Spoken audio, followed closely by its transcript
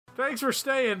Thanks for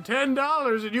staying.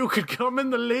 $10 and you could come in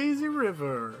the lazy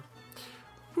river.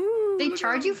 Woo, They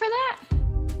charge you for that?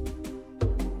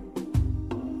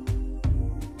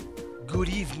 Good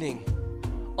evening.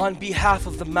 On behalf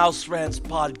of the Mouse Rants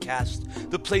podcast,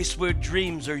 the place where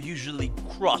dreams are usually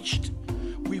crushed,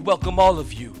 we welcome all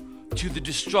of you to the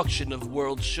Destruction of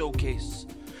World Showcase.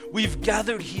 We've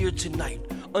gathered here tonight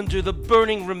under the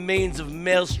burning remains of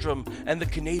Maelstrom and the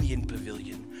Canadian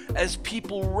Pavilion, as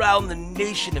people round the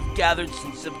nation have gathered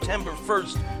since September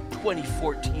 1st,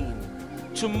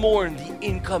 2014, to mourn the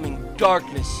incoming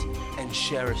darkness and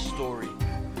share a story.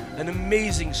 An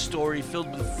amazing story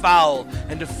filled with foul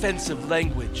and offensive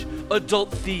language,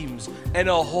 adult themes, and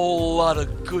a whole lot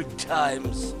of good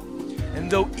times. And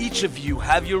though each of you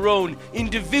have your own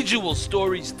individual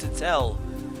stories to tell,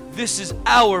 this is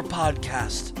our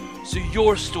podcast, so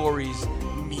your stories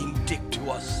mean dick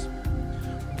to us.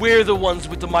 We're the ones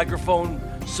with the microphone,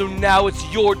 so now it's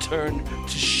your turn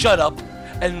to shut up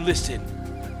and listen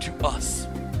to us.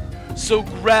 So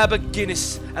grab a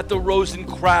Guinness at the Rose and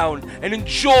Crown and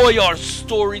enjoy our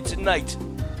story tonight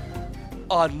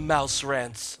on Mouse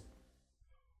Rants.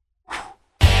 Mouse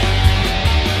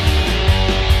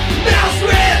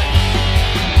Rant!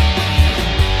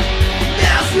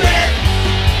 Mouse Rant!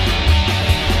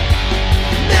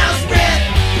 Mouse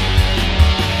Rant!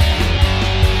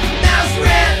 Mouse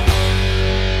Rant!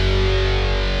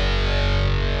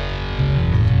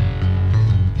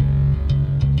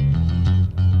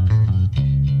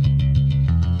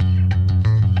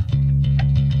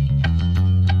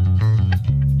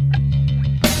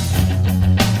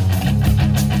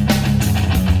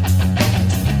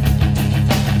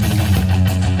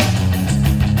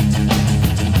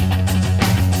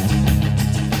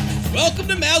 Welcome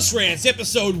to Mouse Rants,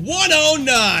 episode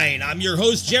 109. I'm your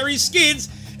host, Jerry Skids,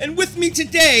 and with me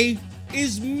today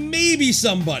is maybe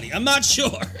somebody. I'm not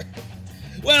sure.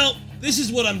 Well, this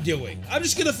is what I'm doing. I'm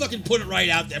just gonna fucking put it right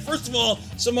out there. First of all,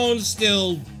 Simone's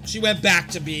she went back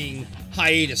to being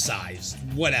hiatus-sized.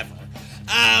 Whatever.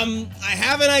 I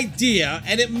have an idea,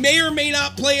 and it may or may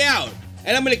not play out.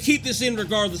 And I'm going to keep this in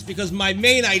regardless because my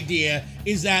main idea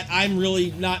is that I'm really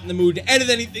not in the mood to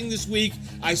edit anything this week.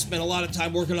 I spent a lot of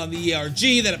time working on the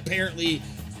ERG that apparently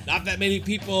not that many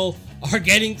people are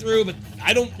getting through, but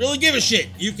I don't really give a shit.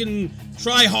 You can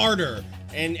try harder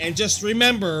and just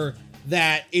remember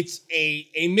that it's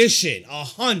a mission, a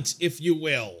hunt, if you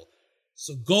will.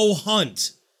 So go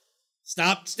hunt.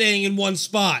 Stop staying in one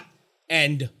spot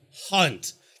and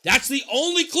hunt. That's the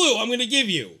only clue I'm going to give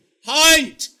you.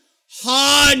 Hunt!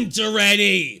 Hunt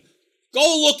already!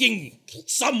 Go looking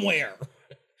somewhere.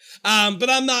 But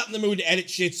I'm not in the mood to edit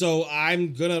shit, so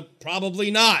I'm gonna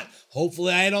probably not.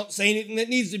 Hopefully I don't say anything that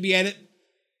needs to be edited.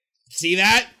 See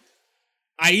that?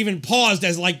 I even paused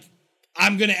as like,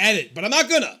 I'm gonna edit, but I'm not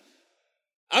gonna.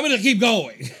 I'm gonna keep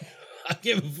going. I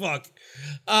give a fuck.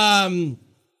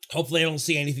 Hopefully I don't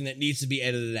see anything that needs to be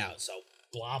edited out, so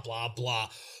blah, blah, blah.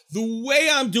 The way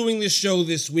I'm doing this show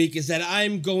this week is that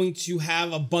I'm going to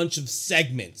have a bunch of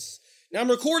segments. Now,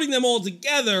 I'm recording them all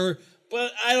together,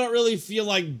 but I don't really feel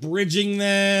like bridging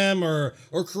them or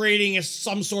creating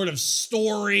some sort of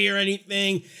story or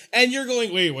anything. And you're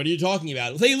going, wait, what are you talking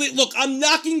about? Hey, look, I'm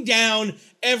knocking down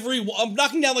like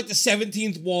the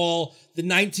 17th wall, the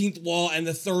 19th wall, and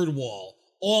the 3rd wall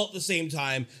all at the same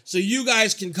time. So you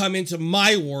guys can come into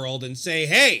my world and say,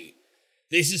 hey,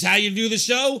 this is how you do the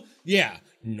show? Yeah.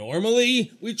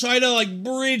 Normally, we try to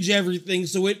bridge everything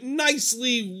so it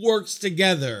nicely works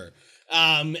together.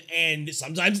 And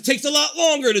sometimes it takes a lot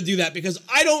longer to do that because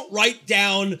I don't write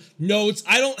down notes.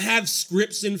 I don't have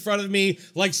scripts in front of me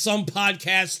like some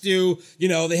podcasts do. You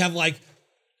know, they have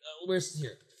where's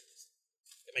here?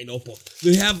 Get my notebook.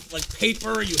 They have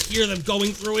paper. You hear them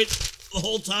going through it the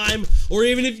whole time, or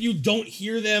even if you don't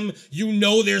hear them, you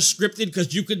know they're scripted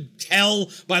because you could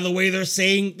tell by the way they're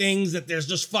saying things that they're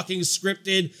just fucking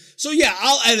scripted. So yeah,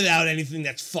 I'll edit out anything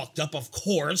that's fucked up, of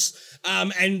course.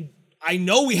 And I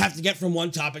know we have to get from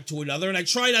one topic to another, and I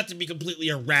try not to be completely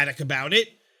erratic about it.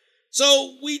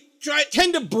 So we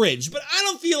tend to bridge, but I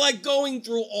don't feel like going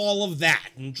through all of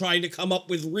that and trying to come up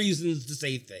with reasons to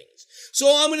say things.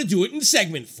 So I'm going to do it in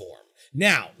segment form.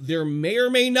 Now, there may or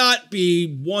may not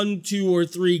be 1, 2, or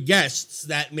 3 guests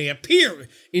that may appear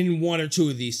in 1 or 2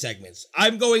 of these segments.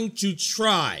 I'm going to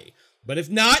try. But if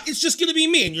not, it's just going to be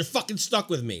me, and you're fucking stuck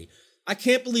with me. I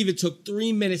can't believe it took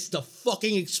 3 minutes to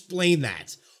fucking explain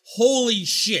that. Holy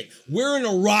shit. We're in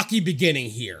a rocky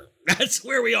beginning here. That's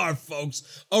where we are,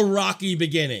 folks. A rocky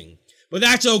beginning. But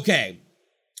that's okay.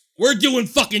 We're doing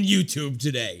fucking YouTube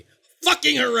today.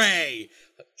 Fucking hooray!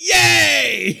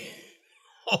 Yay!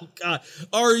 Oh, God.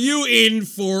 Are you in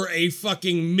for a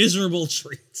fucking miserable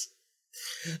treat?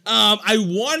 I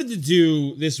wanted to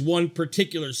do this one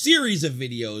particular series of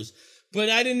videos, but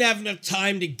I didn't have enough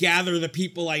time to gather the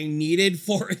people I needed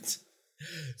for it.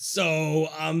 So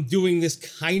I'm doing this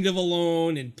kind of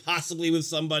alone and possibly with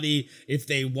somebody if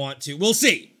they want to. We'll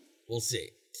see.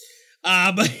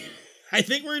 But I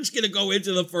think we're just going to go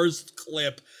into the first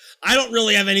clip. I don't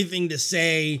really have anything to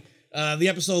say. The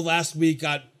episode last week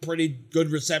got pretty good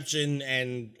reception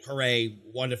and hooray,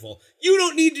 wonderful. You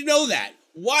don't need to know that.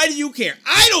 Why do you care?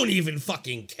 I don't even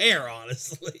fucking care,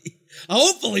 honestly.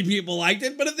 Hopefully people liked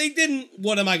it, but if they didn't,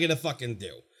 what am I gonna fucking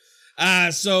do?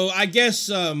 So I guess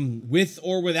with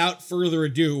or without further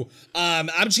ado, I'm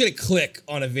just gonna click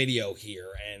on a video here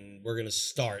and we're gonna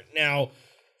start. Now,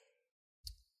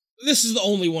 this is the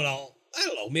only one I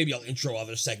don't know, maybe I'll intro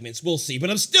other segments, we'll see, but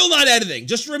I'm still not editing,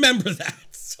 just remember that.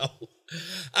 So,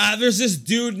 there's this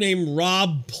dude named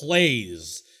Rob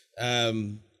Plays.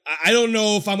 I don't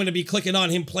know if I'm going to be clicking on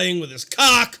him playing with his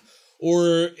cock,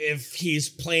 or if he's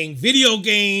playing video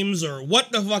games, or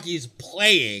what the fuck he's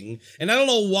playing. And I don't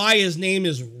know why his name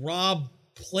is Rob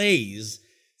Plays.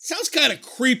 Sounds kind of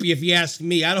creepy if you ask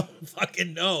me. I don't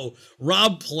fucking know.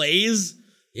 Rob Plays?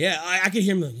 Yeah, I can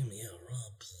hear him like, yeah,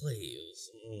 Rob Plays.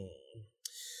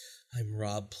 I'm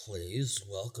Rob Plays.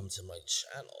 Welcome to my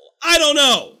channel. I don't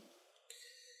know.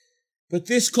 But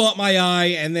this caught my eye,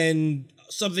 and then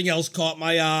something else caught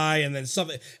my eye, and then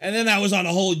something, and then I was on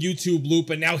a whole YouTube loop,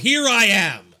 and now here I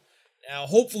am. Now,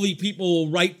 hopefully people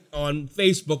will write on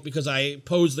Facebook, because I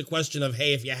posed the question of,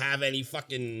 hey, if you have any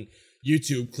fucking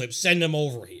YouTube clips, send them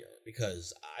over here,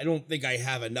 because I don't think I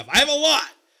have enough. I have a lot,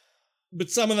 but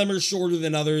some of them are shorter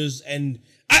than others, and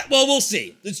well, we'll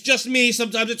see. It's just me.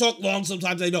 Sometimes I talk long,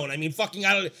 sometimes I don't. I mean,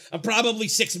 I'm probably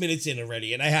 6 minutes in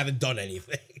already, and I haven't done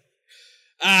anything.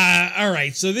 All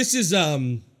right, so this is, I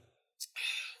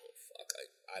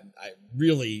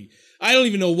don't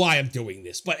even know why I'm doing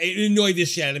this, but it annoyed the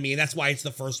shit out of me, and that's why it's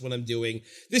the first one I'm doing.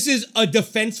 This is a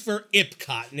defense for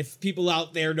Ipcot, and if people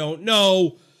out there don't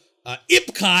know,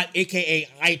 Ipcot, aka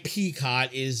IPCOT,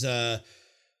 is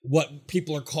what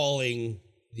people are calling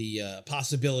the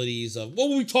possibilities of,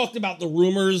 well, we talked about the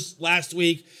rumors last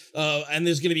week, and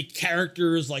there's going to be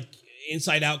characters like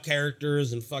Inside Out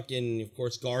characters and fucking, of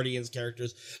course, Guardians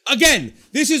characters. Again,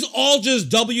 this is all just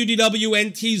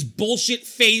WDWNT's bullshit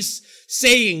face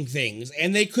saying things,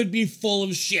 and they could be full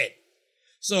of shit.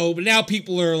 So, but now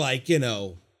people are like,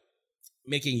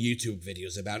 making YouTube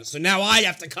videos about it. So now I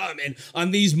have to comment on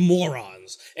these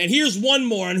morons. And here's one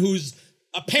moron who's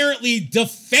apparently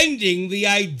defending the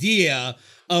idea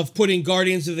of putting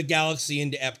Guardians of the Galaxy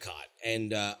into Epcot.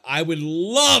 And I would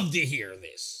love to hear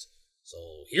this. So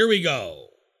here we go.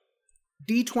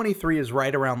 D23 is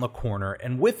right around the corner,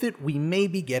 and with it, we may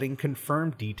be getting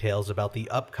confirmed details about the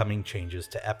upcoming changes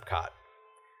to Epcot.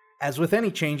 As with any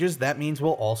changes, that means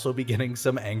we'll also be getting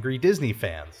some angry Disney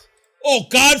fans. Oh,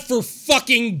 God for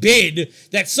fucking bid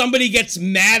that somebody gets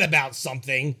mad about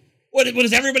something. What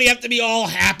does everybody have to be all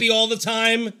happy all the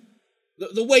time?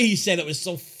 The way he said it was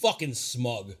so fucking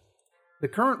smug. The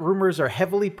current rumors are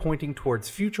heavily pointing towards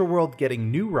Future World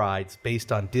getting new rides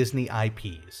based on Disney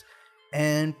IPs,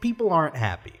 and people aren't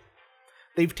happy.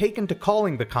 They've taken to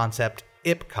calling the concept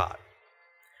Ipcot.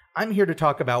 I'm here to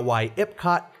talk about why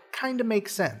Ipcot kinda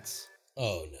makes sense.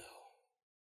 Oh no.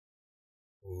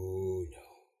 Oh no.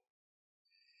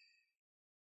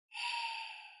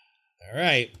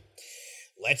 Alright.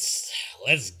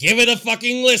 Let's give it a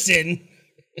fucking listen.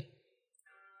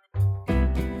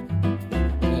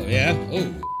 Yeah.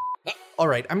 Oh. All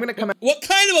right, I'm gonna come out. What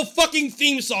kind of a fucking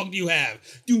theme song do you have?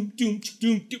 Doom, doom,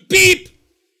 doom, doom, beep.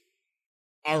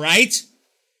 All right,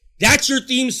 that's your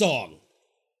theme song.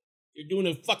 You're doing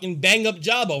a fucking bang up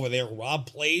job over there, Rob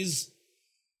Plays.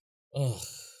 Ugh.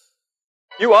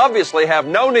 You obviously have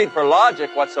no need for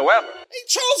logic whatsoever. Hey,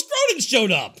 Charles Grodin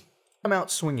showed up. I'm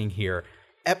out swinging here.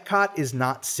 Epcot is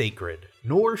not sacred,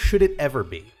 nor should it ever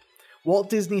be.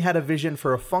 Walt Disney had a vision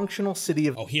for a functional city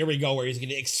of... Oh, here we go, where he's going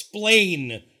to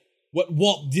explain what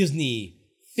Walt Disney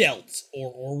felt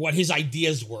or what his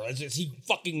ideas were, as he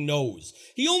fucking knows.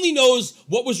 He only knows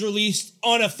what was released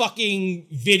on a fucking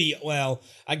video. Well,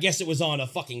 I guess it was on a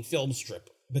fucking film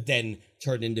strip, but then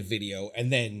turned into video,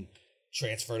 and then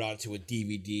transferred onto a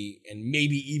DVD, and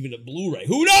maybe even a Blu-ray.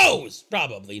 Who knows?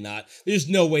 Probably not. There's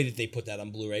no way that they put that on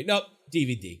Blu-ray. Nope,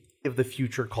 DVD. Of the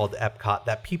future called Epcot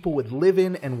that people would live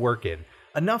in and work in,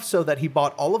 enough so that he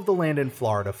bought all of the land in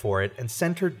Florida for it and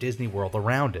centered Disney World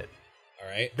around it. All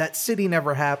right. That city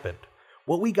never happened.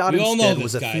 What we got instead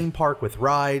was a theme park with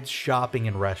rides, shopping,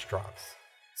 and restaurants.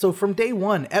 So from day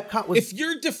one, Epcot was... If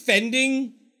you're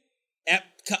defending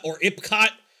or Epcot,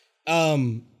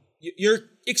 you're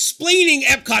explaining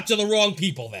Epcot to the wrong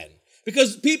people then.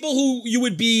 Because people who you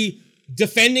would be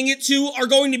defending it to are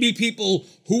going to be people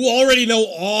who already know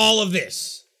all of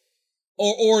this.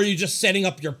 Or are you just setting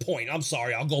up your point? I'm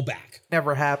sorry, I'll go back.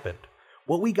 Never happened.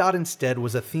 What we got instead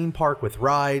was a theme park with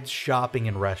rides, shopping,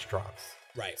 and restaurants.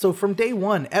 Right. So from day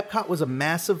one, Epcot was a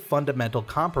massive fundamental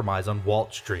compromise on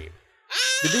Walt's dream.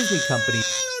 The Disney company...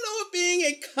 I don't know it being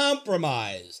a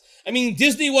compromise. I mean,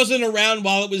 Disney wasn't around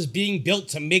while it was being built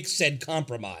to make said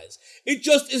compromise. It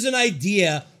just is an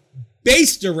idea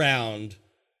based around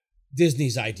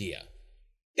Disney's idea.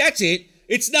 That's it.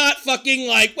 It's not fucking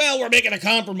like, well, we're making a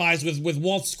compromise with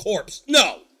Walt's corpse.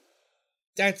 No.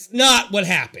 That's not what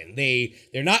happened.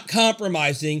 They're not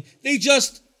compromising. They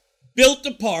just built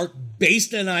a park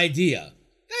based on an idea.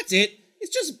 That's it.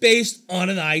 It's just based on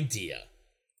an idea.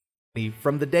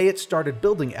 From the day it started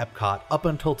building Epcot up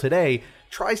until today,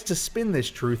 tries to spin this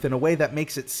truth in a way that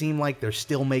makes it seem like they're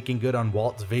still making good on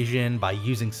Walt's vision by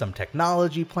using some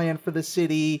technology plan for the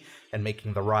city and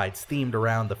making the rides themed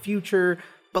around the future.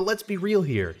 But let's be real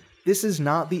here. This is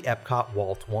not the Epcot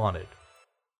Walt wanted.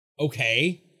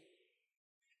 Okay.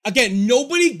 Again,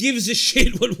 nobody gives a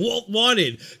shit what Walt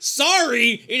wanted.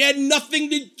 Sorry, it had nothing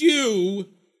to do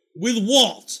with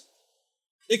Walt.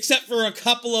 Except for a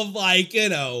couple of, like, you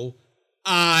know,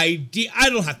 I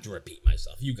don't have to repeat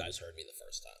myself. You guys heard me the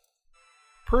first time.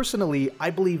 Personally, I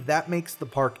believe that makes the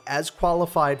park as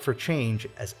qualified for change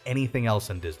as anything else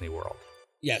in Disney World.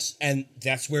 Yes, and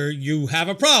that's where you have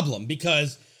a problem,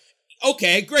 because,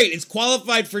 okay, great, it's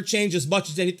qualified for change as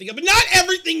much as anything, but not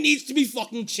everything needs to be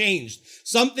fucking changed.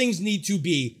 Some things need to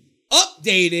be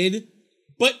updated,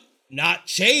 but not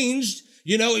changed.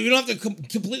 You know, you don't have to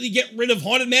completely get rid of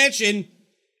Haunted Mansion.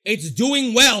 It's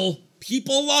doing well.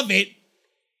 People love it.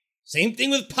 Same thing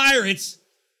with Pirates.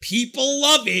 People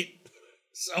love it.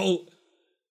 So,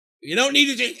 you don't need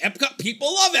to change Epcot.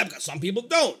 People love Epcot. Some people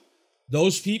don't.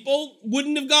 Those people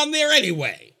wouldn't have gone there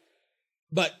anyway.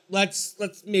 But let's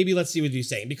see what he's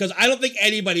saying. Because I don't think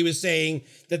anybody was saying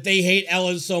that they hate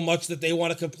Ellen so much that they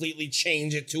want to completely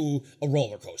change it to a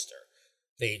roller coaster.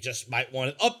 They just might want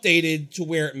it updated to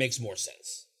where it makes more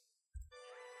sense.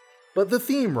 But the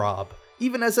theme, Rob.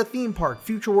 Even as a theme park,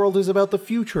 Future World is about the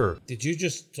future. Did you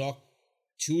just talk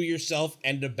to yourself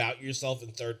and about yourself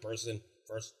in third person?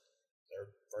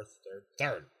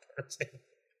 Third person.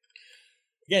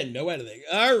 Again, no editing.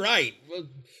 All right. Well,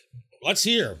 let's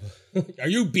hear. Are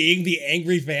you being the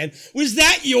angry fan? Was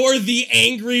that the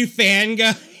angry fan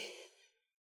guy?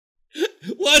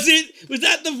 Was it? Was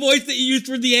that the voice that you used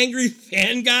for the angry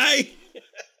fan guy?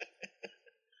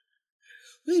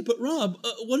 Wait, but Rob,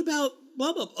 what about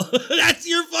blah, blah, blah? That's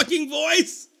your fucking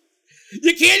voice?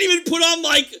 You can't even put on,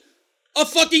 like, a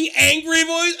fucking angry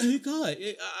voice? Hey, God,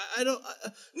 I don't...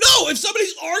 No, if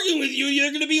somebody's arguing with you,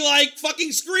 you're gonna be, like,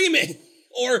 fucking screaming.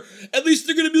 Or at least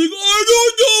they're gonna be like, I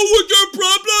don't know what your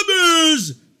problem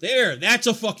is! There, that's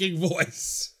a fucking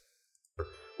voice.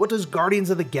 What does Guardians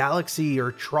of the Galaxy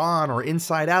or Tron or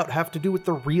Inside Out have to do with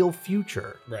the real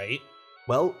future? Right.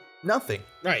 Well, nothing.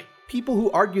 Right. People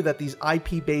who argue that these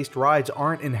IP-based rides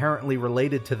aren't inherently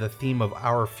related to the theme of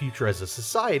our future as a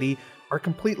society are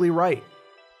completely right.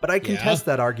 But I contest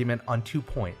that argument on 2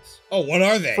 points. Oh, what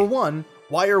are they? For one,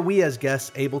 why are we as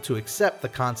guests able to accept the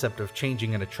concept of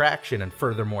changing an attraction and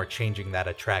furthermore changing that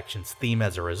attraction's theme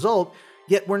as a result,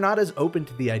 yet we're not as open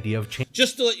to the idea of change?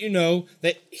 Just to let you know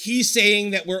that he's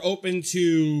saying that we're open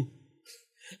to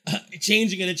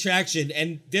changing an attraction,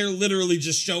 and they're literally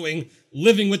just showing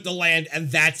Living with the Land,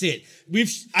 and that's it.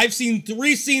 I've seen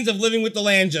 3 scenes of Living with the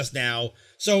Land just now,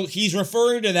 so he's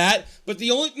referring to that, but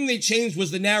the only thing they changed was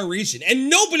the narration, and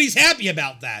nobody's happy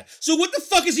about that. So what the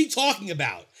fuck is he talking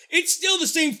about? It's still the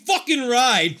same fucking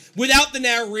ride without the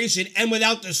narration and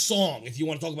without the song, if you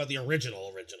want to talk about the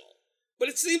original. But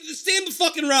it's the same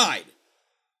fucking ride.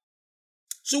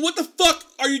 So what the fuck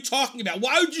are you talking about?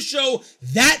 Why would you show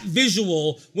that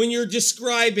visual when you're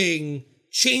describing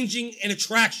changing an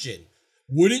attraction?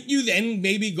 Wouldn't you then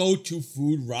maybe go to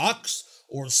Food Rocks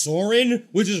or Soarin',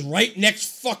 which is right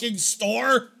next fucking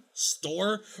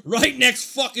right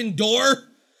next fucking door?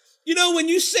 You know, when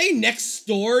you say next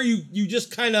door, you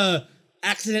just kind of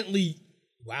accidentally,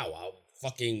 wow,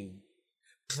 fucking,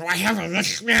 do I have a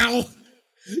list now?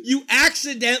 You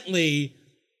accidentally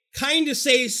kind of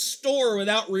say store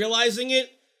without realizing it,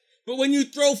 but when you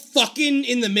throw fucking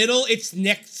in the middle, it's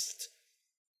next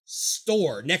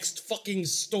fucking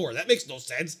store. That makes no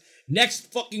sense.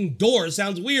 Next fucking door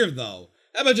sounds weird, though.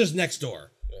 How about just next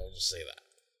door? I'll just say that.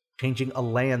 Changing a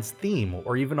land's theme,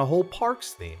 or even a whole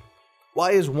park's theme.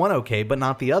 Why is one okay, but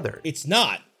not the other? It's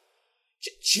not.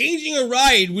 Changing a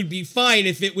ride would be fine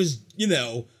if it was,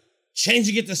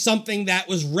 changing it to something that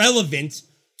was relevant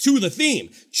to the theme.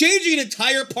 Changing an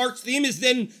entire park's theme is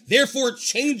then, therefore,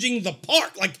 changing the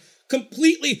park. Like,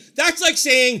 completely. That's like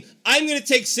saying, I'm going to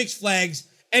take Six Flags,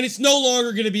 and it's no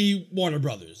longer going to be Warner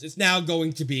Brothers. It's now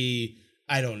going to be,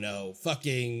 I don't know,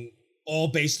 fucking all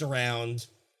based around...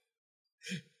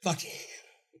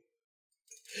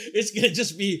 It's going to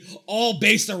just be all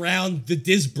based around the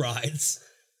Diz Brides.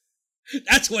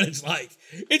 That's what it's like.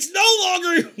 It's no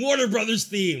longer Warner Brothers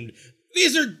themed.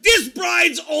 These are Diz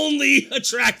Brides only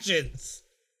attractions.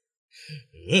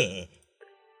 Ugh.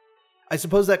 I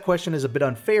suppose that question is a bit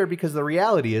unfair because the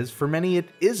reality is, for many it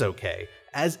is okay,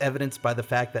 as evidenced by the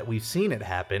fact that we've seen it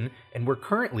happen, and we're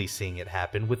currently seeing it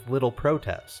happen with little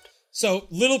protest. So,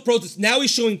 little protest. Now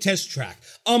he's showing Test Track.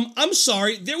 I'm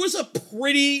sorry, there was a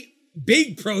pretty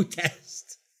big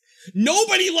protest.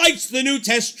 Nobody likes the new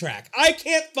Test Track. I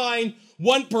can't find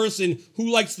one person who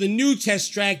likes the new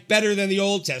Test Track better than the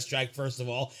old Test Track, first of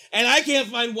all. And I can't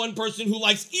find one person who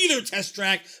likes either Test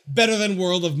Track better than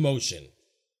World of Motion.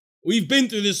 We've been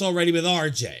through this already with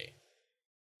RJ.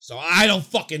 So I don't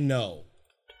fucking know.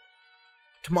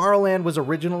 Tomorrowland was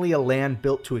originally a land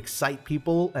built to excite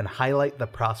people and highlight the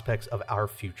prospects of our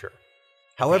future.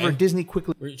 However, Okay. Disney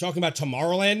quickly... We're talking about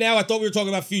Tomorrowland now? I thought we were talking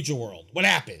about Future World. What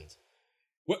happened?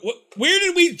 Where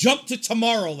did we jump to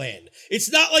Tomorrowland?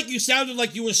 It's not like you sounded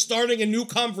like you were starting a new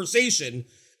conversation.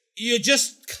 You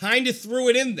just kind of threw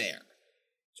it in there.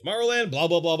 Tomorrowland, blah,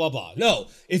 blah, blah, blah, blah. No,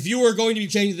 if you were going to be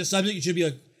changing the subject, you should be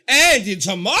like, and in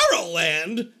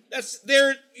Tomorrowland, that's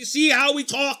there. You see how we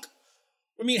talk?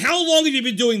 I mean, how long have you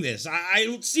been doing this?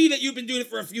 I see that you've been doing it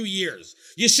for a few years.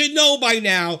 You should know by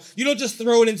now. You don't just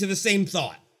throw it into the same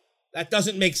thought. That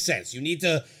doesn't make sense. You need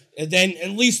to then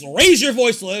at least raise your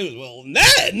voice a little. Well,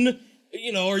 then,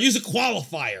 or use a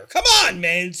qualifier. Come on,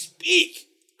 man, speak.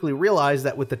 realized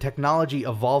that with the technology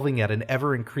evolving at an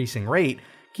ever-increasing rate,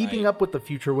 keeping up with the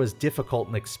future was difficult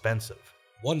and expensive.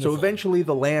 Wonderful. So eventually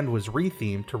the land was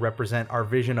rethemed to represent our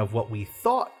vision of what we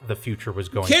thought the future was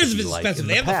going Who cares to if be it's like expensive? in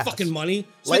They the have past. the fucking money.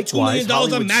 Spend $2 Likewise, million on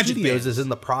Hollywood Magic Studios Bands. is in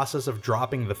the process of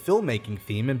dropping the filmmaking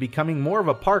theme and becoming more of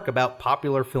a park about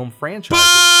popular film franchises.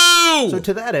 Boo! So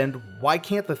to that end, why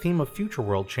can't the theme of Future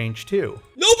World change too?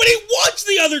 Nobody wants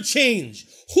the other change.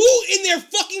 Who in their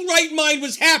fucking right mind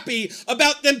was happy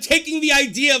about them taking the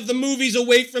idea of the movies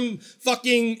away from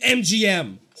fucking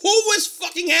MGM? Who was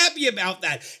fucking happy about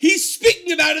that? He's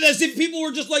speaking about it as if people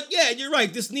were just like, yeah, you're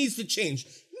right, this needs to change.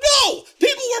 No!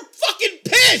 People were fucking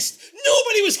pissed!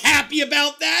 Nobody was happy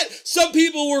about that! Some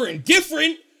people were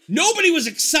indifferent. Nobody was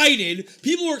excited.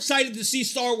 People were excited to see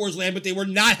Star Wars Land, but they were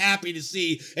not happy to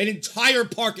see an entire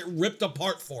park get ripped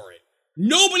apart for it.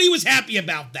 Nobody was happy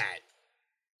about that.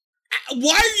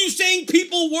 Why are you saying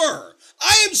people were?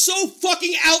 I am so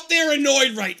fucking out there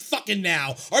annoyed right fucking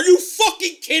now. Are you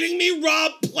fucking kidding me,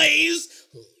 Rob Plays?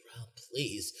 Oh, Rob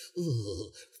Plays.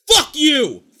 Ugh. Fuck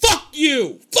you! Fuck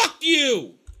you! Fuck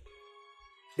you!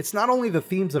 It's not only the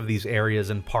themes of these areas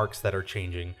and parks that are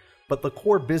changing, but the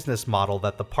core business model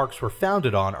that the parks were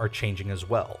founded on are changing as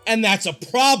well. And that's a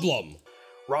problem.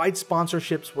 Ride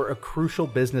sponsorships were a crucial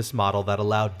business model that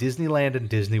allowed Disneyland and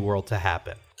Disney World to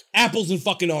happen. Apples and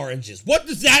fucking oranges. What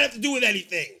does that have to do with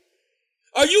anything?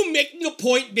 Are you making a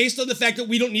point based on the fact that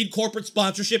we don't need corporate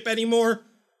sponsorship anymore?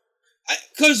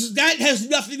 Because that has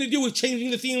nothing to do with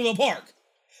changing the theme of a park.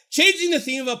 Changing the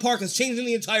theme of a park is changing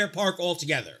the entire park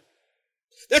altogether.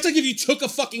 That's like if you took a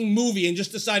fucking movie and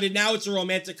just decided now it's a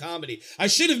romantic comedy. I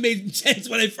should have made sense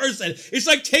when I first said it. It's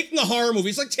like taking a horror movie.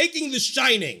 It's like taking The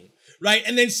Shining, right?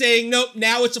 And then saying, nope,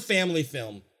 now it's a family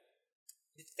film.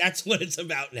 That's what it's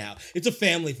about now. It's a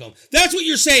family film. That's what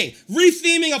you're saying.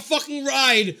 Retheming a fucking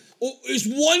ride is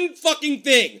one fucking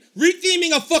thing.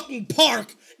 Retheming a fucking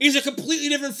park is a completely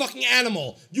different fucking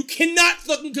animal. You cannot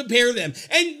fucking compare them.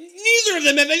 And neither of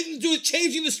them have anything to do with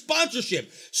changing the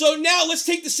sponsorship. So now let's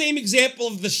take the same example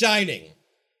of The Shining.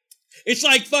 It's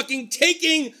like fucking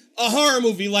taking a horror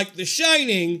movie like The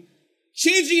Shining,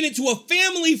 changing it into a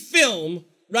family film,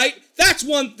 right? That's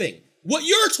one thing. What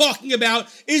you're talking about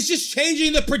is just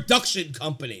changing the production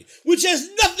company, which has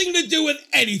nothing to do with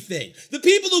anything. The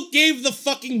people who gave the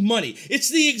fucking money,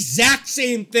 it's the exact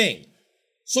same thing.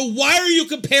 So why are you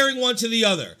comparing one to the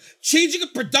other? Changing a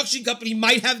production company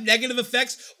might have negative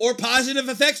effects or positive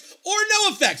effects or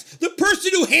no effects. The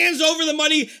person who hands over the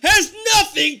money has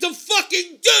nothing to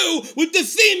fucking do with the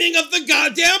theming of the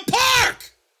goddamn park!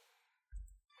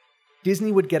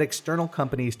 Disney would get external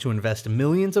companies to invest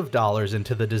millions of dollars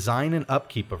into the design and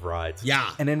upkeep of rides. Yeah.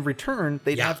 And in return,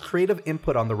 they'd have creative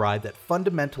input on the ride that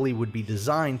fundamentally would be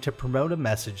designed to promote a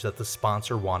message that the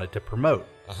sponsor wanted to promote.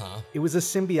 It was a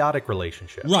symbiotic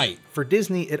relationship. Right. For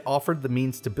Disney, it offered the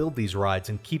means to build these rides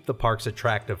and keep the parks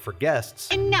attractive for guests.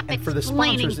 Enough And for the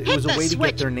explaining. sponsors, it Hit was a the way to switch,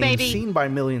 get their names baby. seen by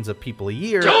millions of people a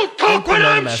year. Don't talk and when promote a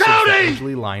I'm message that shouting!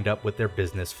 usually lined up with their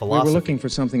business We philosophy. were looking for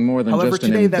something more than However, just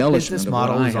an today that embellishment business of what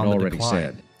model I is had on the already decline.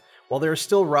 said. While there are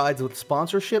still rides with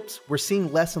sponsorships, we're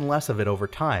seeing less and less of it over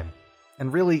time.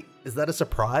 And really, is that a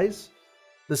surprise?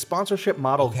 The sponsorship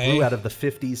model grew out of the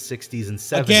 50s, 60s, and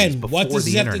 70s Again, before what does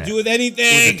the this have internet. to do with It was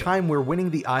anything? a time where winning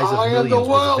the eyes of millions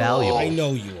was valuable. I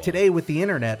know you are. Today, with the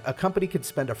internet, a company could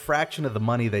spend a fraction of the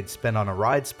money they'd spend on a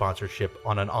ride sponsorship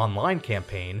on an online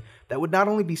campaign that would not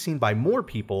only be seen by more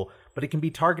people, but it can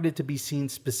be targeted to be seen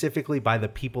specifically by the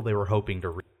people they were hoping to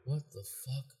reach. What the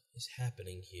fuck is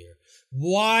happening here?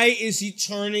 Why is he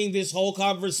turning this whole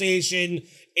conversation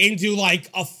into like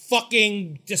a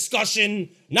fucking discussion?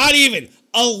 Not even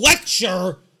a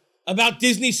lecture about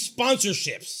Disney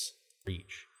sponsorships.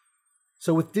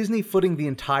 So with Disney footing the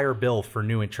entire bill for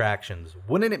new attractions,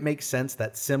 wouldn't it make sense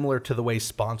that similar to the way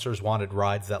sponsors wanted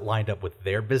rides that lined up with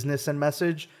their business and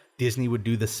message, Disney would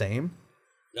do the same?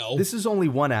 No. This is only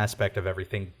one aspect of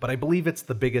everything, but I believe it's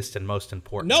the biggest and most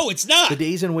important. No, it's not. The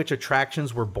days in which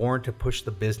attractions were born to push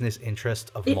the business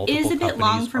interest of multiple It is a bit companies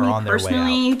long for are me on their way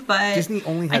personally, out. but Disney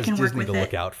only I has can work Disney with to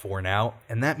look it. out for now,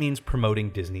 and that means promoting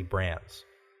Disney brands.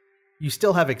 You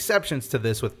still have exceptions to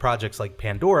this with projects like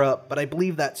Pandora, but I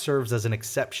believe that serves as an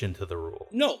exception to the rule.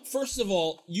 No, first of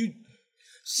all,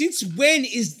 since when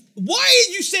is, why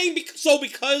are you saying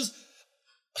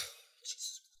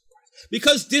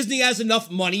because Disney has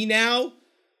enough money now,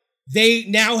 they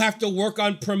now have to work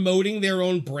on promoting their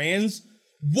own brands?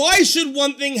 Why should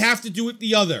one thing have to do with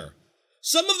the other?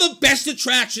 Some of the best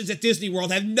attractions at Disney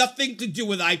World have nothing to do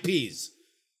with IPs.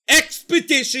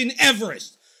 Expedition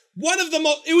Everest.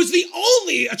 It was the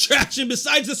only attraction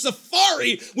besides the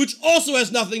Safari, which also has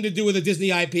nothing to do with a Disney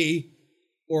IP,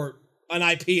 or an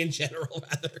IP in general,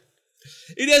 rather.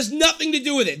 It has nothing to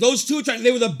do with it. Those two attractions,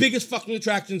 they were the biggest fucking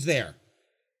attractions there.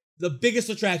 The biggest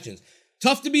attractions.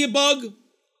 Tough to be a Bug?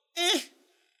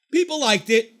 People liked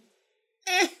it.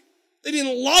 They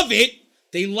didn't love it.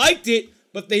 They liked it,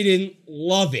 but they didn't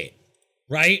love it.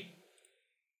 Right?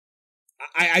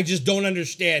 I just don't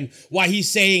understand why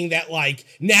he's saying that, like,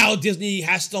 now Disney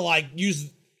has to, like, use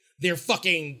their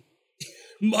fucking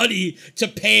money to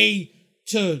pay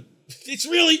to... This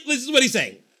is what he's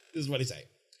saying.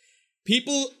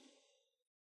 People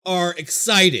are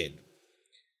excited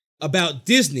about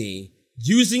Disney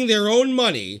using their own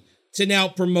money to now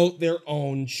promote their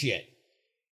own shit,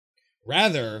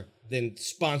 rather than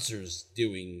sponsors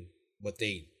doing what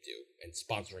they do and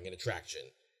sponsoring an attraction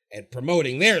and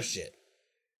promoting their shit.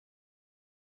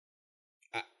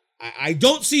 I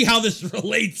don't see how this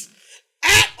relates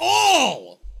at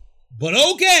all. But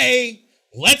okay,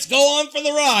 let's go on for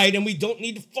the ride, and we don't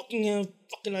need to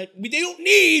they don't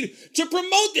need to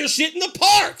promote their shit in the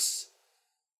parks.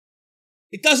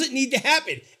 It doesn't need to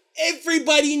happen.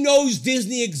 Everybody knows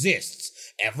Disney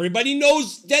exists. Everybody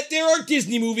knows that there are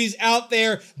Disney movies out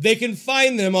there. They can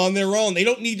find them on their own. They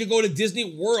don't need to go to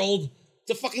Disney World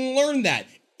to fucking learn that.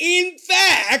 In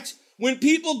fact, when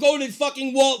people go to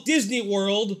fucking Walt Disney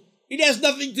World, it has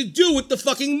nothing to do with the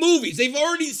fucking movies. They've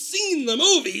already seen the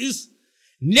movies.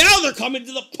 Now they're coming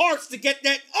to the parks to get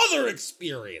that other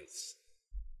experience.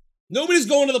 Nobody's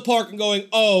going to the park and going,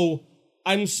 oh,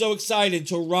 I'm so excited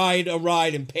to ride a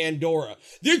ride in Pandora.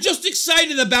 They're just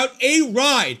excited about a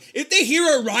ride. If they hear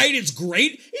a ride is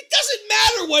great, it doesn't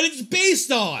matter what it's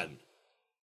based on.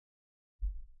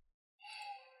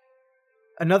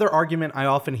 Another argument I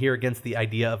often hear against the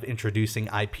idea of introducing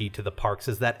IP to the parks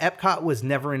is that Epcot was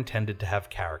never intended to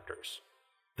have characters.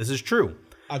 This is true.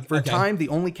 For a time, the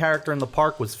only character in the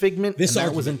park was Figment, and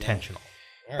that was intentional.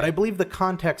 But I believe the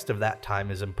context of that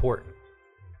time is important.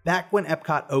 Back when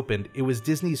Epcot opened, it was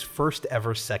Disney's first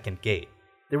ever second gate.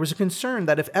 There was a concern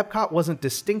that if Epcot wasn't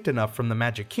distinct enough from the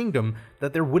Magic Kingdom,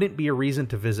 that there wouldn't be a reason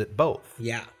to visit both.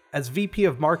 Yeah. As VP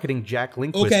of Marketing Jack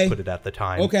Lindquist put it at the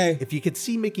time, if you could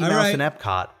see Mickey Mouse in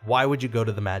Epcot, why would you go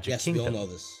to the Magic Kingdom? Yes, we all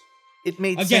know this. It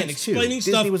made Again, sense explaining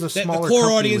too. stuff Disney was a that smaller the core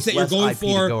company audience with that you're less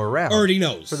going IP for to go around. already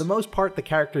knows. For the most part, the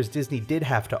characters Disney did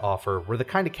have to offer were the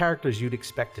kind of characters you'd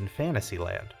expect in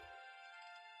Fantasyland.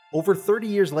 Over 30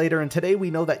 years later, and today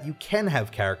we know that you can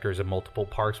have characters in multiple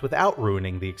parks without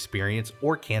ruining the experience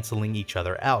or canceling each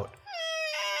other out.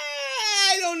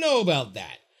 I don't know about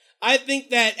that. I think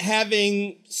that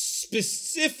having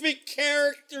specific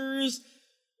characters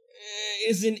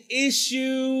is an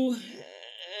issue.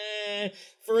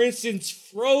 For instance,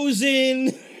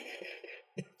 Frozen.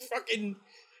 Fucking,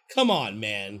 come on,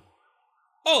 man.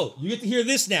 Oh, you get to hear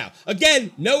this now.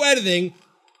 Again, no editing.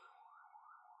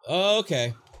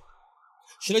 Okay.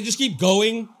 Should I just keep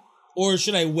going, or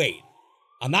should I wait?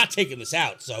 I'm not taking this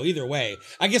out, so either way,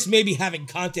 I guess maybe having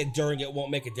content during it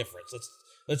won't make a difference.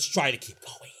 Let's try to keep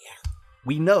going here.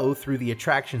 We know through the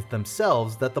attractions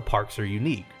themselves that the parks are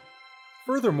unique.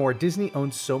 Furthermore, Disney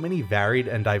owns so many varied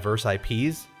and diverse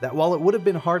IPs that while it would have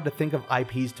been hard to think of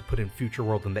IPs to put in Future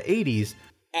World in the 80s,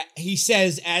 He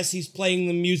says as he's playing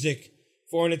the music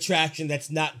for an attraction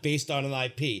that's not based on an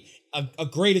IP. A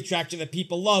great attraction that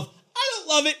people love. I don't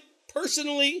love it,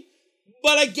 personally,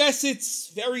 but I guess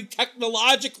it's very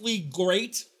technologically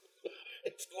great.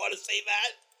 If you want to say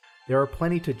that. there are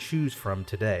plenty to choose from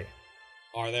today.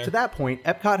 Are there? To that point,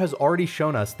 Epcot has already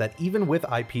shown us that even with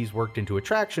IPs worked into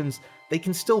attractions, they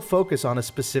can still focus on a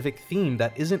specific theme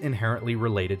that isn't inherently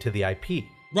related to the IP.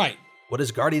 Right. What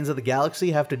does Guardians of the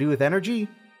Galaxy have to do with energy?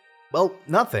 Well,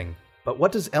 nothing. But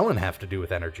what does Ellen have to do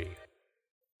with energy?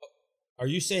 Are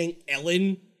you saying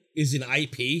Ellen is an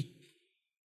IP?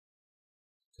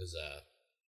 Because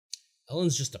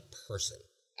Ellen's just a person.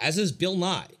 As is Bill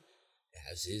Nye.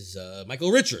 As is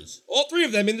Michael Richards. All three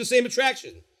of them in the same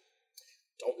attraction.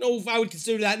 Don't know if I would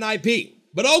consider that an IP.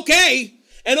 But okay.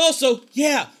 And also,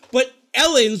 yeah, but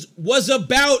Ellen's was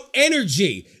about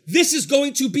energy. This is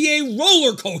going to be a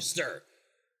roller coaster.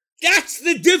 That's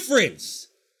the difference.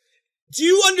 Do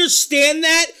you understand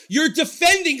that? You're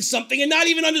defending something and not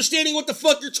even understanding what the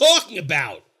fuck you're talking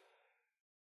about.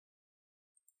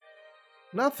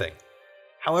 Nothing.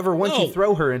 However, once No. you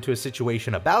throw her into a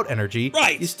situation about energy,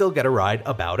 Right. you still get a ride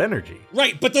about energy.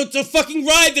 Right, but it's a fucking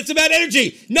ride that's about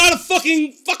energy, not a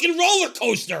fucking roller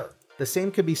coaster. The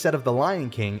same could be said of The Lion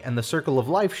King and the Circle of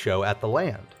Life show at the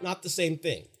land. Not the same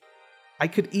thing. I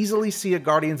could easily see a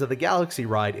Guardians of the Galaxy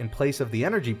ride in place of the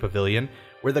Energy Pavilion,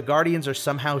 where the Guardians are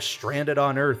somehow stranded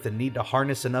on Earth and need to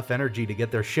harness enough energy to get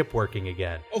their ship working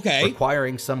again. Okay.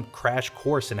 Requiring some crash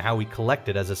course in how we collect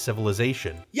it as a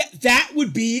civilization. Yeah, that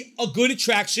would be a good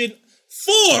attraction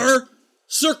for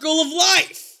Circle of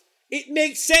Life. It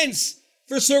makes sense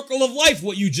for Circle of Life,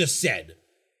 what you just said.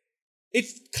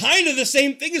 It's kind of the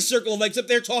same thing as Circle of Life, except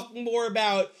they're talking more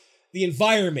about the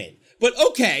environment. But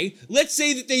okay, let's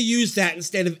say that they used that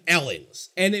instead of Ellen's.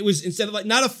 And it was instead of like,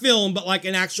 not a film, but like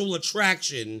an actual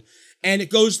attraction. And it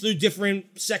goes through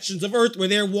different sections of Earth where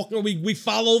they're walking, we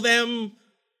follow them.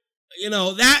 You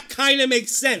know, that kind of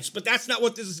makes sense, but that's not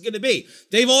what this is going to be.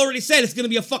 They've already said it's going to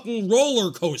be a fucking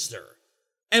roller coaster.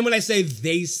 And when I say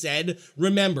they said,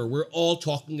 remember, we're all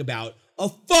talking about a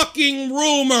fucking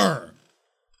rumor.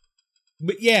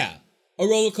 But yeah, a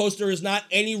roller coaster is not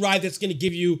any ride that's going to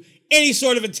give you any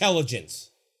sort of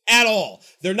intelligence at all.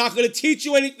 They're not going to teach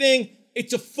you anything.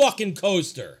 It's a fucking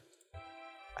coaster.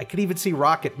 I could even see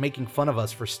Rocket making fun of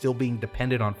us for still being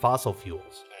dependent on fossil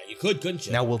fuels. You could, couldn't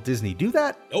you? Now, will Disney do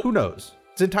that? Nope. Who knows?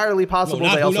 It's entirely possible No,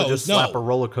 not they who also knows, just slap no. a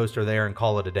roller coaster there and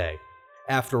call it a day.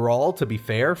 After all, to be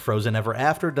fair, Frozen Ever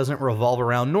After doesn't revolve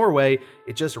around Norway,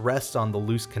 it just rests on the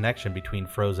loose connection between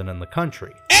Frozen and the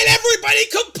country. And everybody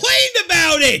complained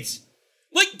about it!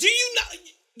 Like, do you not...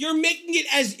 You're making it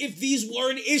as if these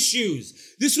weren't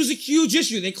issues. This was a huge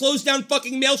issue. They closed down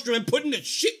fucking Maelstrom and put in a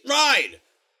shit ride.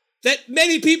 That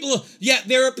many people... Yeah,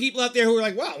 there are people out there who are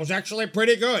like, well, it was actually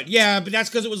pretty good. Yeah, but that's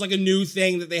because it was like a new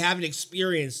thing that they haven't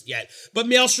experienced yet. But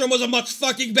Maelstrom was a much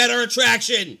fucking better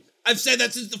attraction. I've said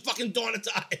that since the fucking dawn of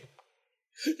time.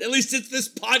 At least since this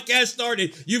podcast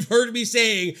started, you've heard me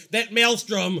saying that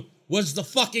Maelstrom was the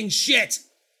fucking shit.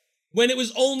 When it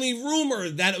was only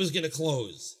rumored that it was going to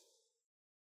close.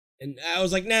 And I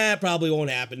was like, nah, it probably won't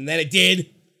happen. And then it did.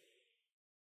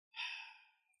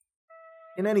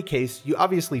 In any case, you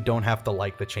obviously don't have to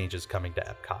like the changes coming to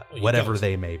Epcot, Well, you whatever don't.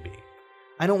 they may be.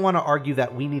 I don't want to argue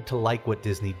that we need to like what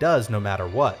Disney does no matter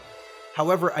what.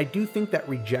 However, I do think that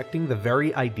rejecting the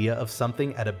very idea of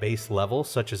something at a base level,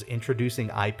 such as introducing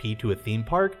IP to a theme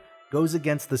park, goes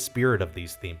against the spirit of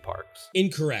these theme parks.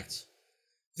 Incorrect.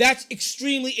 That's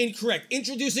extremely incorrect.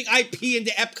 Introducing IP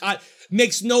into Epcot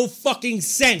makes no fucking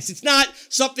sense. It's not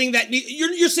something that...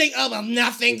 You're saying, oh, well,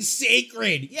 nothing's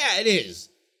sacred. Yeah, it is.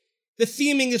 The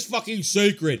theming is fucking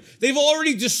sacred. They've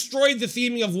already destroyed the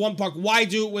theming of one park. Why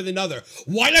do it with another?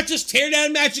 Why not just tear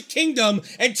down Magic Kingdom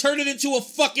and turn it into a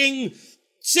fucking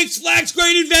Six Flags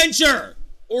Great Adventure?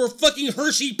 Or a fucking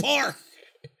Hershey Park?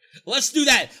 Let's do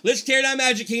that. Let's tear down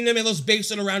Magic Kingdom and let's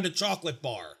base it around a chocolate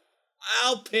bar.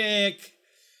 I'll pick...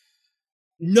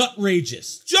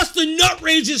 Nutrageous. Just a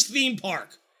Nutrageous theme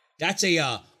park. That's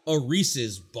a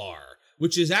Reese's bar,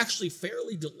 which is actually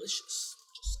fairly delicious.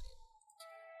 Just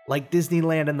saying. Like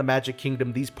Disneyland and the Magic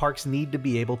Kingdom, these parks need to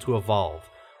be able to evolve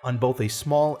on both a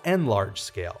small and large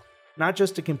scale, not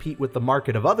just to compete with the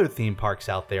market of other theme parks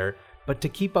out there, but to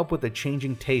keep up with the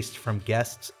changing taste from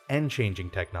guests and changing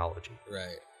technology.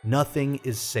 Right. Nothing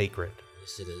is sacred.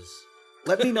 Yes, it is.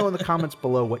 Let me know in the comments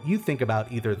below what you think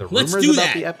about either the Let's rumors do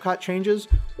about that. the Epcot changes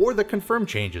or the confirmed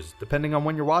changes, depending on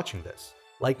when you're watching this.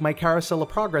 Like my Carousel of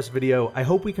Progress video, I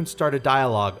hope we can start a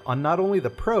dialogue on not only the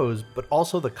pros, but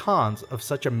also the cons of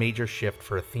such a major shift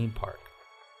for a theme park.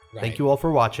 Right. Thank you all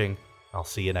for watching. I'll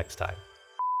see you next time.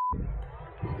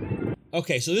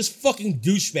 Okay, so this fucking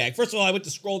douchebag. First of all, I went to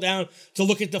scroll down to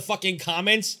look at the fucking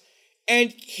comments,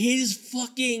 and his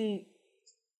fucking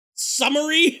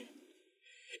summary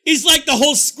is like the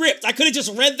whole script. I could have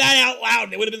just read that out loud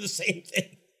and it would have been the same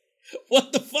thing.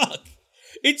 What the fuck?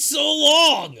 It's so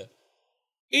long.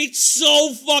 It's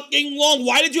so fucking long.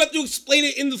 Why did you have to explain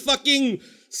it in the fucking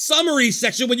summary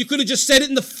section when you could have just said it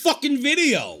in the fucking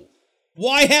video?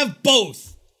 Why have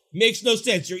both? Makes no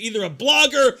sense. You're either a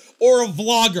blogger or a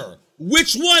vlogger.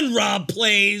 Which one, Rob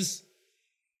Plays?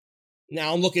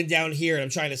 Now I'm looking down here and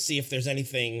I'm trying to see if there's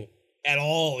anything at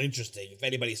all interesting, if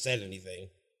anybody said anything.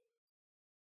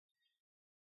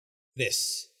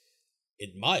 This,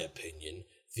 in my opinion,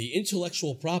 the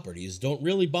intellectual properties don't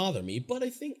really bother me, but I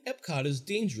think Epcot is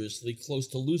dangerously close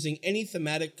to losing any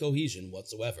thematic cohesion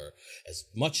whatsoever. As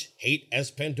much hate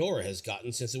as Pandora has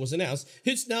gotten since it was announced,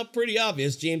 it's now pretty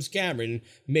obvious James Cameron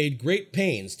made great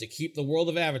pains to keep the world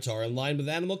of Avatar in line with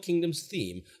Animal Kingdom's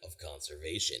theme of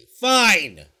conservation.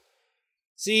 Fine!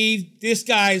 See, this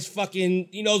guy's fucking,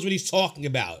 he knows what he's talking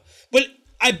about. But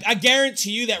I guarantee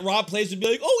you that Rob Plays would be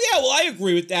like, oh yeah, well I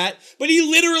agree with that. But he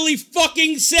literally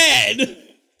fucking said,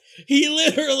 he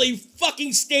literally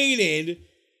fucking stated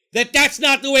that that's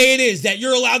not the way it is, that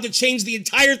you're allowed to change the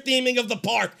entire theming of the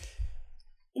park.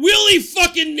 Willy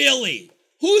fucking nilly.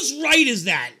 Whose right is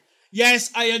that?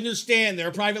 Yes, I understand. They're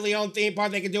a privately owned theme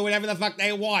park. They can do whatever the fuck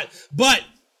they want. But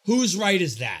whose right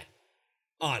is that?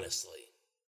 Honestly.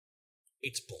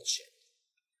 It's bullshit.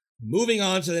 Moving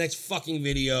on to the next fucking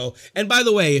video. And by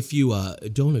the way, if you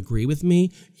don't agree with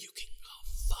me, you can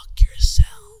go fuck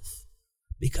yourself.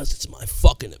 Because it's my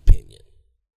fucking opinion.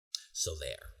 So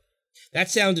there.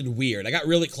 That sounded weird. I got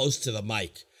really close to the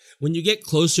mic. When you get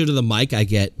closer to the mic, I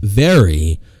get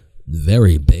very,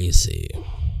 very bassy.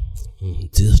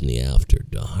 Disney After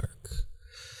Dark.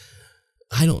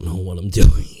 I don't know what I'm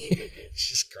doing.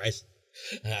 Jesus Christ.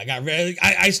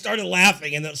 I started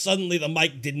laughing, and then suddenly the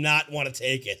mic did not want to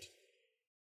take it.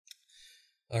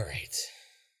 All right.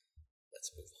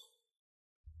 Let's move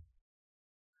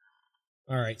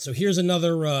on. All right, so here's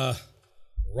another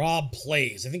Rob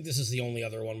Plays. I think this is the only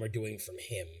other one we're doing from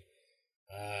him.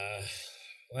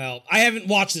 Well, I haven't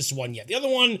watched this one yet. The other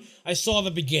one, I saw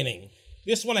the beginning.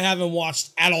 This one I haven't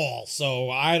watched at all, so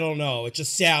I don't know. It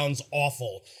just sounds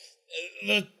awful.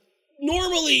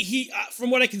 Normally, he, from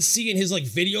what I can see in his,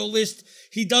 video list,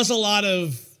 he does a lot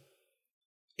of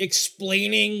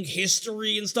explaining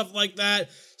history and stuff like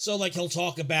that. So, he'll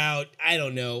talk about, I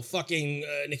don't know, fucking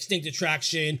an extinct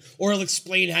attraction, or he'll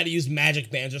explain how to use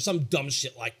magic bands or some dumb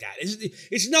shit like that.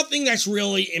 It's nothing that's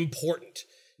really important.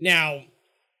 Now,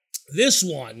 this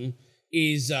one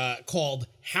is called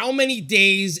How Many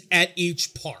Days at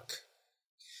Each Park?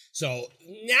 So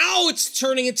now it's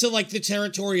turning into the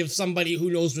territory of somebody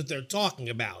who knows what they're talking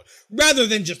about, rather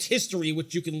than just history,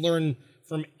 which you can learn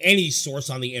from any source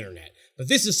on the internet. But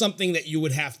this is something that you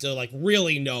would have to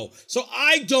really know. So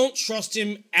I don't trust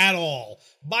him at all.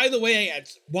 By the way,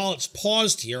 while it's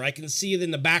paused here, I can see it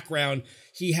in the background.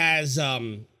 He has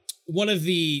one of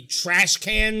the trash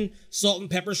can salt and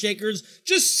pepper shakers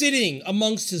just sitting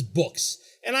amongst his books.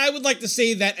 And I would like to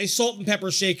say that a salt and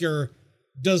pepper shaker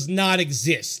does not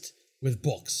exist with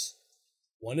books.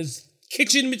 One is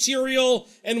kitchen material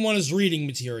and one is reading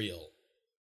material.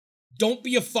 Don't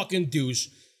be a fucking douche.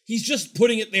 He's just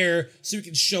putting it there so he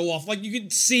can show off. You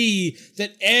can see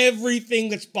that everything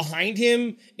that's behind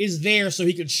him is there so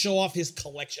he can show off his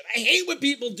collection. I hate when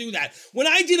people do that. When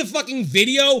I did a fucking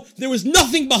video, there was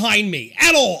nothing behind me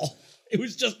at all. It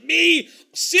was just me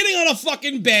sitting on a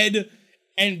fucking bed,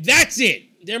 and that's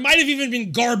it. There might have even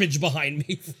been garbage behind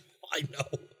me. I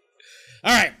know.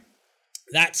 All right.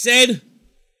 That said,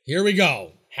 here we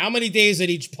go. How many days at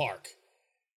each park?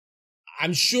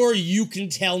 I'm sure you can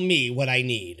tell me what I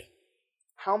need.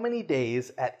 How many days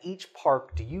at each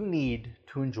park do you need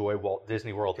to enjoy Walt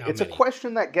Disney World? How It's many? a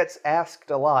question that gets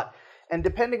asked a lot, and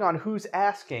depending on who's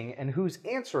asking and who's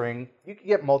answering, you can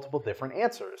get multiple different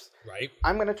answers. Right.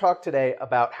 I'm going to talk today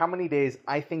about how many days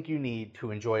I think you need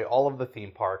to enjoy all of the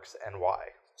theme parks and why.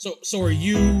 So are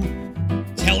you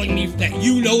telling me that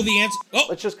you know the answer? Oh,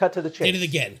 Let's just cut to the chase. did it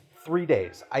again. 3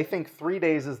 days. I think 3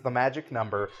 days is the magic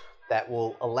number that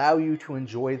will allow you to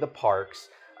enjoy the parks.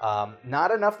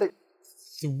 Not enough that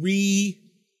 3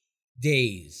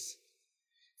 days.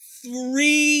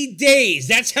 3 days.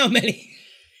 That's how many.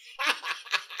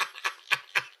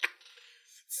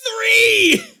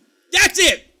 3! That's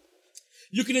it.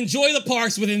 You can enjoy the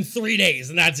parks within 3 days,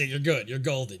 and that's it. You're good. You're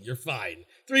golden. You're fine.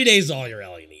 3 days is all you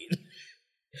really need.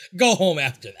 Go home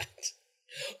after that.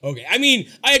 Okay, I mean,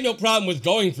 I have no problem with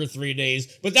going for 3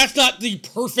 days, but that's not the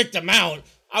perfect amount.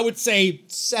 I would say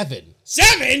 7.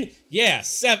 7? Yeah,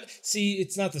 7. See,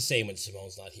 it's not the same when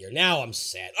Simone's not here. Now I'm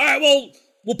sad. All right, well,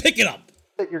 we'll pick it up.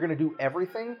 That you're going to do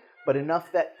everything, but enough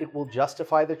that it will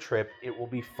justify the trip. It will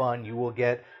be fun. You will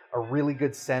get a really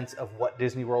good sense of what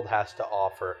Disney World has to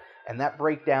offer. And that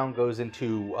breakdown goes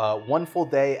into 1 full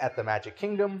day at the Magic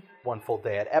Kingdom, 1 full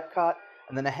day at Epcot,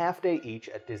 and then a half day each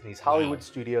at Disney's Hollywood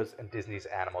Studios and Disney's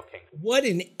Animal Kingdom. What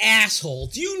an asshole.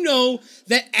 Do you know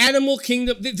that Animal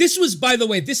Kingdom, this was, by the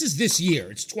way, this is this year.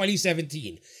 It's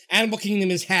 2017. Animal Kingdom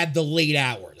has had the late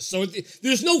hours. So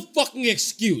there's no fucking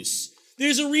excuse.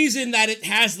 There's a reason that it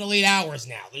has the late hours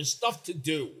now. There's stuff to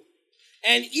do.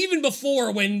 And even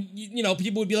before, when, you know,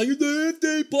 people would be like,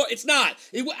 it's not.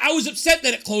 I was upset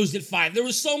that it closed at 5. There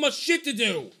was so much shit to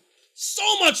do. So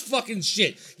much fucking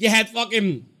shit. You had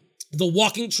fucking the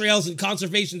walking trails in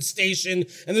Conservation Station,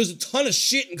 and there's a ton of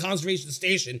shit in Conservation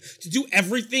Station. To do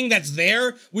everything that's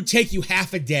there would take you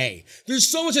half a day. There's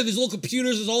so much of these little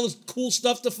computers, there's all this cool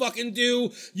stuff to fucking do.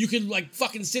 You could, like,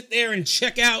 fucking sit there and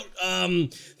check out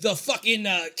the fucking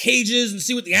cages and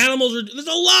see what the animals are doing. There's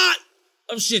a lot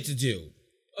of shit to do.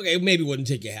 Okay, maybe it wouldn't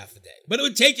take you half a day, but it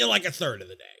would take you like a third of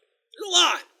the day. There's a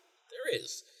lot. There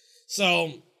is.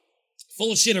 So,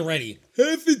 full of shit already.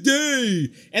 Half a day.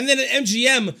 And then at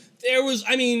MGM, there was,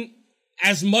 I mean,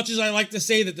 as much as I like to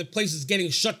say that the place is getting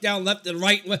shut down left and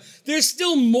right, there's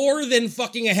still more than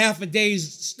fucking a half a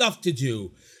day's stuff to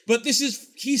do. But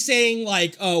he's saying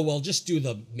like, oh, well, just do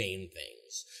the main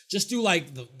things. Just do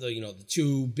like the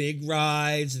 2 big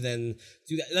rides and then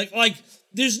do that. Like,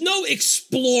 there's no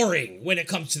exploring when it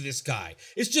comes to this guy.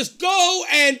 It's just go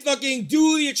and fucking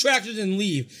do the attractions and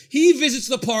leave. He visits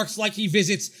the parks like he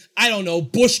visits, I don't know,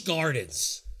 Busch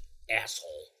Gardens. Asshole.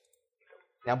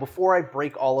 Now, before I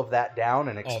break all of that down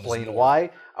and explain why,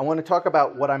 I want to talk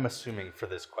about what I'm assuming for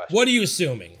this question. What are you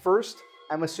assuming? First,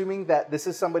 I'm assuming that this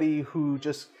is somebody who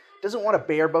just doesn't want a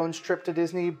bare bones trip to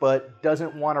Disney, but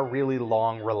doesn't want a really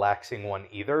long, relaxing one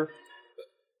either.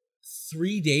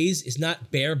 3 days is not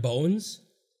bare bones?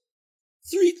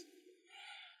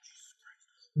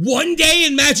 1 day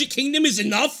in Magic Kingdom is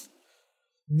enough?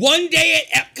 1 day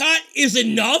at Epcot is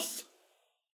enough?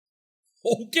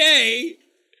 Okay.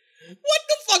 What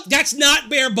the fuck? That's not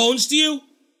bare bones to you?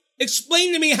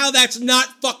 Explain to me how that's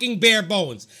not fucking bare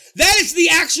bones. That is the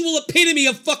actual epitome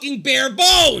of fucking bare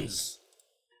bones.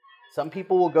 Some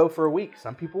people will go for a week.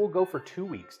 Some people will go for 2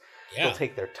 weeks. Yeah. They'll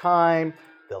take their time.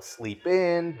 They'll sleep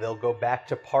in. They'll go back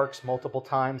to parks multiple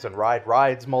times and ride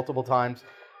rides multiple times.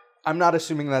 I'm not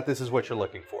assuming that this is what you're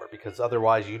looking for, because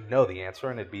otherwise you'd know the answer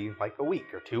and it'd be like a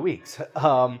week or 2 weeks.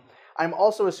 I'm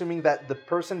also assuming that the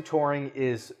person touring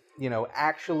is,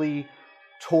 actually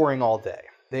touring all day.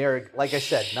 They are, like I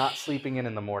said, not sleeping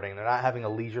in the morning. They're not having a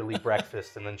leisurely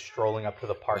breakfast and then strolling up to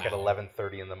the park at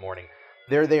 11:30 in the morning.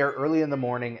 They're there early in the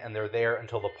morning and they're there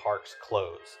until the parks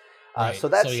close. Right. So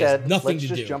that said, let's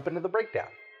just do. jump into the breakdown.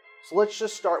 So let's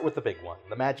just start with the big one,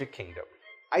 the Magic Kingdom.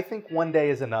 I think 1 day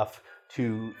is enough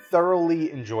to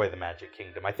thoroughly enjoy the Magic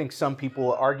Kingdom. I think some people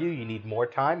will argue you need more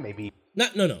time, maybe.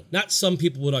 Not some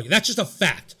people would argue. That's just a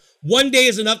fact. 1 day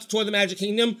is enough to tour the Magic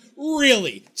Kingdom?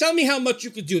 Really? Tell me how much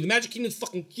you could do. The Magic Kingdom's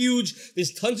fucking huge.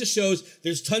 There's tons of shows.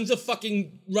 There's tons of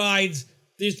fucking rides.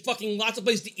 There's fucking lots of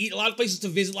places to eat, a lot of places to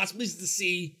visit, lots of places to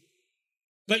see.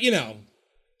 But,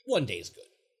 1 day is good.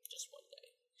 Just 1 day.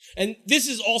 And this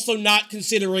is also not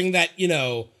considering that,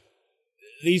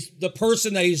 the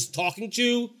person that he's talking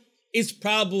to is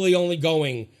probably only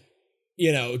going,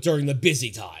 during the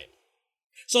busy time.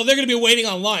 So they're going to be waiting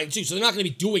online, too, so they're not going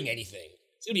to be doing anything.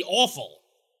 It's going to be awful.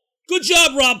 Good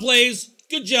job, Rob Plays.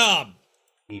 Good job.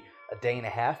 A day and a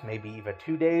half, maybe even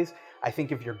 2 days. I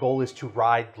think if your goal is to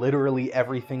ride literally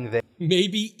everything there.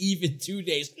 Maybe even 2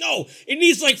 days. No, it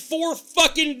needs like 4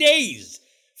 fucking days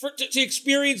to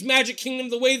experience Magic Kingdom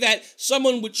the way that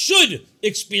someone should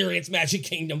experience Magic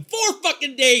Kingdom. 4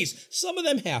 fucking days. Some of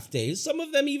them half days, some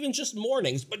of them even just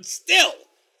mornings, but still,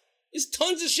 there's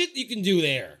tons of shit you can do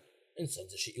there. And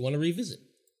tons of shit you want to revisit.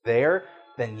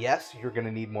 Then yes, you're going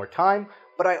to need more time.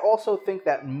 But I also think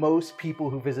that most people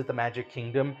who visit the Magic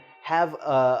Kingdom have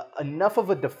enough of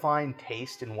a defined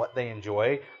taste in what they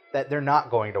enjoy that they're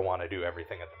not going to want to do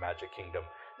everything at the Magic Kingdom.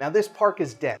 Now, this park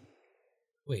is dense.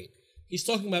 Wait, he's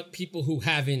talking about people who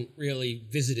haven't really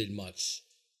visited much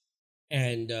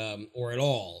and or at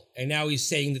all. And now he's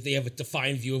saying that they have a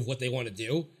defined view of what they want to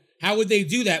do. How would they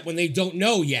do that when they don't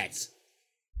know yet?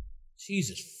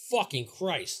 Jesus fucking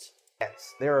Christ.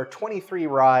 Yes, there are 23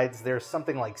 rides. There's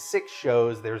something like 6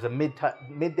 shows. There's a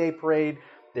midday parade.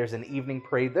 There's an evening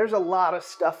parade. There's a lot of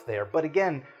stuff there. But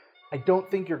again, I don't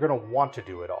think you're going to want to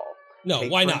do it all. No,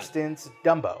 why not? For instance,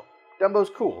 Dumbo. Dumbo's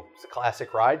cool. It's a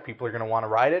classic ride. People are going to want to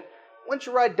ride it. Once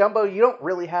you ride Dumbo, you don't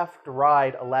really have to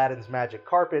ride Aladdin's Magic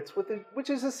Carpets,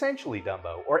 which is essentially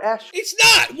Dumbo, or Ash. It's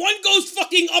not! One goes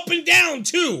fucking up and down,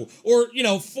 too! Or,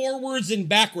 forwards and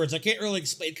backwards. I can't really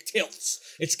explain. It tilts.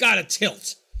 It's gotta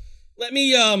tilt. Let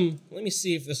me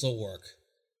see if this'll work.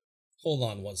 Hold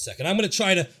on one second. I'm gonna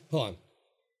try to... Hold on.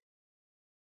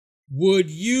 Would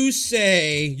you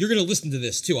say... You're gonna listen to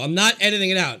this, too. I'm not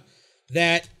editing it out.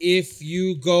 That if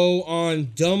you go on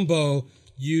Dumbo,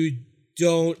 you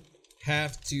don't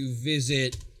have to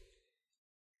visit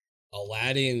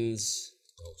Aladdin's,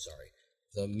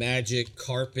 the Magic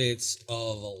Carpets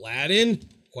of Aladdin? ?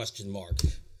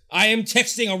 I am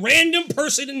texting a random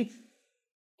person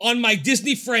on my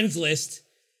Disney friends list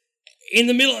in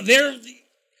the middle of their,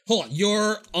 hold on,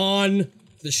 you're on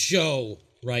the show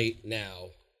right now.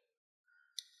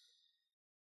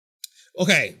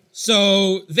 Okay,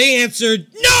 so they answered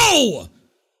no!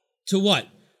 To what?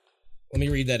 Let me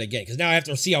read that again, because now I have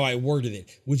to see how I worded it.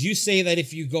 Would you say that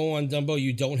if you go on Dumbo,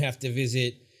 you don't have to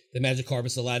visit the Magic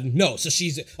Carpets of Aladdin? No, so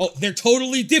they're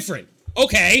totally different.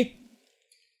 Okay.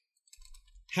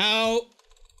 How?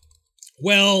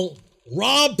 Well,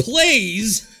 Rob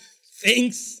Plays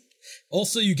thinks,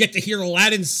 also you get to hear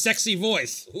Aladdin's sexy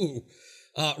voice. Ooh.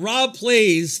 Rob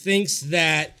Plays thinks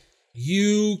that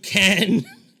you can...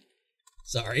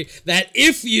 that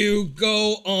if you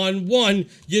go on one,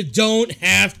 you don't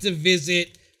have to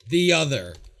visit the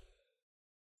other.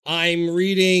 I'm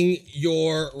reading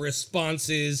your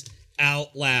responses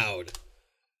out loud.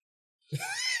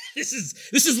 This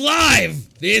is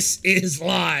live. This is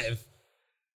live.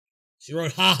 She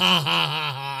wrote ha ha ha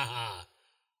ha ha ha.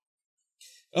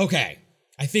 Okay,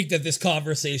 I think that this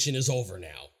conversation is over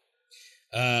now.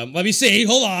 Let me see.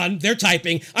 Hold on. They're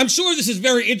typing. I'm sure this is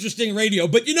very interesting radio,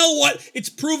 but you know what? It's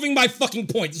proving my fucking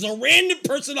point. There's a random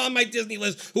person on my Disney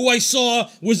list who I saw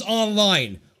was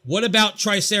online. What about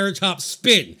Triceratops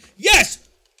Spin? Yes!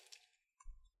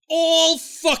 All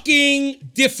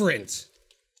fucking different.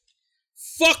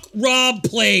 Fuck Rob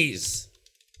Plays.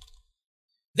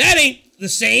 That ain't the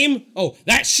same. Oh,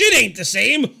 that shit ain't the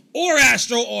same. Or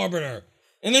Astro Orbiter.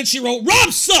 And then she wrote,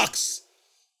 Rob sucks!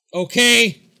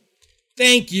 Okay.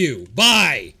 Thank you.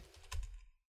 Bye.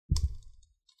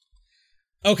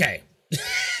 Okay.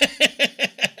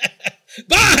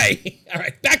 Bye. All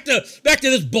right. Back to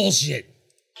this bullshit.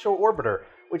 Astro Orbiter,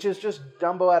 which is just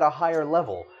Dumbo at a higher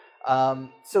level.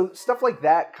 So stuff like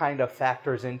that kind of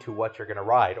factors into what you're going to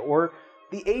ride, or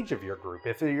the age of your group.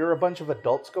 If you're a bunch of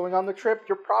adults going on the trip,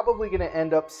 you're probably going to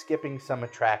end up skipping some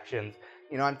attractions.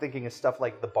 I'm thinking of stuff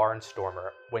like the Barnstormer,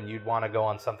 when you'd want to go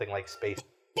on something like Space.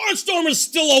 Barnstormer's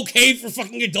still okay for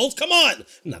fucking adults, come on!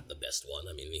 Not the best one,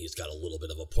 I mean, he's got a little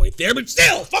bit of a point there, but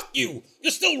still, fuck you!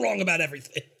 You're still wrong about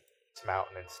everything.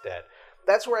 Mountain instead.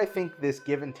 That's where I think this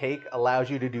give and take allows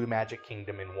you to do Magic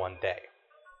Kingdom in one day.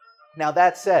 Now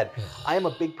that said, I am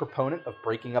a big proponent of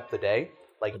breaking up the day.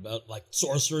 About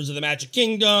Sorcerers of the Magic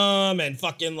Kingdom, and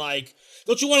fucking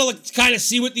don't you want to kind of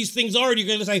see what these things are, and you're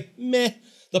gonna say, meh,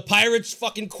 the Pirates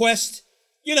fucking quest?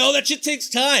 That shit takes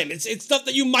time. It's stuff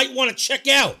that you might want to check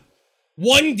out.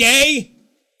 One day?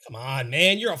 Come on,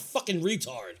 man. You're a fucking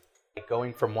retard.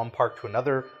 Going from one park to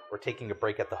another, or taking a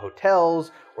break at the hotels,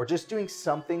 or just doing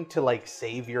something to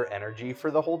save your energy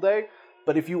for the whole day.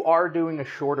 But if you are doing a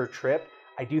shorter trip,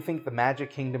 I do think the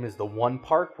Magic Kingdom is the one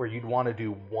park where you'd want to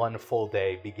do one full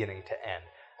day beginning to end.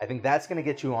 I think that's going to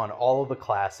get you on all of the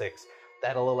classics.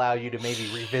 That'll allow you to maybe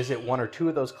revisit one or two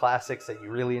of those classics that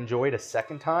you really enjoyed a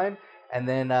second time, and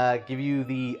then give you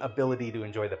the ability to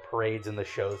enjoy the parades and the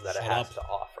shows that it has to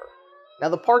offer. Now,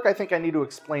 the park, I think I need to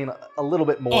explain a little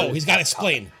bit more. Oh, he's got to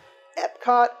explain.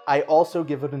 Epcot, I also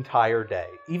give an entire day,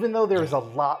 even though there's a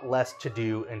lot less to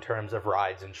do in terms of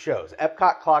rides and shows.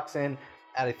 Epcot clocks in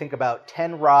at, I think, about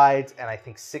 10 rides and I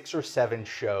think 6 or 7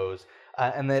 shows,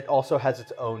 and it also has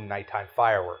its own nighttime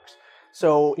fireworks.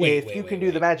 So if you can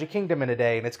do the Magic Kingdom in a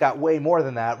day and it's got way more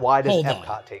than that, why does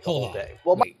Epcot take a whole day?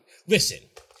 Well, listen.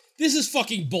 This is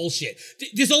fucking bullshit.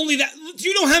 There's only that. Do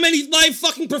you know how many live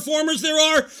fucking performers there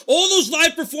are? All those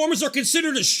live performers are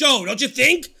considered a show, don't you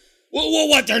think? Well,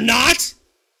 what, they're not?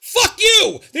 Fuck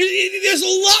you! There's a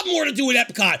lot more to do at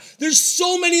Epcot. There's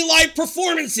so many live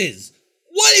performances.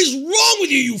 What is wrong with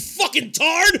you, you fucking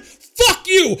tard? Fuck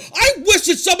you! I wish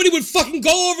that somebody would fucking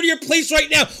go over to your place right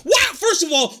now. Why? First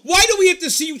of all, why do we have to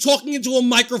see you talking into a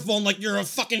microphone like you're a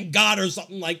fucking god or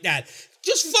something like that?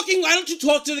 Just fucking, why don't you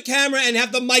talk to the camera and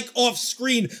have the mic off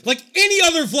screen like any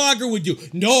other vlogger would do?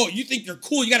 No, you think you're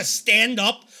cool, you gotta stand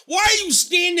up? Why are you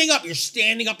standing up? You're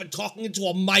standing up and talking into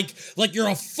a mic like you're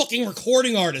a fucking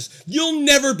recording artist. You'll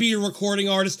never be a recording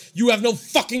artist. You have no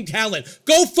fucking talent.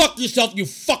 Go fuck yourself, you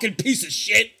fucking piece of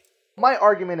shit. My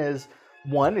argument is,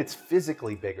 one, it's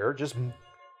physically bigger. Just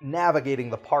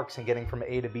navigating the parks and getting from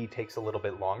A to B takes a little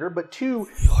bit longer. But two,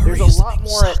 there's a lot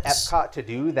more at Epcot to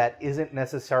do that isn't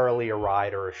necessarily a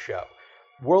ride or a show.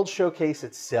 World Showcase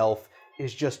itself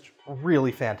is just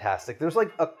really fantastic. There's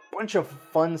like a bunch of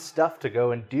fun stuff to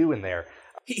go and do in there.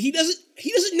 He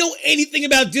doesn't know anything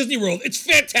about Disney World. It's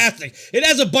fantastic. It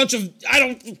has a bunch of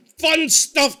fun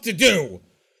stuff to do.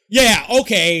 Yeah,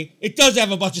 okay. It does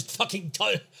have a bunch of fucking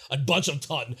a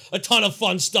ton of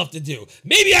fun stuff to do.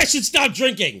 Maybe I should stop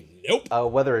drinking. Nope.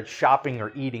 Whether it's shopping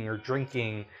or eating or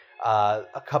drinking,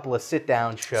 a couple of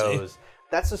sit-down shows.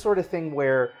 That's the sort of thing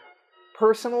where,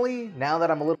 personally, now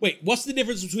that I'm a little... Wait, what's the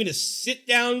difference between a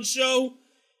sit-down show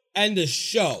and a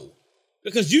show?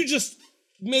 Because you just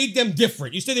made them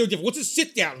different. You said they were different. What's a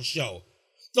sit-down show?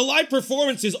 The live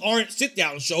performances aren't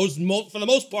sit-down shows. For the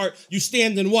most part, you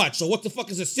stand and watch. So what the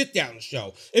fuck is a sit-down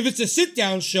show? If it's a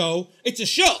sit-down show, it's a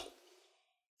show.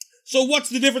 So what's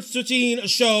the difference between a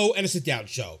show and a sit-down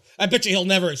show? I bet you he'll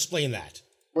never explain that.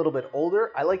 A little bit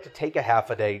older, I like to take a half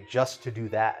a day just to do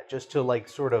that. Just to, like,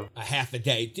 sort of... A half a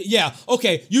day? Yeah,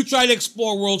 okay. You try to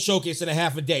explore World Showcase in a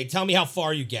half a day. Tell me how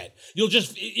far you get. You'll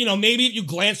just, maybe if you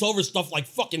glance over stuff like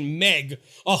fucking Meg.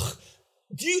 Ugh.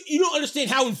 You don't understand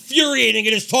how infuriating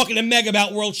it is talking to Meg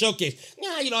about World Showcase. Nah,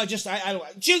 I don't just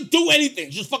do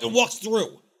anything. Just fucking walks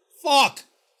through. Fuck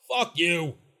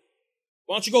you.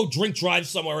 Why don't you go drink drive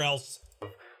somewhere else?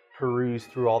 Peruse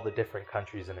through all the different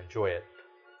countries and enjoy it.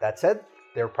 That said,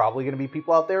 there are probably going to be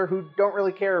people out there who don't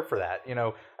really care for that.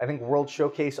 I think World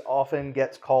Showcase often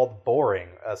gets called boring,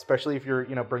 especially if you're,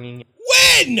 bringing...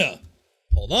 When?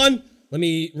 Hold on. Let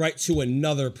me write to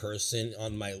another person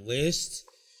on my list.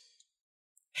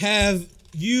 Have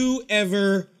you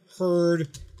ever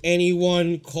heard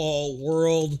anyone call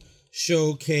World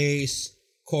Showcase,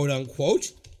 quote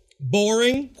unquote,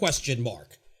 boring? ?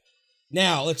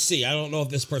 Now, let's see. I don't know if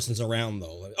this person's around,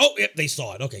 though. Oh, yep, they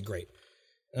saw it. Okay, great.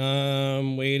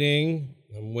 I'm waiting.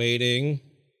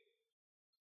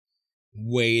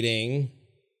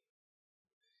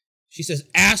 She says,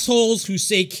 assholes who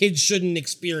say kids shouldn't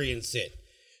experience it.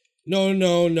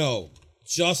 No.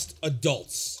 Just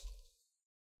adults.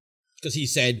 Because he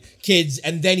said kids,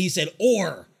 and then he said,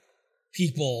 or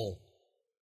people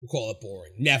who call it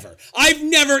boring. Never. I've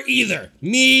never either.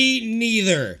 Me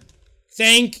neither.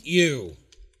 Thank you.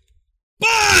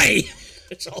 Bye!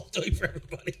 That's all I'm doing for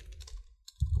everybody.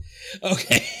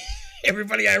 Okay.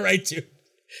 Everybody I write to.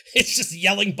 It's just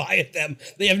yelling by at them.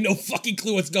 They have no fucking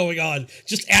clue what's going on.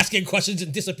 Just asking questions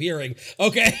and disappearing.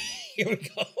 Okay. Here we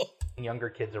go. Younger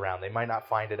kids around, they might not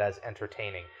find it as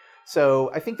entertaining.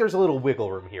 So I think there's a little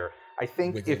wiggle room here. I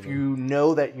think if you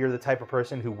know that you're the type of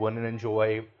person who wouldn't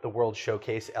enjoy the World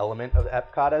Showcase element of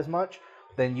Epcot as much,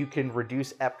 then you can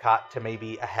reduce Epcot to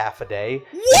maybe a half a day.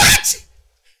 What?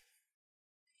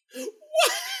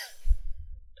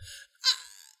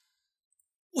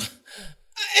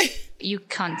 You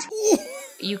cunt.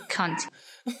 You cunt.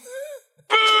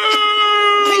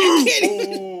 I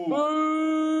can't.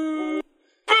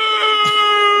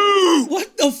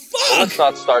 What the fuck? Let's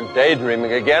not start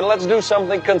daydreaming again. Let's do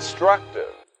something constructive.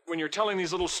 When you're telling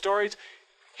these little stories,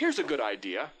 here's a good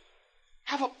idea.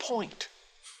 Have a point.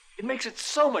 It makes it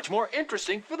so much more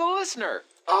interesting for the listener.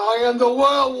 I am the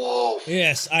werewolf.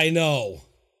 Yes, I know.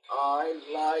 I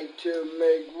like to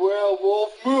make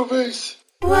werewolf movies.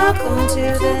 Welcome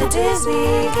to the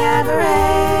Disney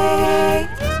Cabaret.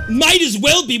 Might as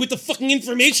well be with the fucking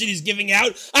information he's giving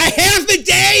out. A half a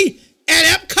day at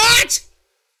Epcot?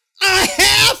 A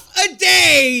half a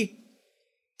day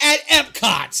at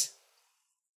Epcot.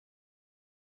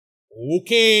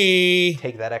 Okay.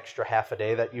 Take that extra half a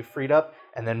day that you freed up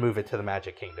and then move it to the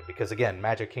Magic Kingdom. Because again,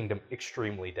 Magic Kingdom,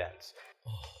 extremely dense.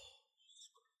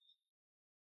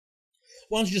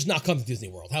 Why don't you just not come to Disney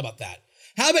World? How about that?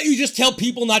 How about you just tell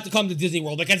people not to come to Disney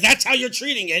World? Because that's how you're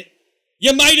treating it.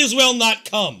 You might as well not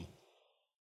come.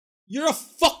 You're a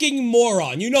fucking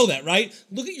moron. You know that, right?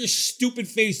 Look at your stupid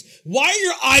face. Why are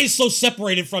your eyes so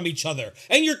separated from each other?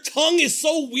 And your tongue is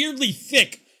so weirdly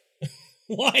thick.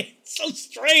 Why? It's so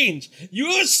strange. You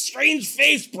have a strange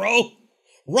face, bro.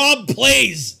 Rob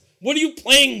plays. What are you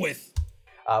playing with?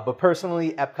 But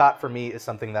personally, Epcot for me is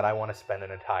something that I want to spend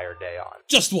an entire day on.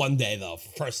 Just one day, though,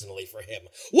 personally, for him.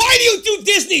 Why do you do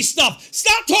Disney stuff?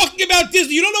 Stop talking about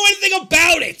Disney. You don't know anything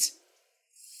about it.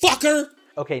 Fucker.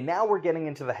 Okay, now we're getting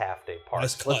into the half-day park.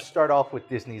 Nice cut. Let's start off with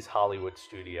Disney's Hollywood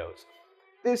Studios.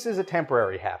 This is a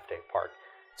temporary half-day park.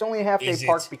 It's only a half-day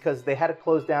park because they had to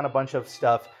close down a bunch of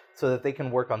stuff so that they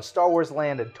can work on Star Wars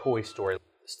Land and Toy Story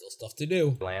Still stuff to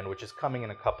do. Land, which is coming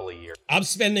in a couple of years. I'm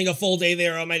spending a full day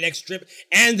there on my next trip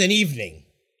and an evening.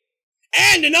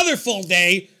 And another full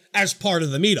day as part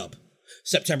of the meetup.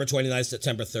 September 29th,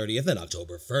 September 30th, and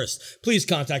October 1st. Please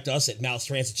contact us at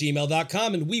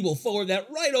mouserants@gmail.com and we will forward that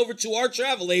right over to our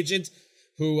travel agent,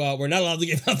 who we're not allowed to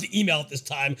give out the email at this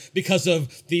time because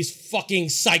of these fucking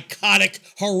psychotic,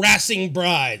 harassing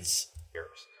brides.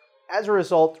 As a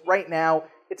result, right now,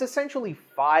 it's essentially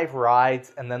 5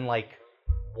 rides and then like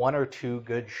 1 or 2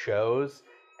 good shows.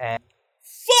 And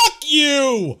fuck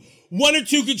you! 1 or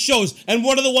 2 good shows, and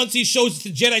one of the ones he shows is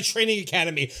the Jedi Training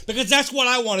Academy, because that's what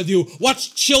I want to do.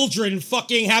 Watch children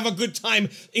fucking have a good time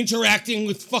interacting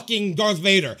with fucking Darth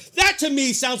Vader. That to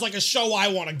me sounds like a show I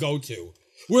want to go to,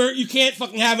 where you can't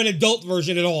fucking have an adult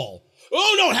version at all.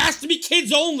 Oh no, it has to be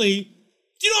kids only.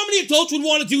 Do you know how many adults would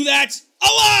want to do that? A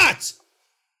lot!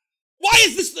 Why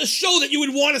is this the show that you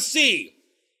would want to see?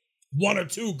 1 or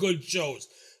 2 good shows.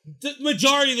 The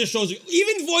majority of the shows,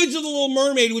 even Voyage of the Little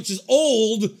Mermaid, which is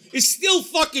old, is still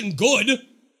fucking good.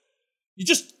 You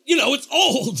just, it's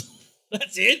old.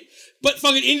 That's it. But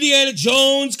fucking Indiana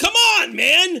Jones, come on,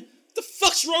 man. The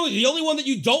fuck's wrong with you? The only one that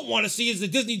you don't want to see is the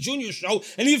Disney Junior show,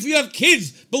 and if you have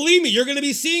kids, believe me, you're going to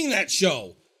be seeing that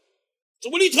show. So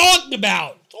what are you talking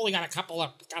about? It's only got a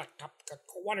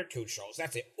 1 or 2 shows.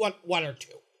 That's it. One or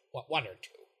two. 1 or 2.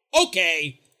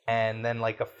 Okay. And then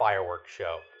like a fireworks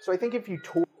show. So I think if you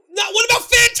tour... What about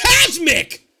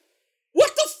Fantasmic?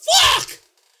 What the fuck?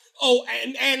 Oh,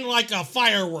 and like a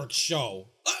fireworks show.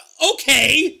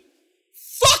 Okay.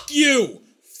 Fuck you.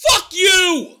 Fuck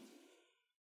you.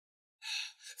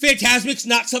 Fantasmic's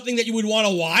not something that you would want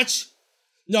to watch?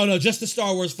 No, just the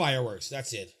Star Wars fireworks.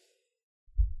 That's it.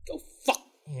 Go fuck.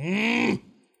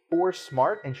 Or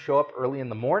smart and show up early in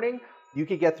the morning, you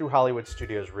could get through Hollywood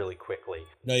Studios really quickly.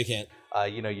 No, you can't.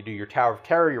 You do your Tower of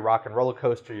Terror, your Rock and Roller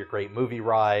Coaster, your Great Movie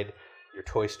Ride, your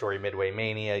Toy Story Midway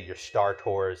Mania, your Star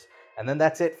Tours, and then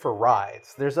that's it for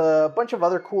rides. There's a bunch of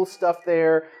other cool stuff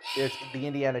there. There's the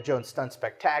Indiana Jones Stunt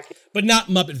Spectacular. But not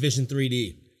Muppet Vision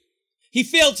 3D. He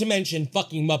failed to mention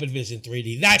fucking Muppet Vision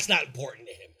 3D. That's not important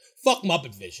to him. Fuck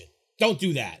Muppet Vision. Don't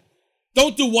do that.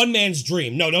 Don't do One Man's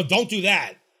Dream. No, don't do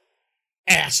that.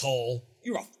 Asshole.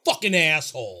 You're a fucking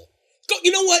asshole.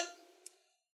 You know what?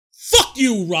 Fuck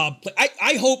you, Rob.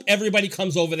 I hope everybody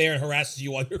comes over there and harasses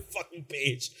you on your fucking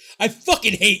page. I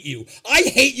fucking hate you. I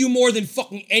hate you more than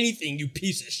fucking anything, you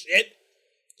piece of shit.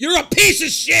 You're a piece of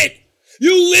shit.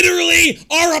 You literally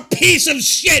are a piece of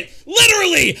shit.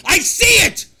 Literally. I see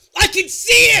it. I can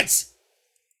see it.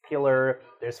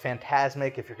 There's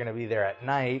Fantasmic if you're going to be there at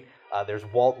night. There's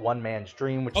Walt One Man's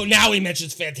Dream. Which now he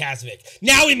mentions Fantasmic.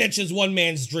 Now he mentions One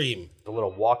Man's Dream. A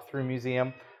little walkthrough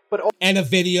museum. And a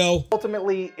video.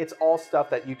 Ultimately, it's all stuff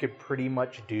that you could pretty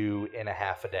much do in a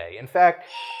half a day. In fact,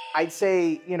 I'd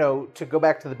say, to go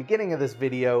back to the beginning of this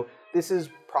video, this is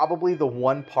probably the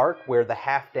one park where the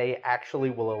half day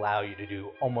actually will allow you to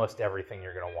do almost everything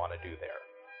you're going to want to do there.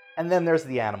 And then there's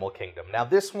the Animal Kingdom. Now,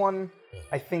 this one,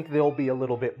 I think there'll be a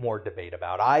little bit more debate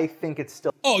about. I think it's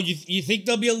still... Oh, you think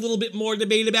there'll be a little bit more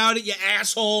debate about it, you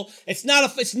asshole? It's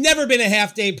never been a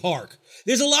half-day park.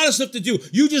 There's a lot of stuff to do.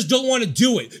 You just don't want to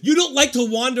do it. You don't like to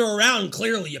wander around,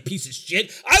 clearly, you piece of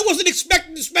shit. I wasn't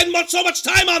expecting to spend so much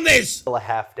time on this! Still a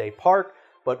half-day park,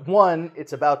 but one,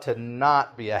 it's about to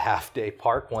not be a half-day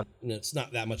park. One, it's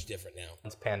not that much different now.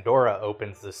 Once Pandora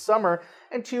opens this summer,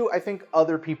 and 2, I think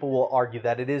other people will argue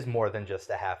that it is more than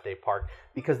just a half-day park,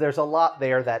 because there's a lot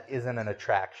there that isn't an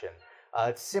attraction.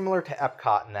 It's similar to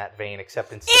Epcot in that vein,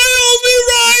 except instead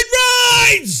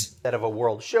of a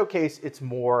world showcase, it's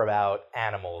more about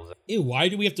animals. Ew, why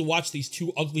do we have to watch these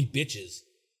 2 ugly bitches?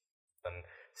 And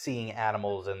seeing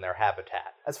animals in their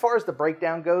habitat. As far as the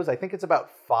breakdown goes, I think it's about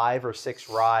 5 or 6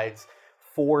 rides,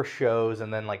 4 shows,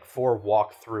 and then like 4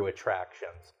 walk-through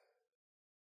attractions.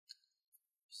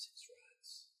 6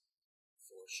 rides,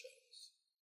 4 shows.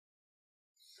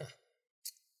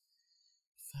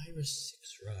 5 or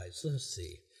 6 rides. Let's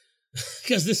see.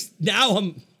 Because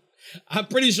I'm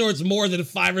pretty sure it's more than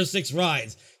 5 or 6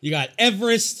 rides. You got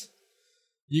Everest.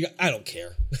 I don't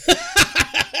care.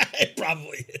 It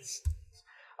probably is.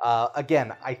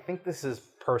 Again, I think this is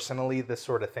personally the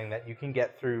sort of thing that you can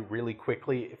get through really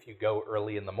quickly if you go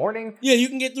early in the morning. Yeah, you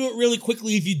can get through it really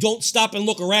quickly if you don't stop and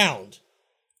look around.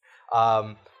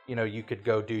 You could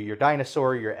go do your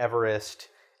dinosaur, your Everest,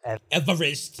 and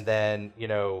then,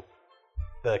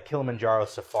 the Kilimanjaro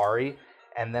Safari.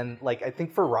 And then, I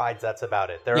think for rides, that's about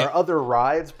it. There are other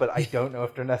rides, but I don't know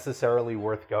if they're necessarily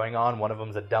worth going on. One of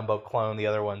them's a Dumbo clone. The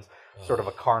other one's sort of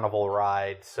a carnival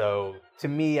ride. So, to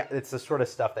me, it's the sort of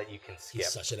stuff that you can skip.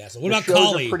 He's such an asshole. What the about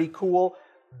shows Kali? are pretty cool.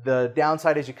 The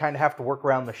downside is you kind of have to work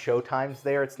around the show times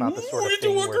there. It's not the sort of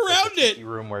thing where it's like a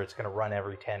room where it's going to run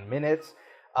every 10 minutes.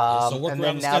 And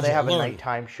then now they have a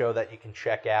nighttime show that you can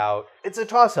check out. It's a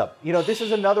toss-up. This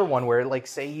is another one where,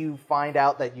 say you find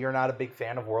out that you're not a big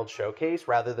fan of World Showcase,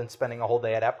 rather than spending a whole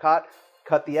day at Epcot,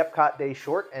 cut the Epcot day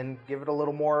short and give it a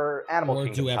little more Animal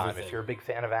Kingdom time if you're a big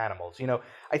fan of animals.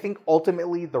 I think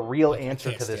ultimately the real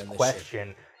answer to this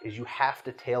question is you have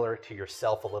to tailor it to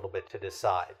yourself a little bit to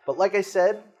decide. But like I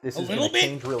said, this is going to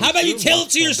change really soon. How about you tailor it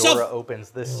to yourself? Pandora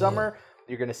opens this summer.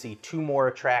 You're going to see 2 more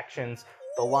attractions.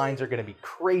 The lines are going to be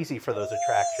crazy for those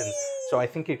attractions, so I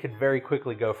think it could very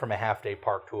quickly go from a half-day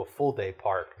park to a full-day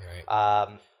park.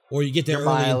 Right. Or you get there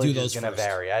early and do those first. Your mileage is going to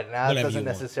vary. Now, that doesn't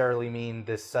necessarily mean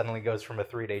this suddenly goes from a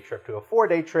 3-day trip to a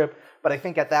 4-day trip, but I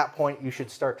think at that point you should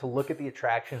start to look at the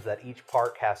attractions that each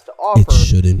park has to offer. It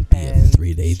shouldn't be a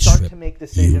 3-day trip. Start to make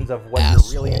decisions of what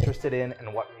you're really interested in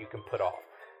and what you can put off.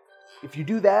 If you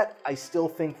do that, I still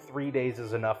think 3 days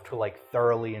is enough to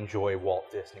thoroughly enjoy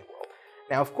Walt Disney World.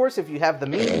 Now, of course, if you have the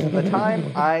means and the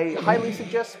time, I highly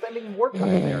suggest spending more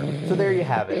time there. So there you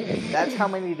have it. That's how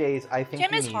many days I think you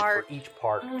need for each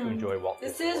park to enjoy Walt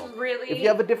Disney World. This is really, if you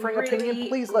have a different opinion,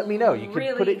 please let me know. You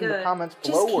can put it in the comments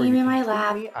below, or you can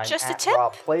tweet me. I'm Just a at tip.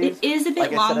 Rob Plays. It is a bit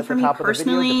like long I said at for the me top of the video,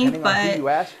 personally, depending on who you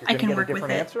but ask, you're I going can to get work a with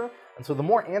different it. answer. And so the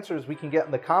more answers we can get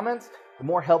in the comments, the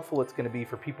more helpful it's going to be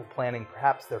for people planning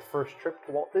perhaps their first trip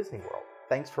to Walt Disney World.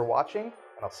 Thanks for watching, and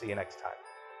I'll see you next time.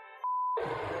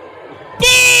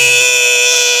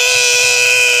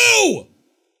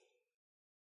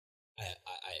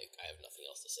 I have nothing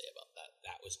else to say about that.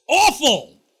 That was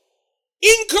awful!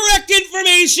 Incorrect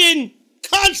information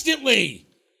constantly!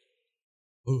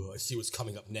 Ooh, I see what's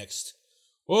coming up next.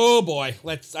 Oh boy,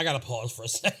 I gotta pause for a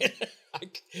second.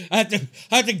 I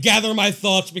have to gather my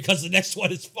thoughts because the next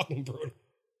one is fucking brutal.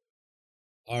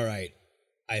 Alright,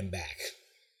 I'm back.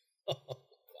 Oh,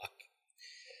 fuck.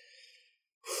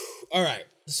 Alright,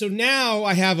 so now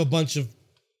I have a bunch of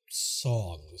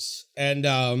songs. And,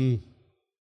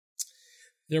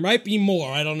 there might be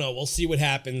more. I don't know. We'll see what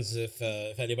happens if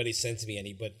anybody sends me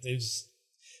any, but there's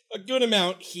a good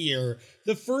amount here.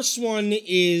 The first one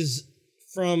is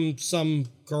from some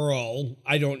girl.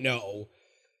 I don't know.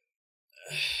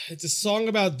 It's a song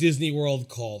about Disney World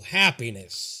called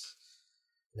Happiness.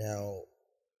 Now,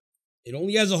 it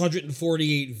only has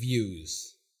 148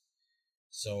 views,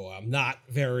 so I'm not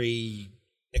very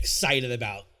excited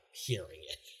about hearing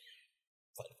it.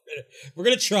 But we're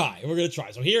gonna try.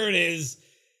 So here it is.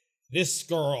 This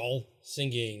girl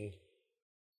singing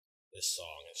this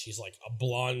song, and she's like a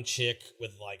blonde chick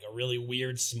with a really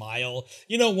weird smile.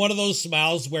 One of those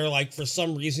smiles where for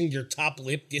some reason your top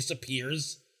lip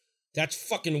disappears. That's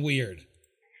fucking weird.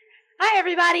 Hi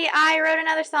everybody, I wrote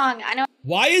another song. I know.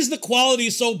 Why is the quality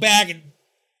so bad?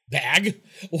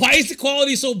 Why is the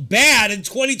quality so bad in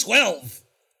 2012?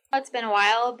 It's been a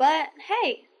while, but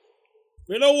hey.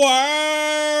 Been a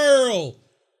while!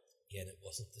 And it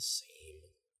wasn't the same.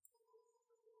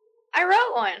 I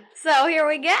wrote one, so here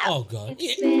we go. Oh, God.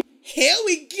 Here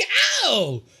we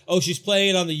go! Oh, she's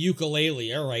playing it on the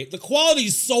ukulele, alright. The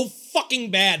quality's so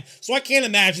fucking bad, so I can't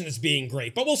imagine this being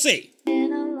great, but we'll see. It's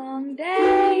been a long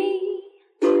day.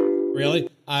 Really?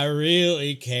 I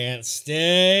really can't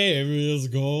stay. Everything's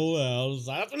cold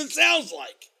outside. That's what it sounds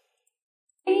like.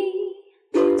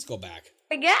 Let's go back.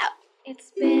 Here we go.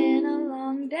 It's been a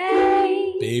long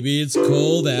day. Baby, it's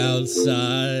cold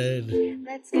outside.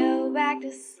 Let's go back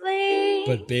to sleep.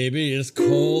 But baby, it's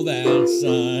cold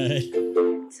outside.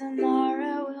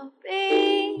 Tomorrow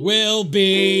will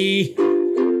be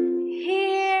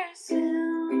here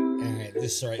soon. Alright,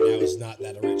 this right now is not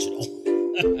that original.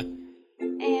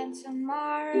 And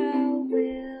tomorrow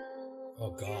will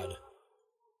Oh God.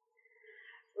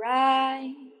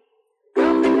 ride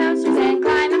roller coasters and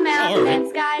climb a mountain and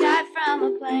skydive from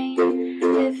a plane.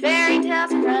 Live fairy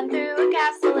tales and run through a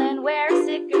castle and wear a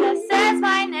sticker that says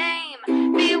my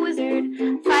name. Be a wizard,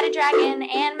 fight a dragon,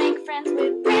 and make friends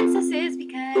with princesses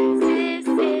because this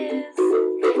is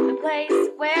the place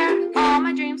where all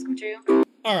my dreams come true.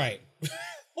 Alright.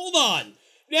 Hold on.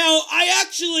 Now, I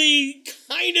actually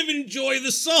kind of enjoy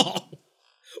the song.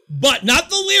 But not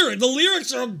the lyric. The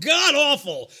lyrics are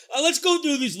god-awful. Let's go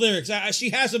through these lyrics. She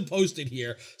has them posted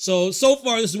here. So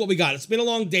far, this is what we got. It's been a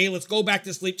long day. Let's go back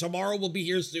to sleep. Tomorrow we'll be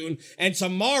here soon. And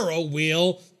tomorrow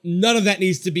none of that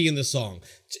needs to be in the song.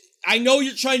 I know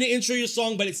you're trying to intro your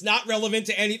song, but it's not relevant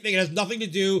to anything. It has nothing to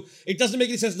do. It doesn't make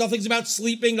any sense. Nothing's about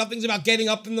sleeping. Nothing's about getting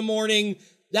up in the morning.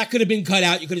 That could have been cut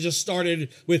out. You could have just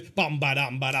started with bum ba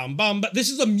dum ba dum bum. But this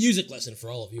is a music lesson for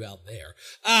all of you out there.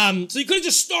 So you could have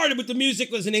just started with the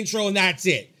music as an intro and that's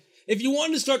it. If you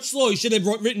wanted to start slow, you should have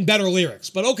written better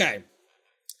lyrics. But okay.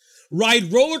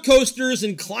 Ride roller coasters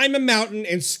and climb a mountain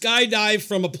and skydive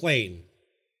from a plane.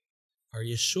 Are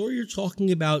you sure you're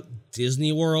talking about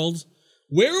Disney World?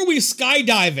 Where are we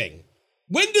skydiving?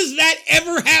 When does that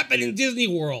ever happen in Disney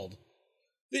World?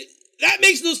 That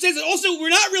makes no sense. Also, we're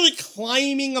not really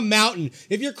climbing a mountain.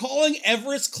 If you're calling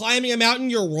Everest climbing a mountain,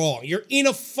 you're wrong. You're in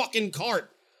a fucking cart.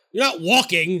 You're not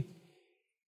walking.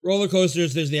 Roller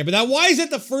coasters, there's there. But now, why is that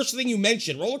the first thing you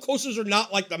mention? Roller coasters are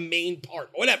not like the main part.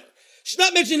 Whatever. She's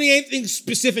not mentioning anything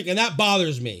specific, and that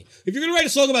bothers me. If you're going to write a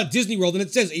song about Disney World, and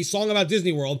it says a song about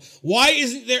Disney World, why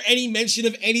isn't there any mention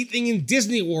of anything in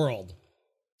Disney World?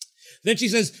 Then she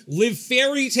says, live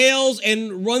fairy tales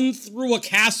and run through a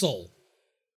castle.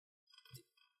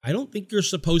 I don't think you're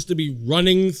supposed to be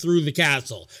running through the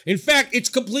castle. In fact, it's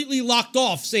completely locked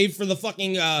off, save for the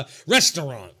fucking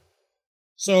restaurant.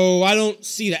 So I don't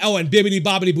see that. Oh, and Bibbidi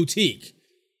Bobbidi Boutique.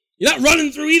 You're not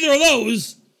running through either of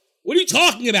those. What are you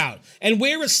talking about? And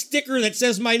wear a sticker that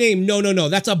says my name. No.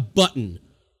 That's a button.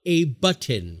 A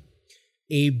button.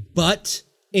 A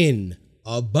butt-in.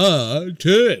 A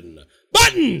button.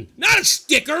 Button! Not a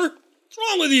sticker! What's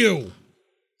wrong with you?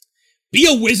 Be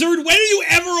a wizard? When are you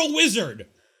ever a wizard?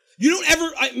 You don't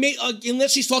ever,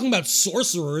 unless she's talking about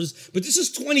sorcerers, but this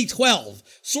is 2012.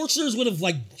 Sorcerers would have,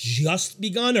 just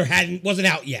begun or wasn't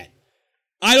out yet.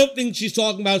 I don't think she's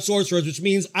talking about sorcerers, which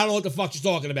means I don't know what the fuck she's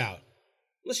talking about.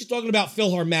 Unless she's talking about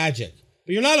PhilharMagic.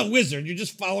 But you're not a wizard, you're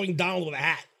just following Donald with a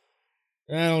hat.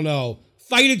 I don't know.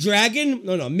 Fight a dragon?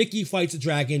 No, Mickey fights a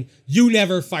dragon. You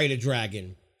never fight a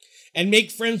dragon. And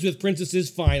make friends with princesses?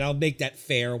 Fine, I'll make that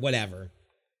fair, whatever.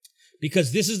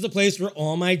 Because this is the place where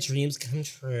all my dreams come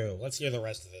true. Let's hear the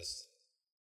rest of this.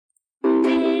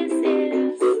 This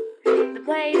is the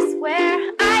place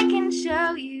where I can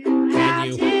show you how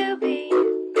to be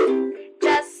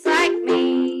just like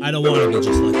me. I don't want to be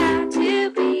just like you. How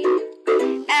to be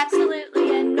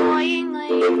absolutely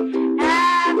annoyingly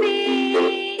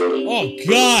happy. Oh,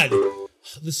 God.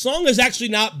 The song is actually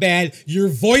not bad. Your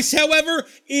voice, however,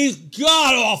 is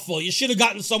god-awful. You should have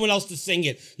gotten someone else to sing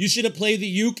it. You should have played the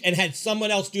uke and had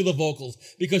someone else do the vocals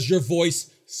because your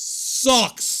voice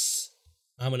sucks.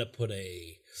 I'm going to put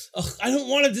a... I don't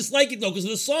want to dislike it, though, because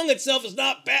the song itself is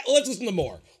not bad. Let's listen to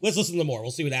more.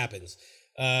 We'll see what happens.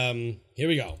 Here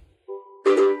we go.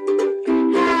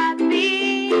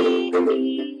 Happy.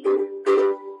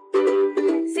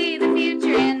 See the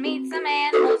future and meet some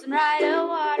animals and ride a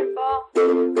waterfall.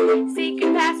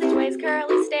 Secret passageways,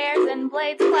 curly stairs, and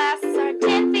blades of glasses are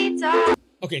 10 feet tall.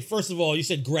 Okay, first of all, you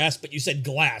said grass, but you said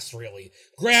glass, really.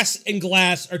 Grass and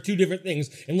glass are two different things,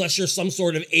 unless you're some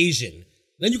sort of Asian.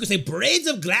 Then you could say braids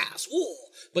of glass, ooh,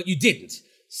 but you didn't.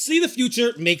 See the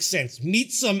future makes sense.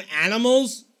 Meet some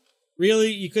animals?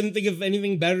 Really? You couldn't think of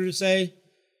anything better to say?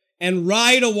 And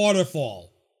ride a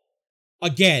waterfall.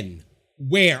 Again,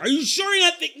 where? Are you sure you're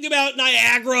not thinking about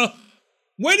Niagara?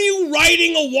 When are you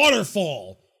riding a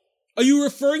waterfall? Are you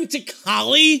referring to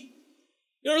Kali?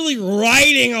 You're not really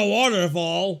riding a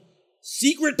waterfall.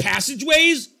 Secret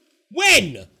passageways?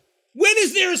 When? When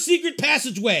is there a secret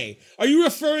passageway? Are you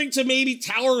referring to maybe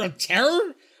Tower of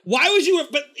Terror? Why would you...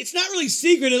 But it's not really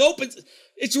secret. It opens...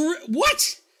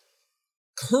 What?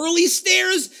 Curly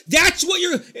stairs? That's what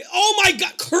you're... Oh my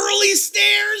God, curly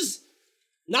stairs?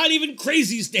 Not even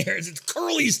crazy stairs. It's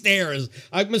curly stairs.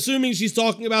 I'm assuming she's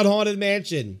talking about Haunted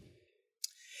Mansion.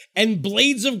 And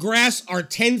blades of grass are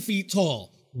 10 feet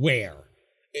tall. Where?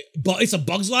 It's a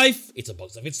Bug's Life? It's a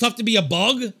Bug's Life. It's tough to be a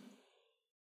bug?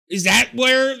 Is that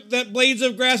where that blades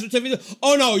of grass are 10 feet tall?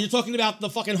 Oh no, you're talking about the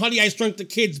fucking Honey, I Shrunk the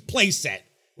Kids playset,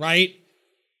 right?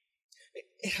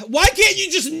 Why can't you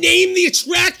just name the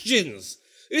attractions?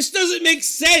 This doesn't make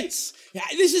sense.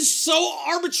 This is so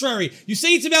arbitrary. You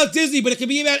say it's about Disney, but it could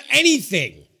be about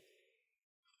anything.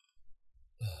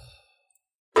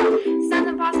 Sounds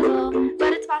impossible,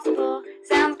 but it's possible.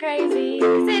 Sounds crazy,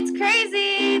 'cause it's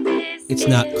crazy. It's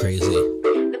not crazy.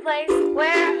 The place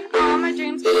where all my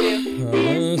dreams come true.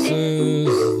 This is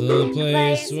the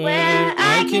place where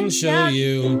I can show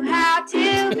you how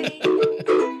to be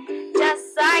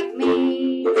just like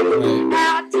me.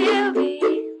 How to be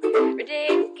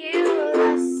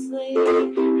ridiculously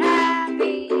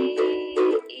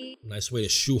Nice way to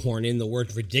shoehorn in the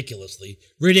word ridiculously.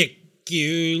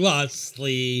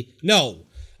 Ridiculously. No.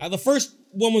 The first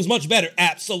one was much better.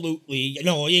 Absolutely,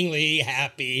 annoyingly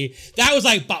happy. That was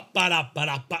like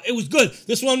ba-ba-da-ba-da-ba. It was good.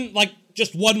 This one, like,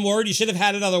 just one word. You should have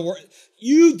had another word.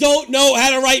 You don't know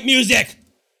how to write music.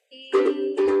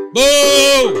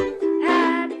 Boo!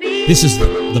 This is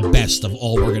the best of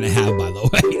all we're gonna have, by the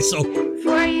way. So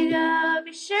before you go,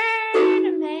 be sure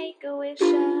to make a wish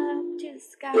up to the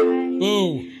sky.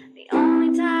 Boo! The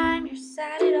only time you're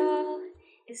sad at all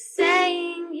is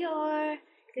saying your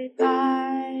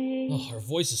goodbye. Oh, her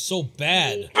voice is so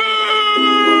bad.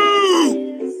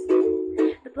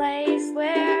 The place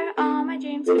where all my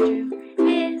dreams come true.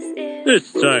 This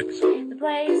sucks. The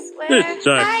place where This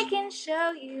sucks. I can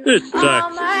show you This all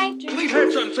sucks. my dreams. We've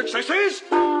had some successes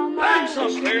and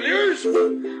some failures.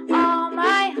 All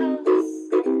my hopes.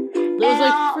 There's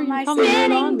like all three my comments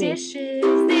spinning on me. dishes.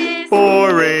 This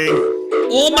Boring.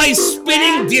 All my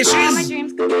spinning all my dishes.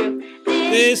 dreams come true.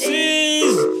 This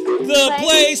is the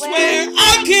place where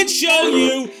I can show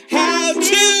you how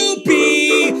to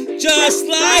be just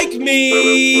like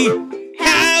me.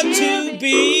 How to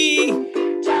be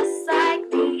just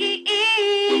like me.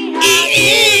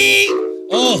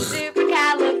 Oh,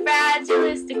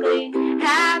 Supercalifragilistically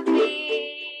happy.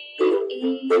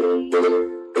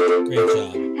 great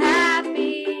job.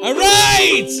 Happy. All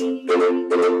right.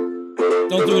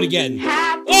 Don't do it again.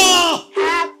 Happy. Oh,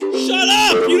 Happy. shut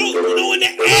up! You don't know when to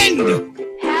end.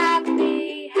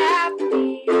 Happy.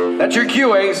 Happy. That's your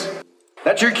cue, Ace.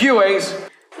 That's your cue, Ace.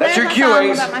 That's your There's a cue, song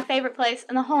Ace. about my favorite place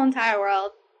in the whole entire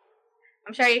world.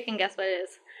 I'm sure you can guess what it is.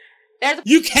 There's a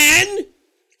You can?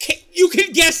 You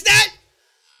can guess that?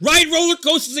 Ride roller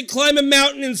coasters and climb a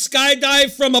mountain and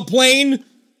skydive from a plane?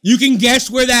 You can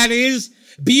guess where that is?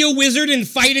 Be a wizard and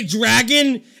fight a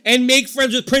dragon and make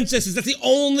friends with princesses. That's the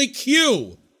only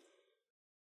cue.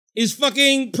 Is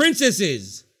fucking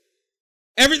princesses.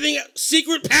 Everything,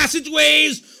 secret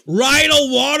passageways, ride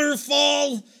a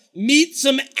waterfall, meet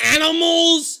some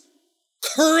animals,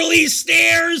 curly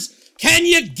stairs. Can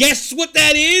you guess what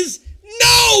that is?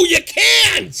 No, you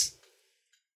can't!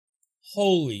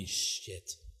 Holy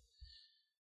shit.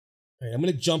 All right, I'm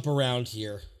gonna jump around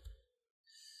here.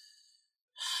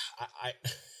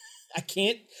 I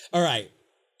can't. All right.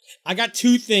 I got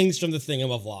two things from the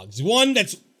Thingamavlogs. One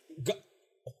that's...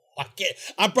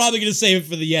 I'm probably gonna save it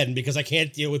for the end because I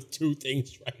can't deal with two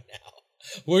things right now.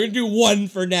 We're gonna do one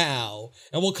for now,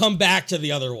 and we'll come back to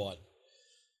the other one.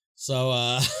 So,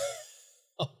 oh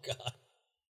God.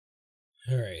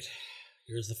 All right,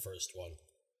 here's the first one.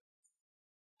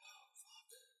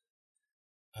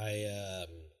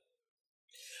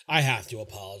 I have to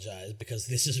apologize because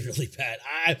this is really bad.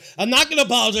 I'm not going to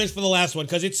apologize for the last one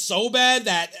because it's so bad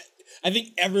that I think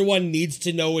everyone needs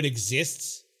to know it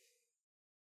exists.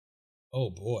 Oh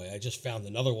boy, I just found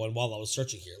another one while I was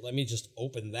searching here. Let me just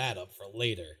open that up for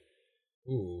later.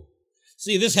 Ooh.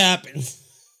 See, this happens.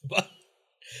 But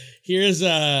here's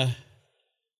this.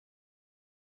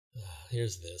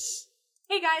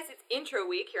 Hey guys, it's intro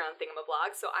week here on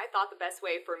Thingamavlog, so I thought the best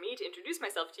way for me to introduce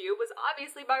myself to you was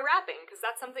obviously by rapping, because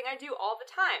that's something I do all the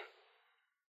time.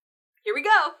 Here we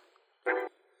go!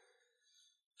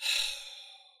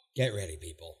 Get ready,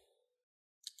 people.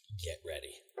 Get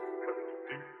ready.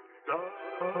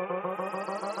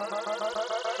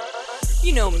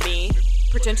 You know me,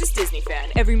 pretentious Disney fan.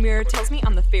 Every mirror tells me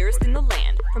I'm the fairest in the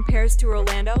land. From Paris to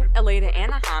Orlando, LA to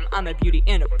Anaheim, I'm a beauty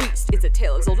and a beast. It's a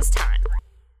tale as old as time.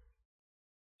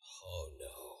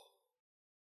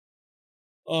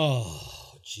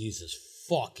 Oh, Jesus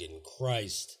fucking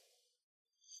Christ.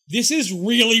 This is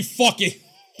really fucking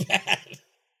bad.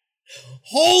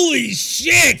 Holy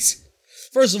shit!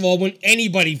 First of all, when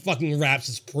anybody fucking raps,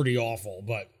 it's pretty awful,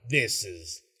 but this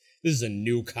is a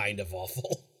new kind of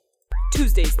awful.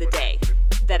 Tuesday's the day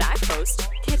that I post.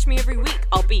 Catch me every week,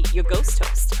 I'll be your ghost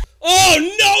host. Oh,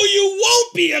 no, you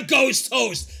won't be a ghost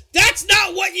host! That's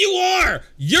not what you are!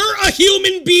 You're a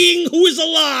human being who is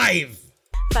alive!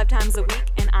 5 times a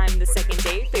week, and I'm the second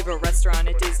date. Favorite restaurant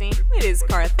at Disney? It is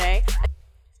Carthay.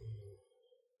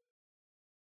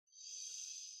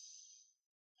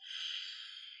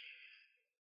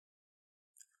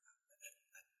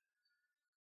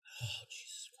 Oh,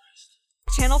 Jesus Christ.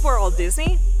 Channel 4 All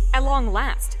Disney? At long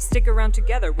last, stick around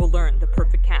together, we'll learn the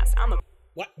perfect cast. I'm a...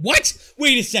 What?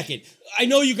 Wait a second. I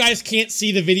know you guys can't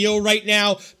see the video right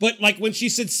now, but like when she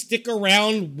said stick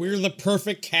around, we're the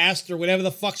perfect cast or whatever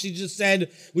the fuck she just said,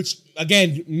 which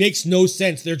again makes no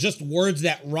sense. They're just words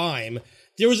that rhyme.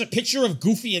 There was a picture of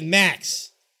Goofy and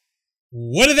Max.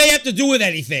 What do they have to do with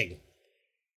anything?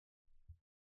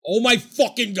 Oh my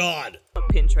fucking God. A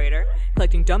pin trader,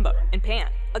 collecting Dumbo and Pan.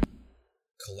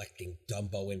 Collecting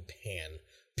Dumbo and Pan.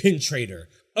 Pin Trader.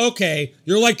 Okay,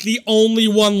 you're like the only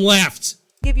one left.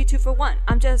 Give you 2 for 1.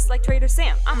 I'm just like Trader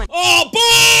Sam. I'm an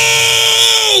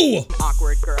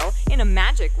awkward girl in a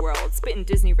magic world, spitting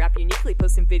Disney rap uniquely,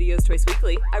 posting videos twice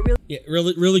weekly. I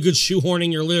really good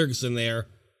shoehorning your lyrics in there.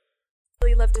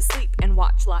 Really love to sleep and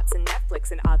watch lots of Netflix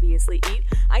and obviously eat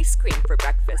ice cream for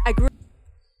breakfast.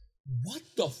 What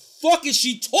the fuck is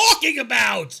she talking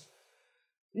about?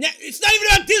 It's not even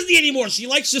about Disney anymore. She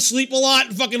likes to sleep a lot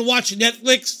and fucking watch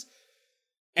Netflix.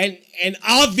 And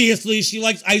obviously she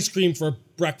likes ice cream for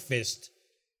breakfast.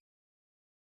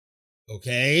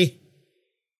 Okay?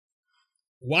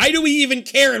 Why do we even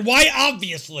care, and why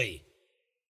obviously?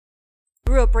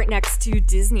 Grew up right next to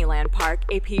Disneyland Park.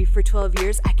 AP for 12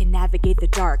 years, I can navigate the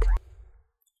dark.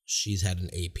 She's had an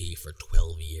AP for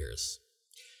 12 years.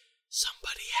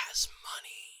 Somebody has money.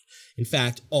 In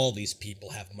fact, all these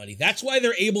people have money. That's why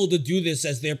they're able to do this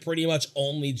as their pretty much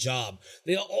only job.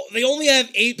 They only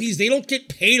have APs. They don't get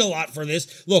paid a lot for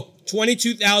this. Look,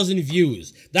 22,000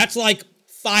 views. That's like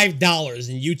 $5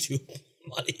 in YouTube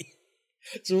money.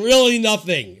 It's really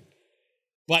nothing.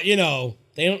 But, you know,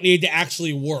 they don't need to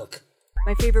actually work.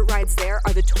 My favorite rides there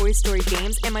are the Toy Story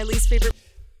games, and my least favorite...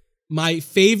 My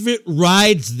favorite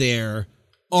rides there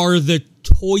are the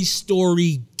Toy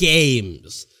Story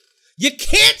games. You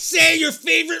can't say your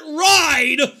favorite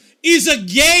ride is a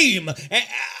game. What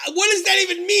does that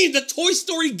even mean? The Toy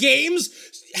Story games?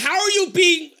 How are you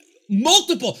being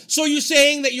multiple? So you're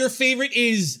saying that your favorite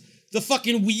is the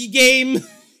fucking Wii game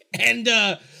and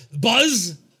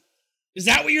Buzz? Is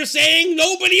that what you're saying?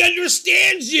 Nobody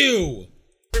understands you.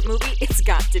 Movie, it's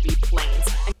got to be Planes.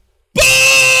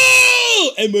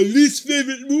 Boo! And my least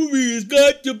favorite movie has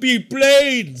got to be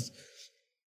Planes.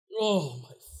 Oh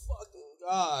my fucking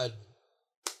god.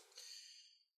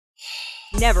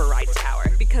 Never ride Tower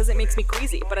because it makes me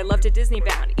queasy, but I love to Disney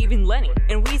Bound, even Lenny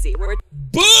and Wheezy were...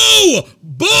 Boo!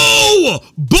 Boo!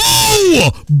 Boo!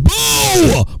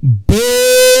 Boo!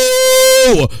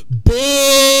 Boo!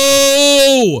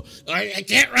 Boo! I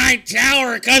can't ride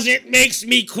Tower because it makes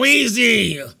me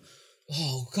queasy.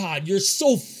 Oh god, you're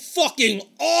so fucking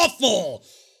awful.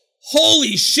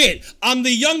 Holy shit, I'm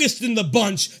the youngest in the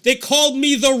bunch. They called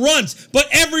me the runt, but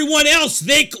everyone else,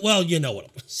 well, you know what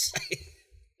I'm saying.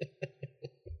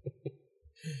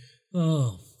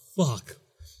 Oh, fuck.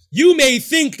 You may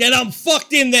think that I'm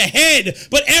fucked in the head,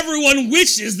 but everyone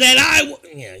wishes that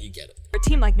yeah, you get it. A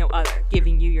team like no other,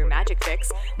 giving you your magic fix.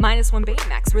 -1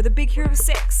 Baymax, we're the big hero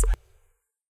 6.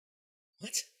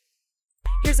 What?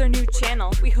 Here's our new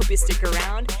channel. We hope you stick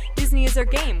around. Disney is our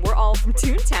game. We're all from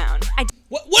Toontown.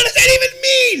 What does that even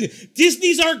mean?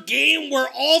 Disney's our game. We're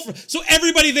all from... So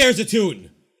everybody there's a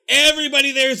toon.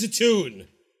 Everybody there's a toon.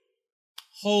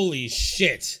 Holy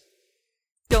shit.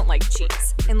 Don't like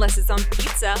cheese unless it's on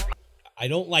pizza. I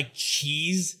don't like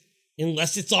cheese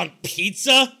unless it's on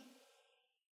pizza?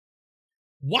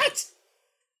 What?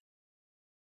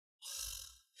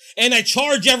 And I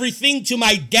charge everything to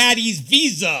my daddy's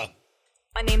Visa.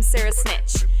 My name's Sarah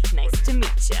Snitch. Nice to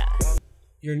meet ya.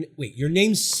 Your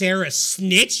name's Sarah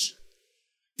Snitch?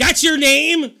 That's your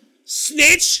name?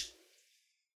 Snitch?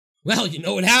 Well, you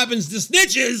know what happens to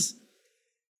snitches.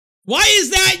 Why is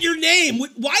that your name?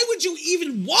 Why would you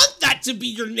even want that to be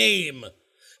your name?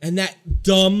 And that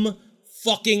dumb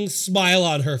fucking smile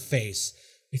on her face.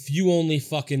 If you only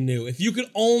fucking knew. If you could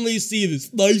only see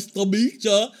this. Nice to meet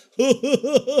ya.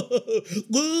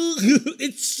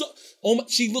 It's so... Oh my...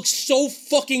 She looks so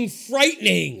fucking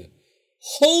frightening.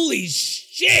 Holy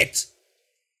shit.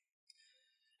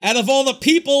 Out of all the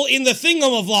people in the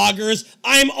thingamavloggers,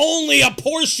 I'm only a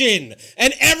portion.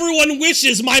 And everyone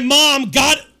wishes my mom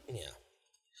got...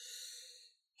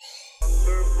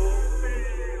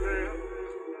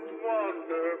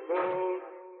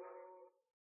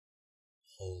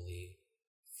 Holy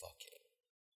fucking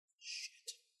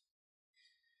shit.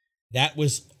 That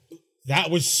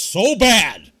was so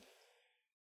bad.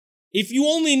 If you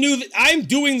only knew that I'm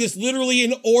doing this literally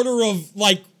in order of,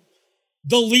 like,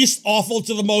 the least awful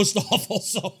to the most awful,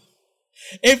 so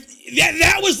if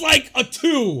that was like a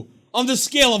 2 on the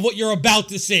scale of what you're about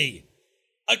to see.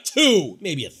 A 2,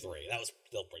 maybe a 3. That was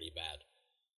still pretty bad.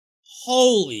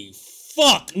 Holy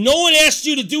fuck. No one asked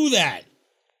you to do that.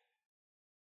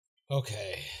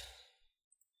 Okay.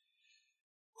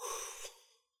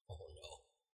 Oh no.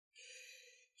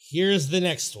 Here's the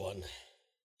next one.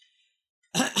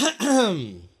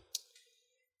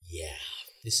 Yeah,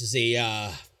 this is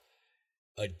a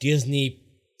Disney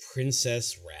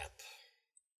princess rap.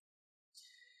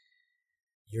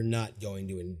 You're not going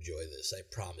to enjoy this, I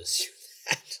promise you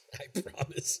that. I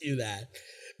promise you that.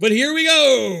 But here we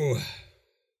go.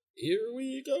 Here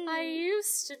we go. I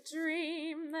used to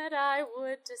dream that I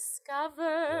would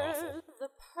discover the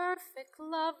perfect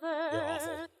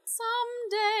lover.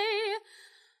 Someday,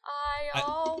 I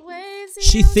always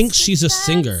She used thinks to she's a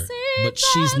singer, fancy but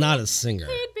she's that not a singer.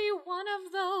 He'd be one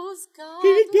of those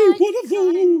He'd be one godlike of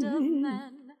those. kind of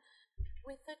men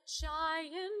with a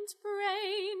giant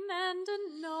brain and a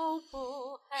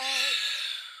noble head.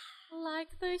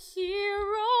 Like the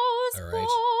heroes All right.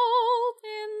 bold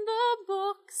in the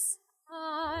books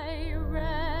I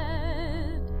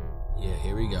read. Yeah,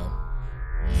 here we go.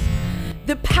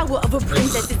 The power of a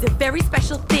princess is a very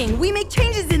special thing. We make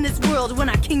changes in this world when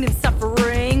our kingdom's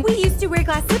suffering. We used to wear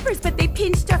glass slippers, but they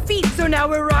pinched our feet. So now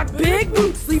we rock big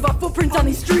boots, leave our footprints on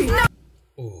these streets.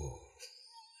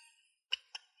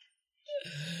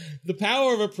 The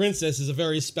power of a princess is a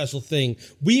very special thing.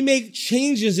 We make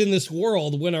changes in this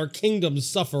world when our kingdom's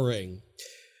suffering.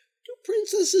 Do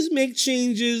princesses make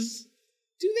changes?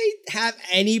 Do they have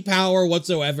any power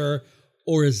whatsoever?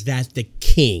 Or is that the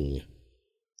king?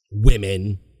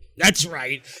 Women. That's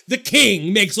right. The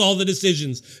king makes all the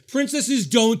decisions. Princesses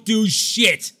don't do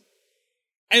shit.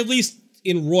 At least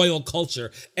in royal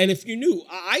culture. And if you knew,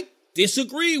 I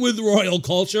disagree with royal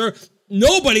culture.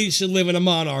 Nobody should live in a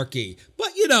monarchy.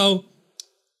 But, you know,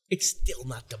 it's still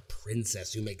not the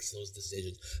princess who makes those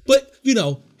decisions. But, you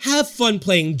know, have fun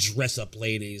playing dress-up,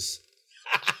 ladies.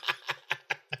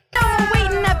 No more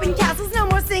waiting up in castles, no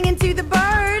more singing to the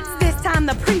birds. This time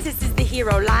the princess is the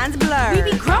hero, lines blurred.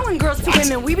 We be growing girls to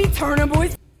women, we be turning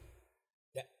boys.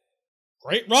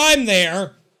 Great rhyme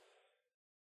there.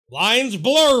 Lines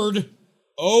blurred.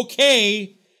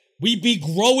 Okay. We be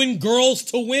growing girls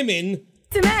to women.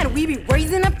 To men, we be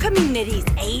raising up communities,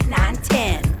 8, 9,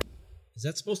 10. Is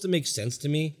that supposed to make sense to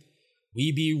me?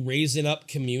 We be raising up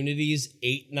communities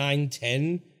 8, 9,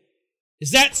 10?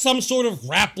 Is that some sort of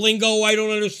rap lingo I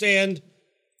don't understand?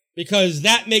 Because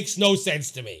that makes no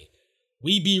sense to me.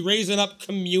 We be raising up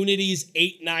communities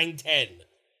 8, 9, 10.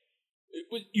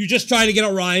 You just trying to get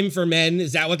a rhyme for men?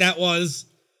 Is that what that was?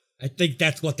 I think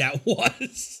that's what that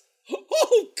was.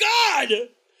 Oh, God!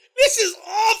 This is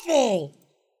awful!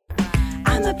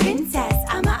 I'm a princess,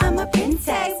 I'm a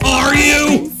princess. Are you?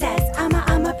 Princess,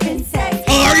 I'm a princess.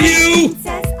 Are you?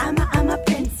 Princess, I'm a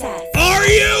princess. Are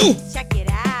you? Check it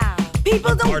out.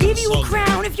 People don't give you a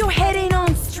crown if your head ain't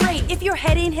on straight, if your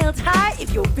head ain't held high,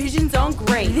 if your vision's on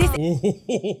great.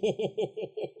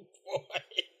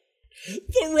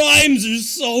 The rhymes are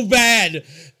so bad.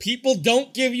 People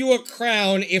don't give you a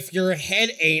crown if your head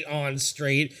ain't on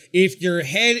straight, if your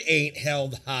head ain't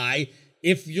held high,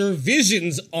 if your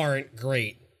visions aren't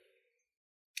great.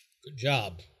 Good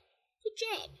job. Good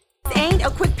job. This ain't a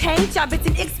quick paint job, it's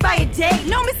an expired date.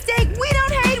 No mistake, we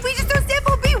don't hate, we just don't stand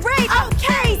for berate.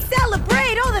 Okay,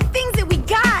 celebrate all the things that we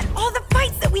got, all the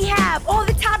fights that we have, all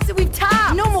the tops that we've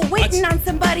topped. No more waiting on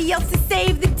somebody else to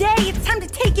save the day. It's time to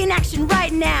take in action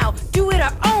right now. Do it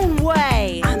our own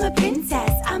way. I'm a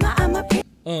princess, I'm a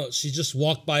princess. Oh, she just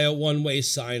walked by a one-way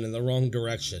sign in the wrong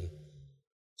direction.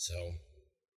 So,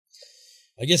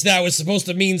 I guess that was supposed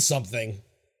to mean something.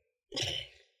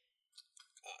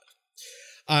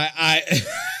 I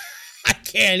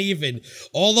can't even.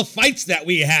 All the fights that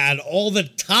we had, all the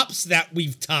tops that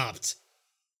we've topped.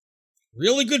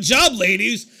 Really good job,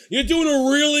 ladies. You're doing a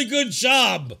really good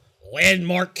job.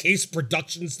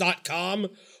 LandmarkCaseProductions.com.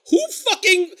 Who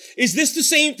fucking... Is this the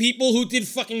same people who did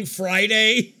fucking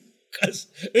Friday? Because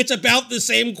it's about the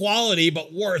same quality,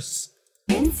 but worse.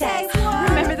 Princess.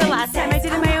 Remember the last time I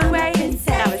did it my own way?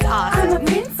 That was awesome. I'm a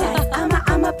princess. I'm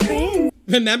a prince.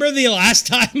 Remember the last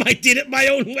time I did it my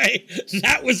own way?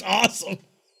 That was awesome.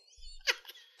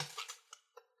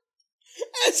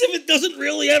 As if it doesn't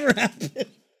really ever happen.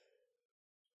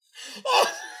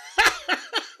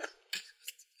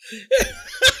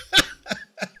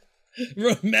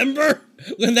 Remember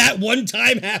when that one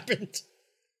time happened?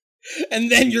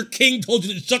 And then your king told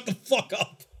you to shut the fuck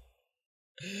up.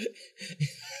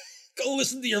 Go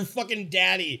listen to your fucking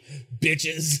daddy,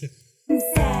 bitches.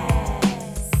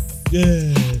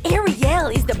 Ariel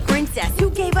is the princess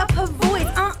who gave up her voice.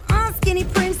 Skinny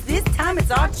prince, this time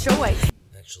it's our choice.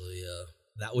 Actually,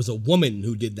 that was a woman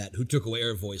who did that, who took away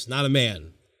her voice, not a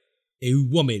man. A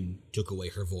woman took away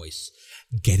her voice.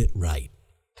 Get it right.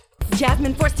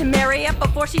 Jasmine forced to marry up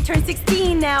before she turned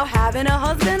 16. Now having a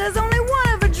husband is only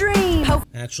one of a dream.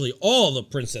 Actually, all the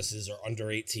princesses are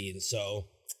under 18, so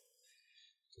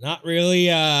it's not really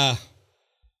a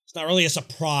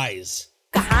surprise.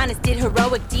 Pocahontas did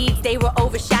heroic deeds, they were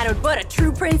overshadowed, but a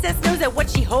true princess knows that what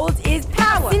she holds is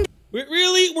power.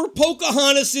 Really? Were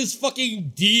Pocahontas'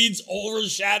 fucking deeds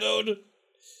overshadowed?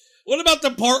 What about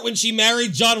the part when she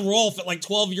married John Rolfe at like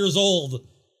 12 years old?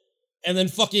 and then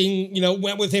fucking,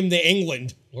 went with him to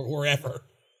England or wherever.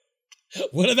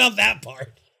 What about that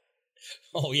part?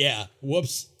 Oh yeah,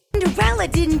 whoops. Cinderella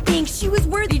didn't think she was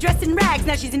worthy dressed in rags.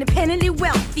 Now she's independently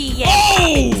wealthy. Yeah.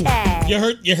 Oh! You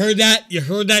heard that? You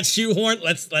heard that shoehorn?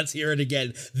 Let's hear it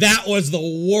again. That was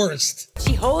the worst.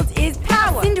 She holds is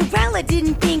power. Cinderella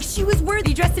didn't think she was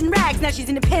worthy dressed in rags. Now she's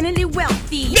independently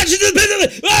wealthy. Now she's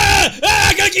independently.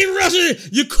 I gotta keep rushing.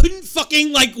 You couldn't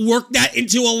fucking work that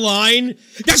into a line.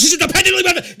 Now she's independently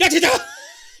wealthy.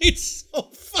 It's so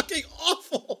fucking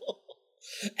awful.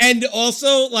 And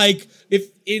also,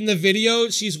 if in the video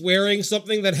she's wearing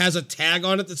something that has a tag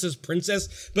on it that says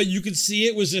princess, but you can see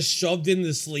it was just shoved in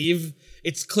the sleeve.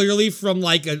 It's clearly from a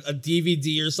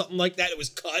DVD or something like that. It was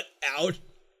cut out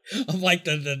of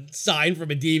the sign from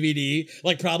a DVD,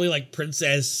 probably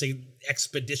Princess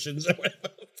Expeditions or whatever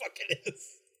the fuck it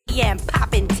is. Yeah, I'm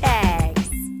popping tags.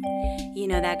 You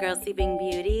know that girl, Sleeping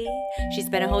Beauty? She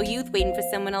spent her whole youth waiting for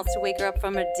someone else to wake her up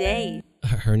from her day.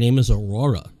 Her name is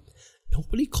Aurora.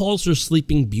 Nobody calls her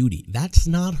Sleeping Beauty. That's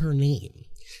not her name.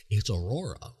 It's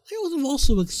Aurora. I would have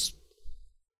also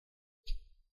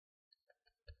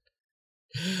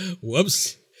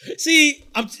Whoops. See,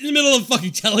 I'm in the middle of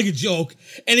fucking telling a joke,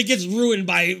 and it gets ruined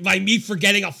by me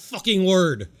forgetting a fucking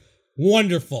word.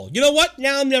 Wonderful. You know what?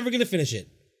 Now I'm never going to finish it.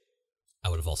 I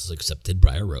would have also accepted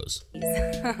Briar Rose.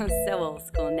 So old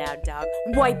school now, dog.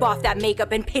 Wipe off that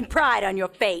makeup and pin pride on your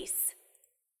face.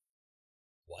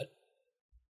 What?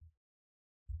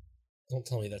 Don't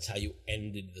tell me that's how you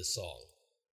ended the song.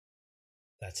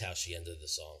 That's how she ended the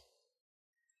song.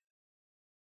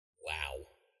 Wow.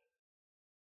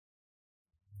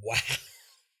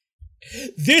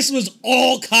 This was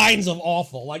all kinds of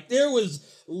awful. There was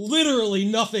literally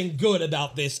nothing good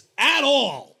about this at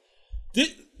all.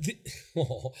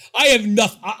 I have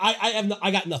nothing. I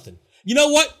got nothing. You know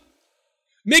what?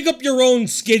 Make up your own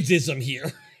skidism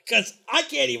here, because I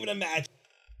can't even imagine.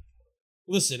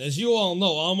 Listen, as you all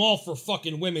know, I'm all for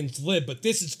fucking women's lib, but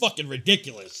this is fucking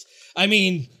ridiculous. I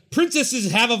mean,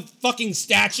 princesses have a fucking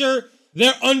stature.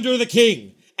 They're under the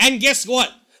king. And guess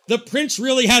what? The prince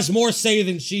really has more say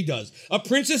than she does. A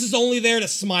princess is only there to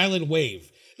smile and wave.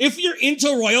 If you're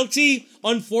into royalty,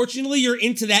 unfortunately, you're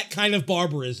into that kind of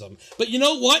barbarism. But you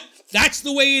know what? That's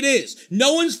the way it is.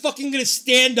 No one's fucking gonna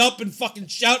stand up and fucking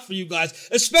shout for you guys,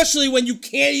 especially when you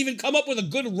can't even come up with a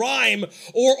good rhyme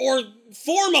or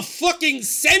form a fucking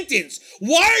sentence.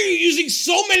 Why are you using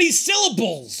so many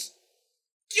syllables?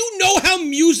 Do you know how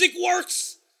music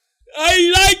works?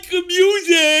 I like the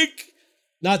music.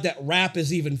 Not that rap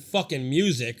is even fucking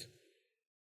music.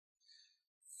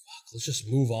 Fuck, let's just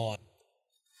move on.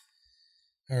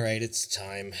 Alright, it's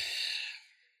time.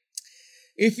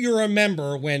 If you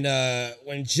remember when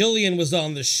Jillian was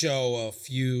on the show a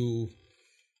few,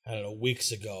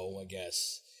 weeks ago, I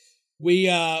guess, we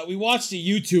watched a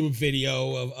YouTube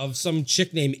video of some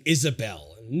chick named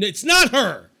Isabel. It's not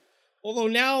her! Although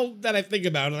now that I think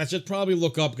about it, I should probably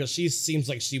look up because she seems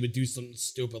like she would do something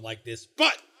stupid like this.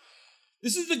 But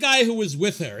this is the guy who was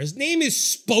with her. His name is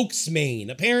Spokesman.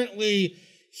 Apparently,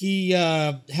 he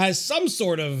has some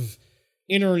sort of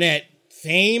internet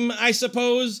fame, I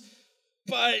suppose,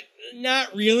 but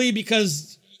not really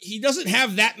because he doesn't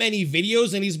have that many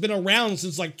videos and he's been around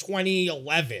since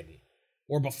 2011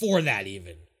 or before that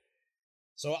even.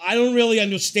 So I don't really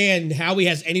understand how he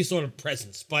has any sort of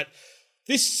presence, but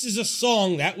this is a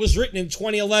song that was written in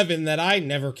 2011 that I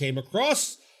never came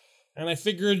across, and I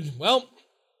figured, well,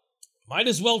 might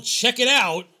as well check it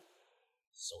out.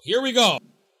 So here we go.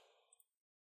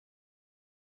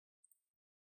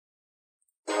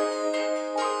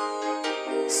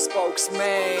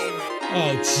 Spokesman.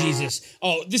 Oh, Jesus.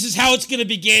 Oh, this is how it's gonna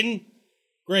begin?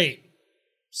 Great.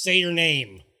 Say your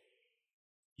name.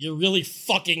 You're really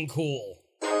fucking cool.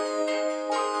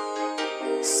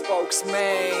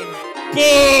 Spokesman.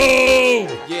 Boo!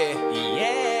 Yeah.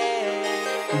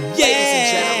 Ladies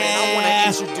and gentlemen, I want to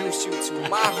introduce you to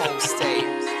my home state,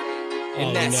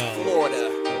 and that's Florida.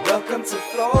 Welcome to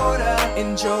Florida.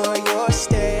 Enjoy your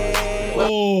stay.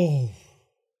 Oh.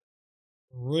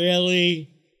 Really?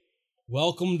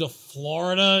 Welcome to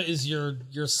Florida is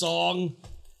your song?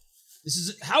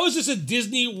 How is this a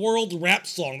Disney World rap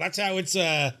song? That's how it's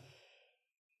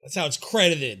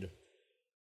credited.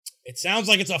 It sounds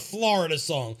like it's a Florida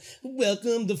song.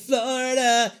 Welcome to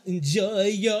Florida, enjoy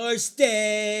your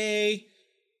stay.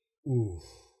 Ooh.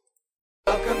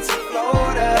 Welcome to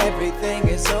Florida, everything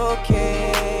is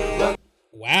okay.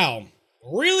 Wow.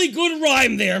 Really good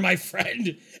rhyme there, my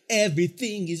friend.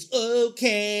 Everything is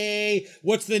okay.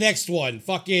 What's the next one?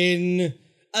 Fucking,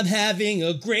 I'm having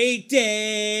a great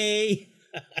day.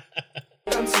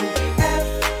 Welcome to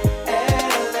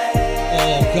FLA.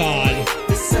 Oh, God.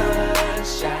 The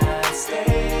Sunshine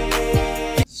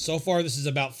State. So far, this is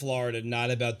about Florida, not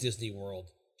about Disney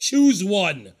World. Choose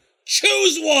one.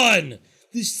 Choose one.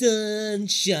 The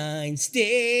Sunshine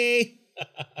State.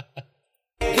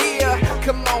 Here,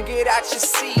 come on, get out your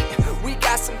seat. We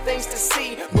got some things to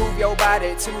see. Move your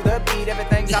body to the beat.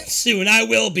 Everything's soon I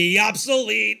will be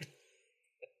obsolete.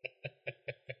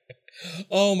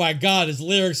 Oh my God, his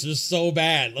lyrics are so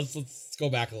bad. Let's go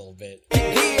back a little bit.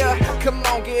 Here, come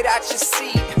on, get out your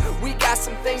seat. We got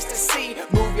some things to see.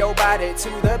 Move your body to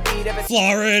the beat.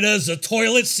 Florida's a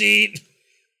toilet seat.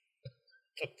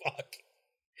 The fuck?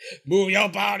 Move your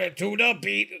body to the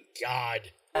beat.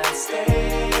 God.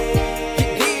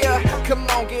 Here, come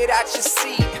on, get out your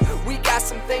seat. We got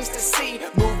some things to see.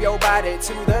 Move your body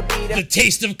to the beat. The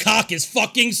taste of cock is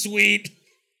fucking sweet.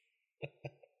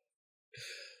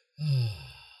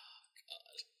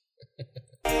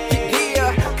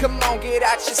 Here, come on, get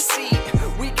out your seat.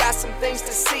 We got some things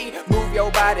to see. Move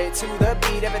your body to the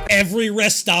beat. Every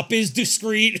rest stop is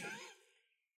discreet.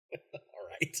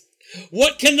 Alright.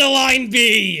 What can the line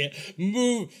be?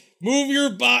 Move your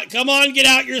body. Come on, get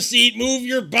out your seat. Move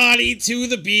your body to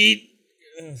the beat.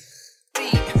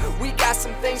 We got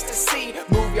some things to see.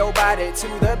 Move your body to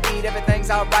the beat.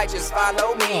 Everything's alright, just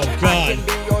follow me. Oh, God. I can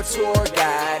be your tour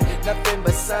guide. Nothing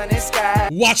but sun and sky.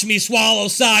 Watch me swallow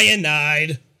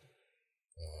cyanide.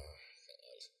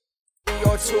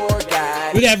 Your tour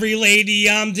guide. With every lady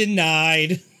I'm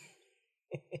denied.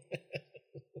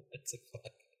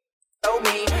 Follow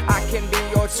me. I can be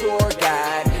your tour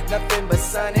guide. Nothing but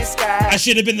sun and sky. I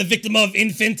should have been the victim of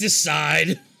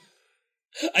infanticide.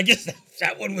 I guess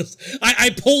that one was... I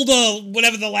pulled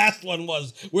whatever the last one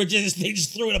was, where they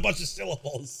just threw in a bunch of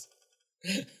syllables.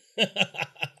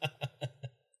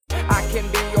 I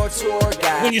can be your tour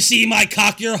guide. When you see my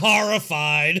cock, you're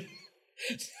horrified.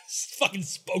 This fucking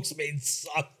spokesman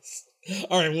sucks.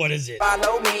 Alright, what is it?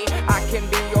 Follow me, I can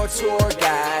be your tour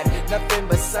guide. Nothing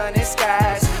but sun and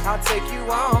skies. I'll take you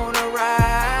on a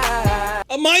ride.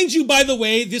 Mind you, by the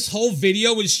way, this whole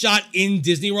video was shot in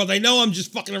Disney World. I know I'm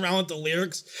just fucking around with the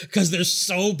lyrics because they're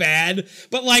so bad,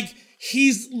 but like,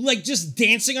 he's like just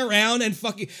dancing around and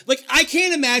fucking, like, I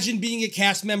can't imagine being a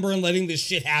cast member and letting this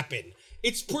shit happen.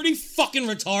 It's pretty fucking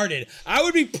retarded. I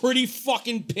would be pretty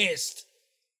fucking pissed.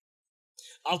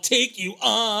 I'll take you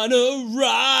on a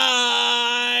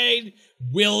ride.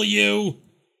 Will you? God,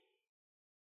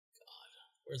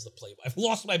 where's the play? I've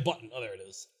lost my button. Oh, there it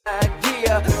is.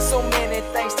 Yeah, so many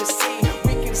things to see.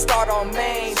 We can start on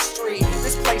Main Street.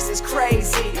 This place is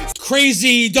crazy.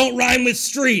 Crazy don't rhyme with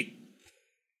street.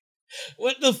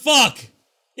 What the fuck?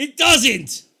 It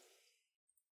doesn't.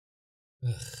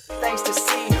 Things to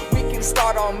see. We can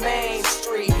start on Main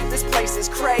Street. This place is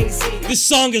crazy. This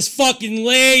song is fucking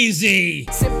lazy.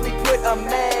 Simply put,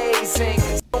 amazing.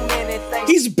 So many things.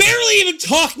 He's barely even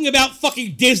talking about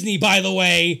fucking Disney, by the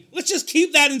way. Let's just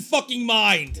keep that in fucking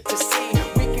mind. To see.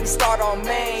 Start on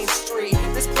Main Street.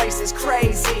 This place is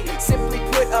crazy. Simply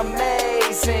put,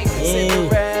 amazing.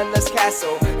 Cinderella's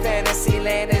castle.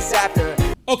 Fantasyland is after.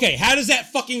 Okay, how does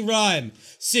that fucking rhyme?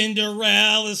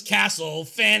 Cinderella's castle.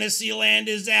 Fantasyland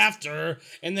is after.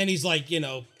 And then he's like, you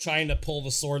know, trying to pull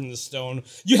the sword in the stone.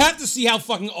 You have to see how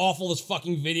fucking awful this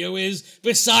fucking video is,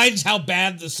 besides how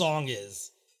bad the song is.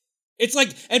 It's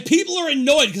like, and people are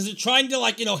annoyed because they're trying to,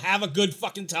 like, you know, have a good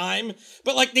fucking time,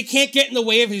 but, like, they can't get in the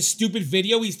way of his stupid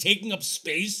video. He's taking up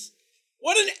space.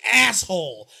 What an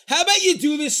asshole. How about you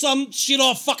do this some shit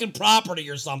off fucking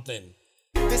property or something?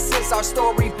 This is our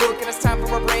storybook, and it's time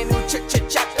for a brand new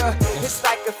chapter. It's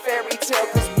like a fairy tale,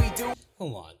 because we do...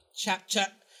 Hold on.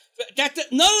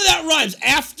 None of that rhymes.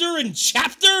 After and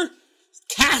chapter?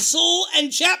 Castle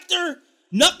and chapter?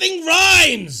 Nothing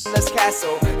rhymes! This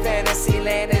castle,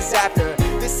 Fantasyland is after.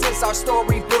 This is our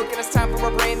storybook, and it's time for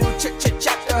a brand new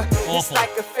chapter. Awful. It's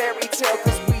like a fairy tale,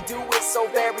 cause we do it so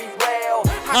very well.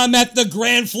 I'm at the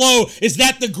Grand Flow. Is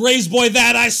that the Grays boy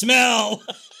that I smell?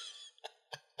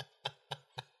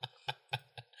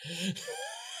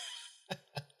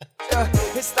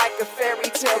 It's like a fairy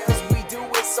tale, cause we do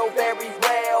it so very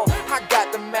well. I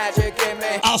got the magic in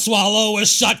me. I'll swallow a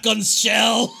shotgun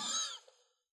shell.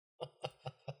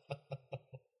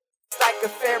 Like a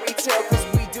fairy tale, cause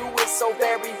we do it so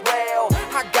very well.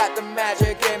 I got the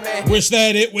magic in me. Wish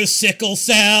that it was sickle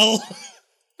cell.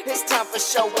 It's time for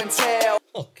show and tell.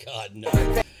 Oh God,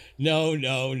 no. No.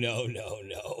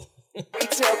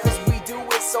 Retail, cause we do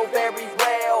it so very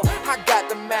well. I got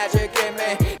the magic in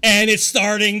me. And it's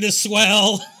starting to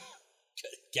swell.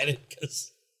 Get it?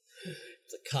 Cause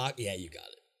it's a cock. Yeah, you got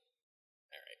it.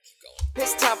 Alright, keep going.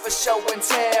 It's time for show and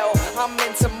tell. I'm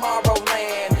in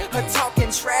Tomorrowland, a talking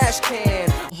trash can.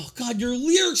 Oh God, your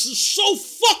lyrics are so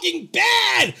fucking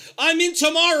bad. I'm in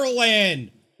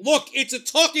Tomorrowland. Look, it's a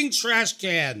talking trash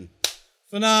can.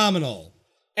 Phenomenal.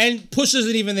 And Push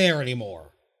isn't even there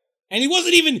anymore. And he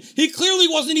clearly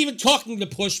wasn't even talking to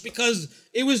Push because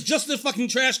it was just a fucking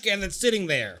trash can that's sitting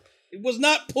there. It was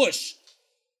not Push.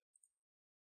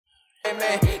 Hey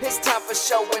man, it's time for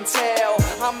show and tell.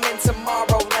 I'm in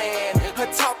Tomorrowland, a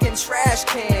talking trash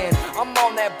can. I'm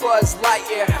on that Buzz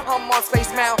Lightyear, I'm on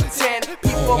Space Mountain.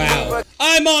 People wow.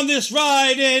 I'm on this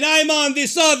ride and I'm on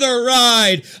this other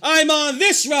ride. I'm on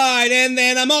this ride and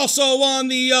then I'm also on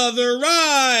the other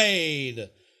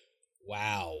ride.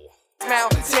 Wow.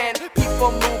 Mountain,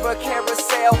 people move a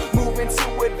carousel, moving to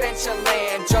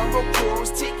Adventureland. Jungle Cruise,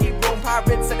 Tiki Room,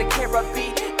 Pirates of the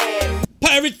Caribbean.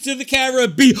 Pirates of the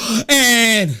Caribbean.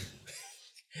 And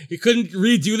you couldn't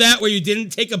redo that where you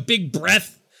didn't take a big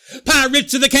breath?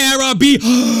 Pirates of the Caribbean.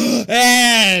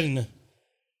 And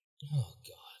oh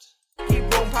God.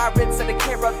 Keep room, Pirates of the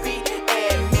Caribbean.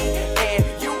 And me and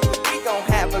you, we gon'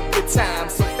 have a good time.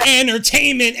 So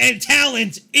entertainment and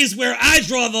talent is where I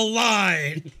draw the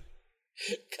line.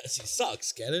 Cause he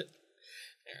sucks, get it?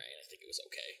 Alright, I think it was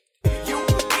okay.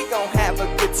 We gon' have a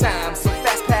good time, so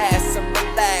fast pass and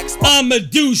relax. I'm a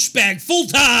douchebag full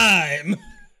time.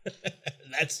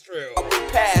 That's true.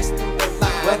 Pass through the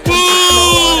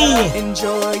line.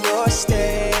 Enjoy your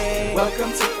stay.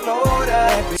 Welcome to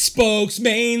Florida.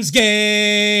 Spokesman's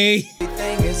gay.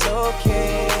 Everything is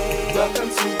okay. Welcome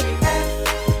to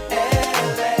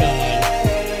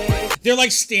They're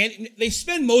like they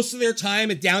spend most of their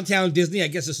time at downtown Disney. I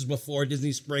guess this is before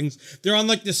Disney Springs. They're on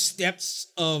like the steps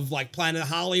of like Planet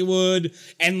Hollywood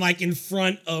and like in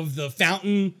front of the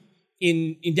fountain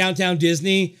in downtown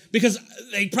Disney because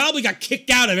they probably got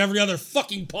kicked out of every other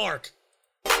fucking park.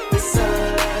 The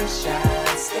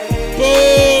Sunshine State.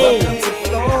 Boom! Welcome to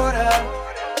Florida.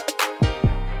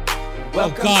 Oh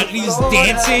God, he's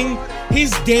dancing.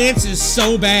 His dance is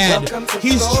so bad.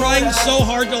 He's trying so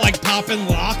hard to like pop and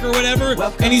lock or whatever,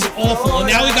 and he's awful. And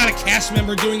now we got a cast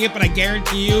member doing it, but I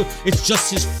guarantee you it's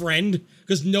just his friend,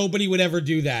 because nobody would ever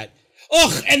do that.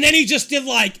 Ugh, and then he just did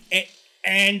like,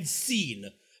 and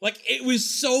scene. Like, it was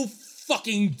so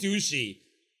fucking douchey.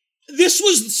 This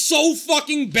was so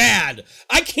fucking bad.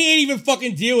 I can't even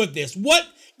fucking deal with this. What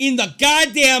in the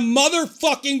goddamn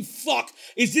motherfucking fuck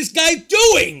is this guy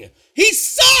doing? He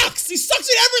sucks! He sucks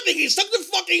at everything! He sucks at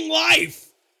fucking life!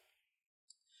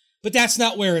 But that's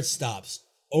not where it stops.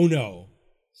 Oh no.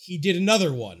 He did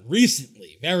another one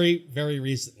recently. Very, very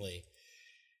recently.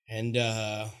 And,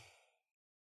 oh God.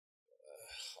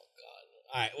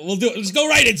 Alright, we'll do it. Let's go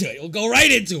right into it. We'll go right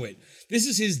into it. This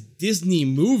is his Disney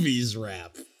movies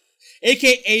rap.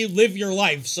 AKA Live Your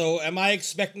Life. So am I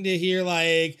expecting to hear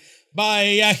like...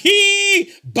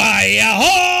 Bye-a-hee,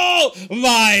 bye-a-ho,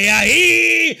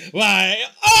 bye-a-hee,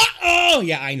 bye-a-oh.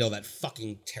 Yeah, I know that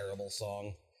fucking terrible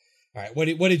song. All right, what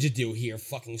did you do here,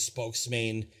 fucking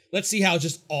spokesman? Let's see how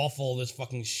just awful this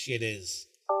fucking shit is.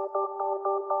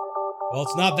 Well,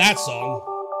 it's not that song.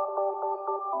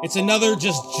 It's another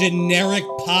just generic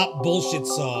pop bullshit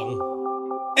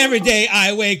song. Every day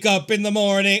I wake up in the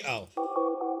morning. Oh.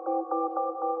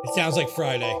 It sounds like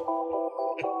Friday.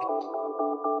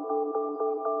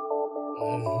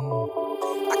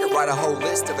 I could write a whole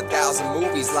list of 1,000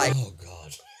 movies like... Oh,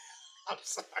 God. I'm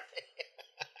sorry.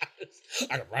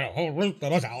 I could write a whole list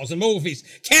of 1,000 movies.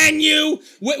 Can you?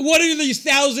 What are these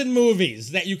 1,000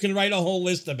 movies that you can write a whole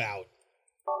list about?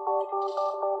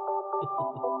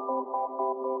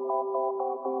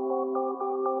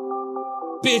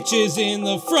 Bitches in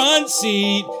the front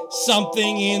seat,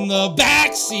 something in the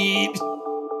back seat.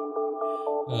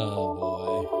 Oh, boy.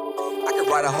 I could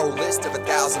write a whole list of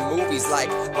 1,000 movies like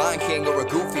Lion King or a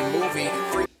Goofy movie.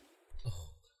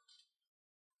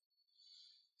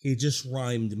 He just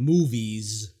rhymed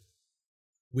movies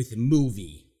with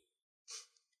movie.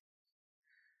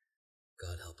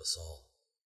 God help us all.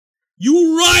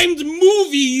 You rhymed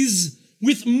movies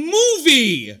with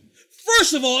movie!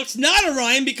 First of all, it's not a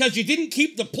rhyme because you didn't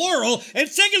keep the plural, and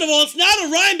second of all, it's not a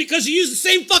rhyme because you used the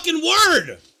same fucking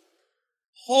word!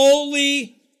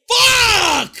 Holy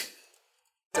fuck!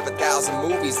 Of 1,000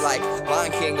 movies like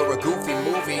Lion King or a Goofy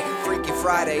movie, Freaky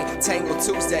Friday, Tangled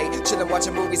Tuesday, chillin'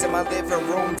 watching movies in my living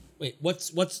room. Wait,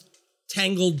 what's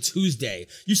Tangled Tuesday?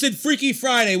 You said Freaky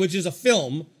Friday, which is a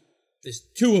film. There's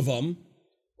two of them.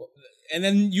 And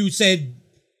then you said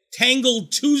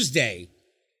Tangled Tuesday.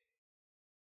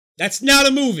 That's not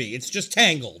a movie. It's just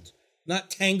Tangled. Not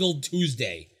Tangled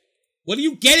Tuesday. What are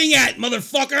you getting at,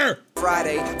 motherfucker?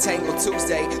 Friday, Tangle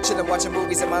Tuesday, chillin' watching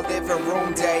movies in my living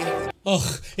room day.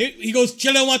 Ugh, he goes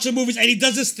chillin' watching movies, and he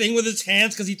does this thing with his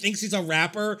hands because he thinks he's a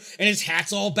rapper, and his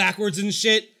hat's all backwards and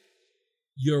shit.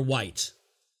 You're white.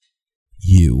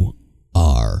 You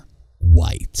are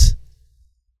white.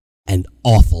 And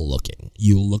awful looking.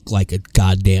 You look like a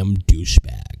goddamn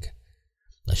douchebag.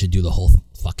 I should do the whole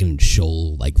fucking show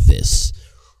like this.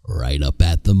 Right up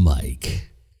at the mic.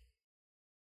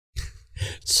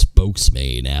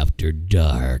 Spokesman After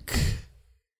Dark.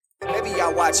 Maybe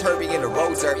I watch Herbie and the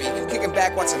Road Derby, kicking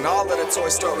back watching all of the Toy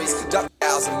Stories,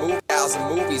 DuckTales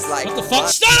and movies like... What the fuck?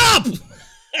 Stop!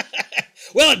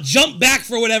 Well, it jumped back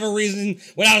for whatever reason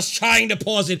when I was trying to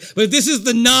pause it, but this is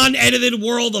the non-edited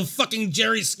world of fucking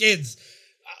Jerry Skids.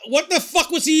 What the fuck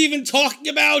was he even talking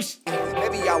about?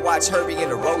 Maybe I watch Herbie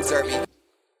and the Road Derby.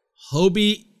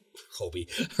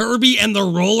 Herbie and the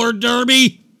Roller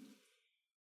Derby?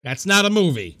 That's not a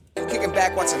movie. Kicking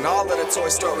back watching all of the Toy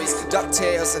Stories,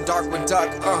 DuckTales and Darkwing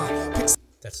Duck.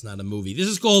 That's not a movie. This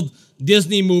is called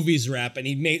Disney Movies Rap, and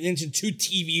he mentioned 2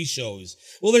 TV shows.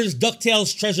 Well, there's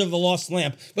DuckTales Treasure of the Lost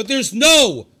Lamp, but there's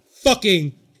no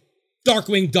fucking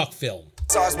Darkwing Duck film.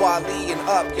 Stars Wally and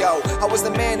Up, yo. I was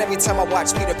the man every time I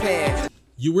watched Peter Pan.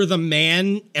 You were the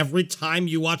man every time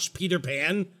you watched Peter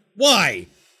Pan? Why?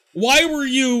 Why were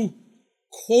you,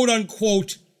 quote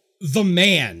unquote, the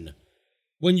man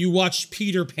when you watched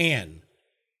Peter Pan?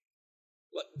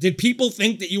 Did people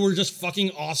think that you were just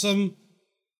fucking awesome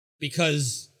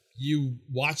because you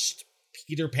watched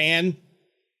Peter Pan?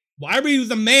 Why were you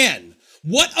the man?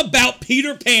 What about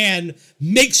Peter Pan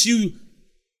makes you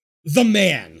the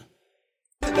man?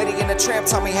 Lady and the Tramp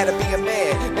taught me how to be a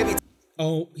man. Maybe.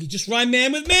 Oh, he just rhymed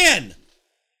man with man.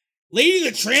 Lady and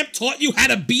the Tramp taught you how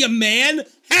to be a man?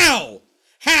 How?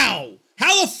 How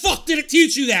the fuck did it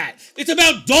teach you that? It's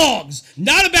about dogs,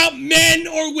 not about men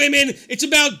or women. It's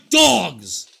about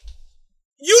dogs.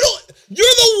 You're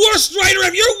the worst writer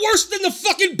ever. You're worse than the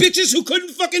fucking bitches who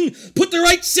couldn't fucking put the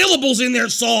right syllables in their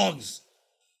songs.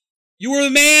 You were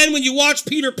the man when you watched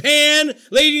Peter Pan.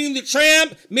 Lady and the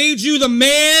Tramp made you the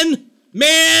man.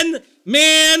 Man.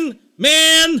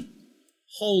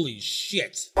 Holy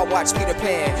shit. I watched Peter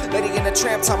Pan. Lady and the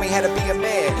Tramp taught me how to be a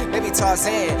man. Maybe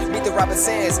Tarzan, meet the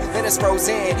Robinsons, then it's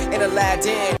Roseanne and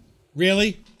Aladdin.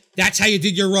 Really? That's how you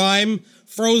did your rhyme?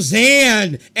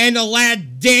 Frozen and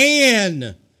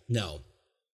Aladdin. No.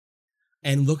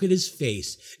 And look at his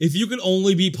face. If you could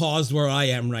only be paused where I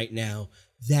am right now,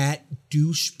 that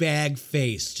douchebag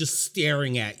face just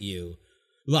staring at you.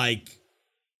 Like,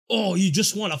 oh, you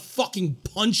just want to fucking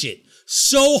punch it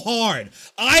so hard.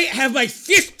 I have my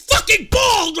fist fucking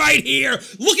balled right here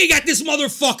looking at this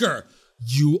motherfucker.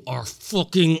 You are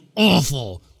fucking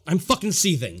awful. I'm fucking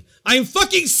seething. I'm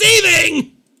fucking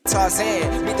seething!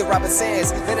 Tarzan, meet the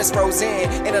Robinsons, then it's Roseanne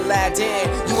and Aladdin.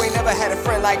 You ain't never had a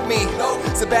friend like me. No,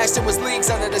 Sebastian was leagues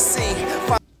under the sea.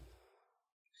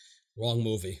 Wrong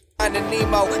movie. Finding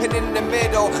Nemo, and in the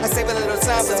middle, I save a little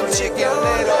time for some Chicken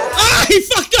Little. Ah, he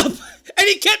fucked up! And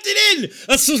he kept it in!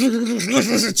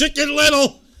 Chicken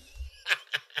Little!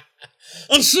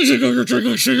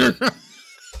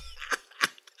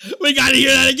 We gotta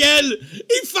hear that again!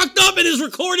 He fucked up in his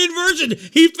recorded version!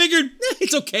 He figured,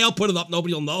 it's okay, I'll put it up,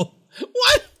 nobody will know.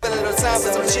 What? A little time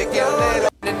for some Chicken Little.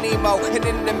 And Nemo, and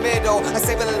in the middle, I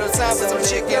save a little time for some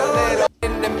Chicken Little.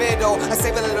 In the middle, I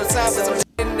save a little time for some.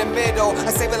 In the middle,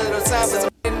 I save a little time for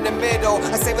some. In the middle,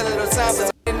 I save a little time for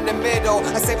some. In the middle,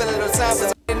 I save a little time for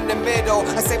some. In the middle,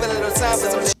 I save a little time for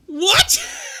some. What?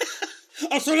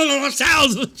 I'll throw a little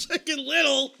sounds of Chicken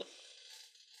Little.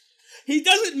 He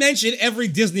doesn't mention every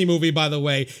Disney movie, by the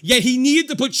way, yet he needed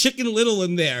to put Chicken Little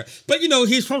in there. But, you know,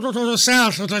 he's from the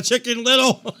South, so it's Chicken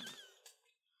Little.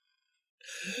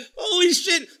 Holy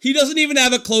shit. He doesn't even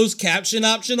have a closed caption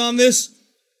option on this.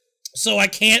 So I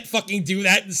can't fucking do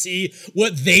that and see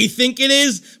what they think it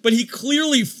is. But he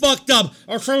clearly fucked up.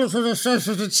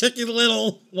 Chicken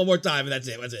Little. One more time, and that's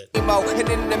it. And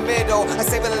in the middle, I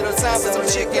save a little time for some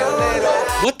Chicken Little.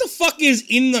 What the fuck is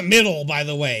in the middle, by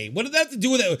the way? What did that have to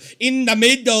do with it? In the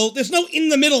middle? There's no in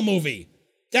the middle movie.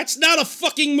 That's not a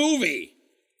fucking movie.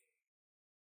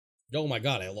 Oh my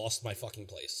god, I lost my fucking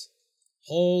place.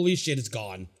 Holy shit, it's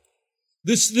gone.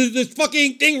 This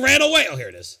fucking thing ran away. Oh, here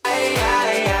it is.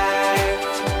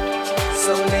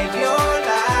 So live your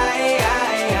life.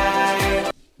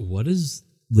 What does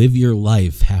live your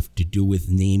life have to do with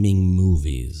naming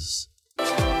movies? So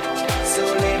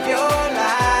live your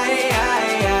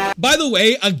life. By the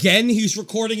way, again, he's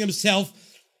recording himself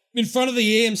in front of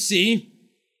the AMC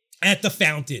at the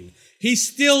fountain. He's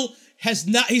still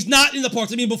he's not in the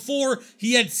parks. I mean, before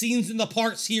he had scenes in the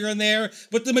parks here and there,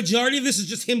 but the majority of this is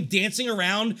just him dancing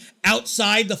around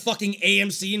outside the fucking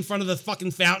AMC in front of the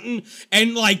fucking fountain,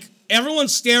 and like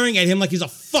everyone's staring at him like he's a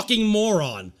fucking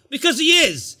moron, because he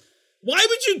is. Why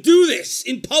would you do this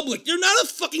in public? You're not a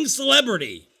fucking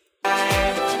celebrity.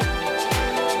 Like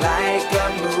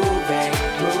a movie.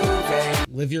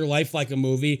 Live your life like a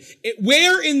movie.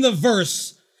 Where in the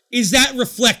verse is that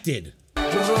reflected? So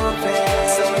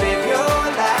live your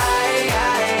life.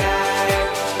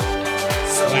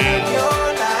 So live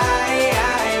your life.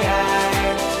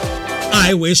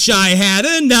 I wish I had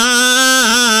a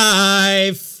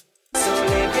knife. So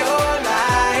live your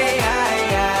life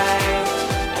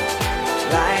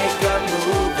like a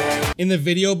movie. In the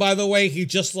video, by the way, he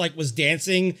just like was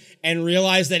dancing and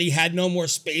realized that he had no more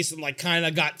space and like kind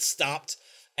of got stopped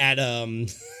at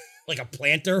like a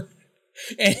planter.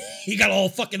 And he got all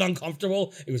fucking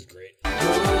uncomfortable. It was great.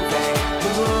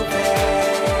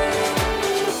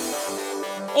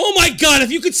 Oh my god, if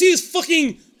you could see his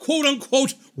fucking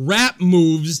quote-unquote rap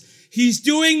moves, he's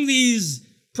doing these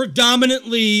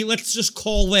predominantly, let's just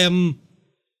call them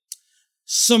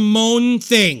Simone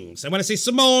things. And when I say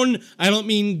Simone, I don't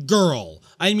mean girl.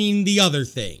 I mean the other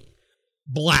thing.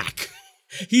 Black.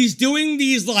 He's doing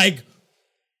these like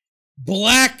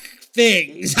black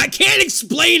things. I can't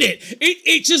explain it.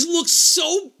 It just looks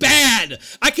so bad.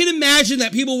 I can imagine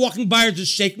that people walking by are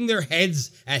just shaking their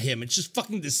heads at him. It's just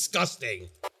fucking disgusting.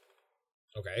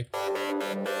 Okay.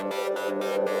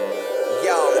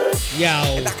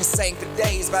 Yo. And I can sing for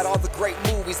days about all the great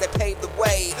movies that paved the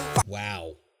way.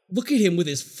 Wow. Look at him with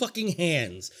his fucking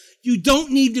hands. You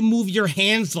don't need to move your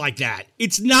hands like that.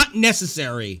 It's not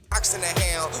necessary. Fox and the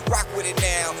Hound, rock with it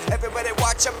now. Everybody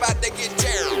watch, I'm about to get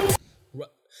down.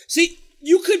 See,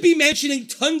 you could be mentioning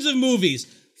tons of movies.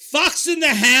 Fox and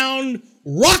the Hound,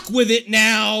 rock with it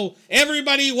now.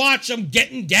 Everybody watch, I'm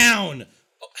getting down.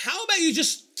 How about you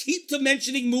just keep to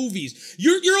mentioning movies?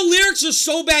 Your lyrics are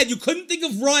so bad you couldn't think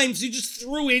of rhymes, so you just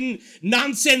threw in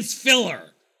nonsense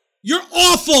filler. You're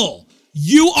awful.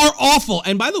 You are awful.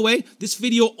 And by the way, this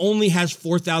video only has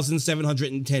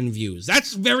 4,710 views.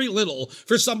 That's very little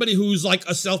for somebody who's like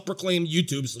a self-proclaimed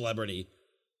YouTube celebrity.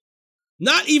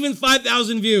 Not even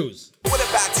 5,000 views. What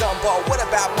about Dumbo? What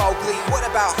about Mowgli? What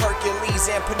about Hercules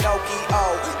and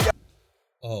Pinocchio?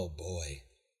 Oh boy.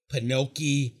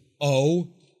 Pinocchio.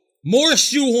 More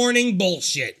shoehorning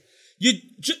bullshit. You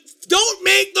don't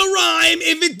make the rhyme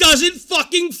if it doesn't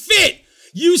fucking fit.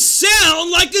 You sound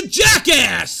like a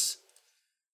jackass.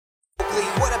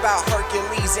 What about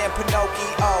Hercules and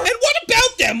Pinocchio? And what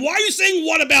about them? Why are you saying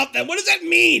what about them? What does that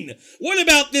mean? What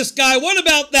about this guy? What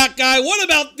about that guy? What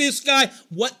about this guy?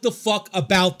 What the fuck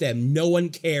about them? No one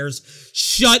cares.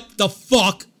 Shut the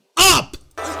fuck up!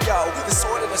 Yo, the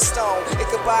sword and the stone. It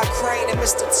could buy a crane and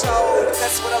Mr. Toad.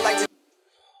 That's what I like to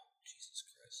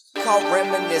call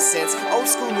reminiscence. Old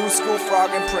school, new school, frog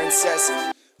and princess.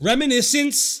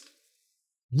 Reminiscence?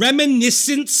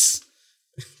 Reminiscence?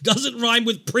 Doesn't rhyme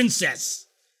with princess.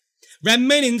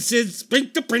 Reminiscence,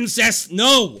 bring the princess.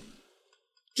 No.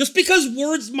 Just because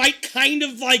words might kind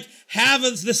of like have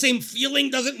the same feeling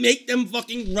doesn't make them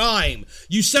fucking rhyme.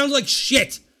 You sound like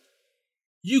shit.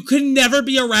 You could never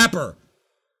be a rapper.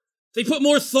 They put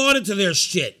more thought into their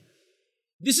shit.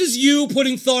 This is you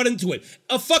putting thought into it.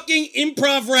 A fucking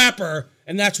improv rapper,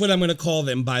 and that's what I'm gonna call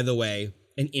them, by the way,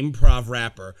 an improv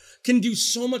rapper, can do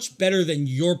so much better than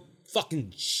your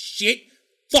fucking shit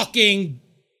fucking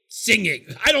singing.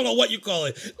 I don't know what you call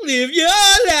it. Live your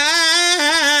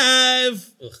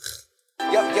life. Ugh.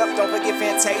 Yup, don't forget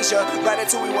Fantasia.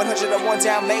 Ratatouille, 101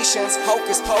 Dalmatians.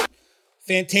 Hocus Pocus.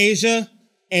 Fantasia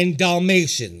and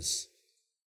Dalmatians.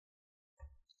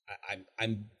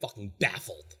 I'm fucking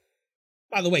baffled.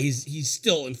 By the way, he's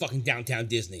still in fucking downtown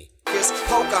Disney.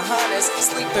 Pocahontas,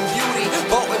 Sleeping Beauty,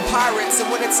 Boat and Pirates,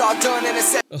 and when it's all done in a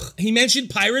set. He mentioned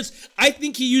pirates. I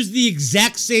think he used the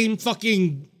exact same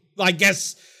fucking, I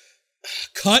guess,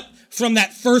 cut from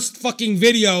that first fucking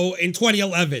video in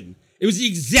 2011. It was the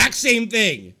exact same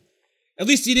thing. At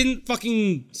least he didn't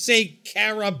fucking say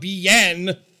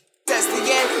Caribbean. That's the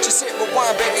end. Just hit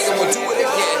rewind, baby, and we'll do it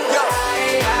again.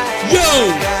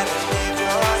 Yo!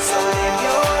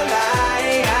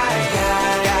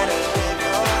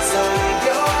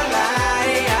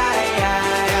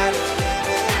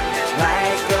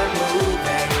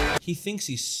 He thinks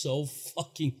he's so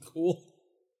fucking cool.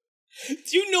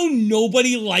 Do you know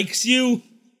nobody likes you?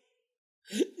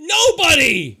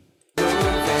 Nobody! So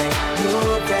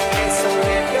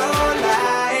live your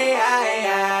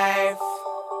life.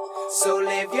 So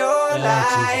live your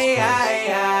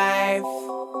life.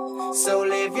 So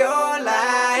live your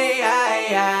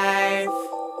life.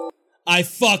 I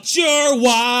fucked your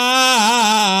wife.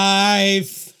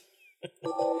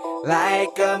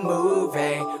 Like a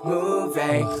movie.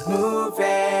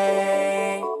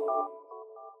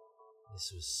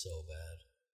 This was so bad.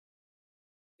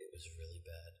 It was really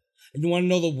bad. And you want to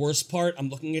know the worst part? I'm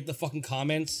looking at the fucking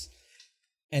comments,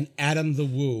 and Adam the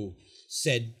Woo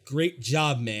said, "Great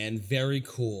job, man. Very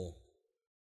cool."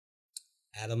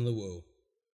 Adam the Woo.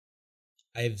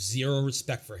 I have zero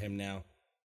respect for him now.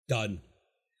 Done.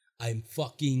 I'm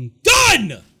fucking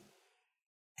done!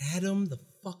 Adam the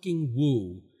fucking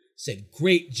Woo said,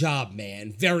 "Great job,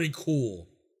 man. Very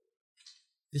cool."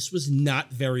 This was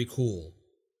not very cool.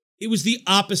 It was the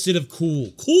opposite of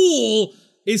cool. Cool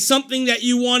is something that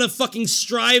you want to fucking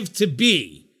strive to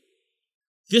be.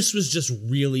 This was just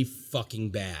really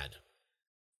fucking bad.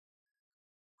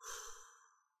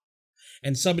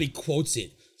 And somebody quotes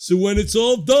it. "So when it's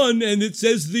all done and it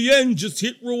says the end, just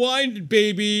hit rewind,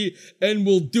 baby, and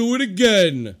we'll do it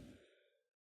again."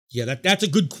 Yeah, that's a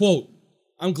good quote.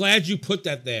 I'm glad you put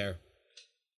that there.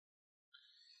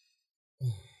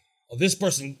 Well, this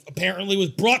person apparently was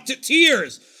brought to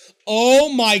tears.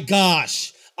 Oh my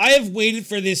gosh. I have waited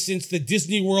for this since the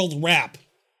Disney World rap.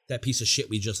 That piece of shit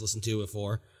we just listened to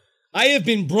before. I have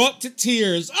been brought to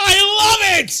tears. I love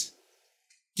it!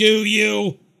 Do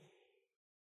you?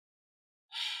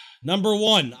 Number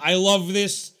 1, I love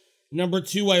this. Number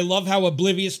 2, I love how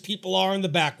oblivious people are in the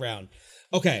background.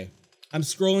 Okay, I'm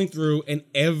scrolling through and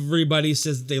everybody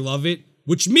says that they love it,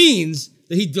 which means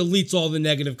that he deletes all the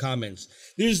negative comments.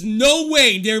 There's no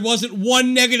way there wasn't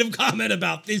one negative comment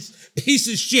about this piece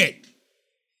of shit.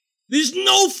 There's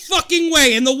no fucking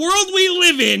way in the world we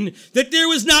live in that there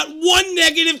was not one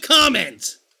negative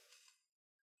comment.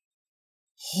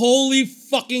 Holy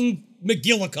fucking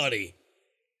McGillicuddy.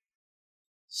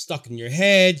 Stuck in your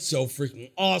head, so freaking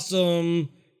awesome.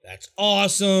 That's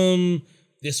awesome.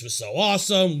 This was so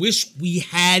awesome. Wish we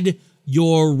had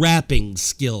your rapping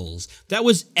skills. That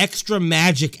was Extra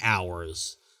Magic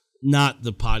Hours. Not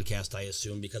the podcast, I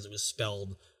assume, because it was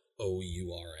spelled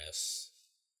O-U-R-S.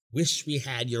 Wish we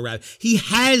had your rap. He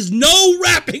has no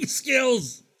rapping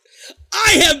skills.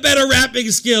 I have better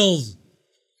rapping skills.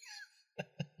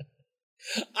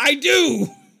 I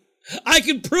do. I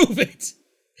can prove it.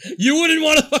 You wouldn't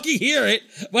want to fucking hear it,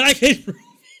 but I can prove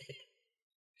it.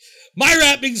 My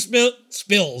rapping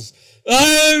spills.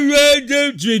 I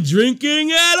haven't been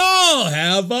drinking at all,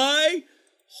 have I?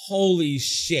 Holy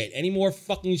shit. Any more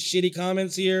fucking shitty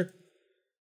comments here?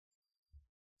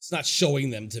 It's not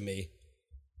showing them to me.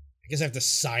 I guess I have to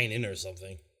sign in or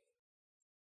something.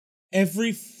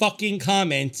 Every fucking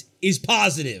comment is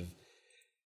positive.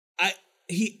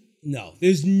 No,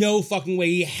 there's no fucking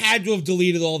way. He had to have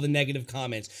deleted all the negative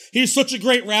comments. He's such a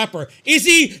great rapper. Is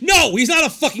he? No, he's not a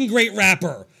fucking great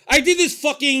rapper. I did this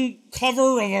fucking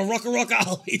cover of a Rucka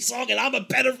Ali song, and I'm a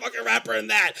better fucking rapper than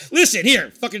that. Listen,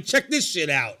 here, fucking check this shit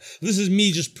out. This is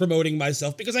me just promoting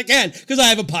myself because I can, because I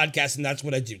have a podcast and that's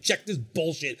what I do. Check this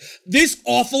bullshit. This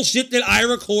awful shit that I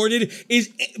recorded is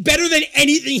better than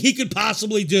anything he could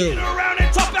possibly do. Get around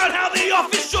and talk about how the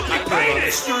office should be painted. I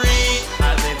street,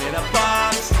 I live in a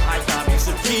box, I got me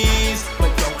some keys,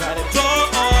 but don't got a door,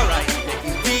 I eat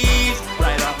making these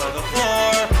right off of the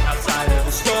floor, outside of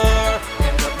the store.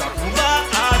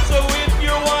 So if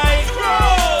you're white,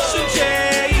 grow some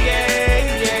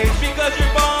J-A-H, because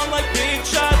you're bomb like Big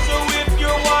Shot. So if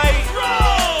you're white,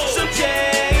 grow some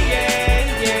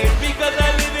J-A-H, because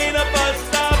I live in a bus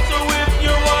stop. So if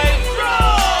you're white,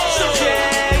 grow some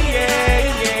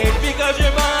J-A-H, because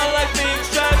you're bomb like Big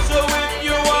Shot. So if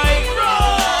you're white,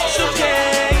 grow some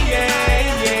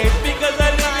J-A-H, because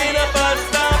I live in a bus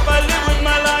stop. I live with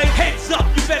my life. Heads up,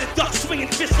 you better duck swinging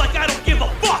fists like I don't give a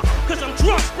fuck, cause I'm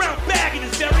drunk, brown bagging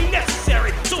is very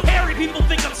necessary. So hairy people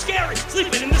think I'm scary,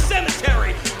 sleeping in the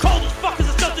cemetery. Cold as fuck as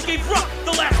a Celtic gave rock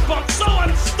the last bump, so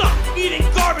I'm stuck eating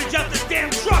garbage out this damn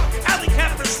truck. Alley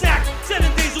cat for snack, 7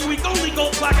 days a week, only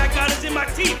gold plaque I got is in my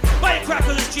teeth. Buy a crack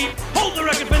cause it's cheap, hold the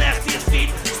record for nastiest feet.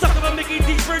 Stuck up a Mickey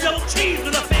D for a double cheese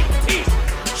with a fake piece.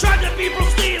 Tried to be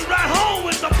Bruce Lee and ride home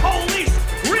with the police.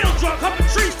 Real drunk, humping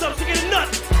tree stumps to get a nut.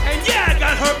 And yeah, I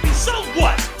got herpes, so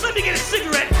what? Let me get a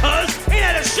cigarette, cuz. Ain't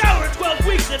had a shower in 12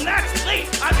 weeks, and that's late.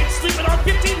 I've been sleeping on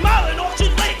 15 Mile in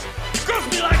Orchard Lake. Girls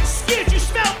be like, "Skid, you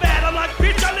smell bad." I'm like,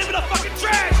 "Bitch, I live in a fucking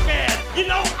trash can." You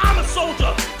know, I'm a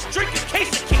soldier. Drink a case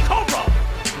of King Cobra.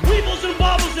 Weebles and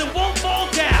wobbles and won't fall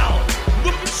down.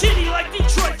 Looking shitty like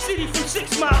Detroit City from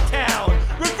 6 Mile Town.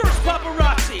 Reverse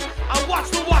paparazzi. I watch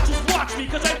the watchers watch me,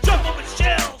 cause I jump over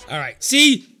shells. Alright,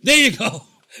 see? There you go.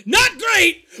 Not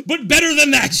great, but better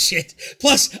than that shit.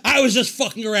 Plus, I was just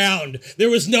fucking around. There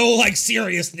was no,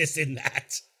 seriousness in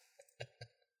that.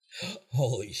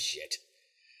 Holy shit.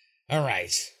 All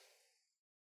right.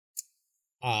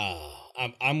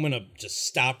 I'm gonna just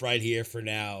stop right here for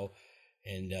now,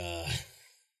 and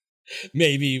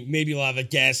maybe I'll have a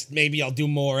guest. Maybe I'll do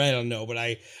more. I don't know, but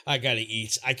I gotta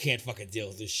eat. I can't fucking deal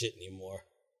with this shit anymore.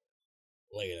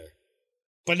 Later,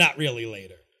 but not really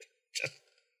later.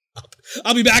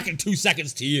 I'll be back in 2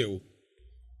 seconds to you.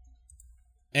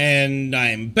 And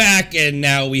I'm back, and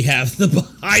now we have the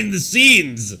behind the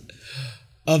scenes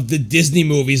of the Disney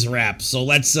movies wrap. So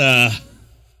let's, I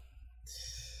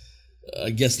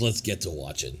guess let's get to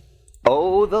watching.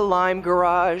 Oh, the Lime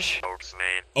Garage.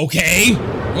 Okay.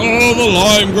 Oh, the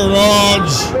Lime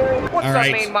Garage. What's All up,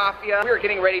 right. Maine Mafia? We're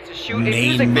getting ready to shoot a Maine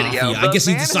music video. Mafia. I guess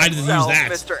he The man decided to use himself,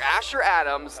 that. Mr. Asher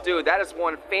Adams. Dude, that is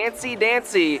one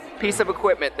fancy-dancy piece of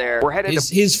equipment there. We're headed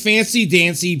to... His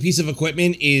fancy-dancy piece of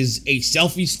equipment is a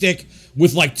selfie stick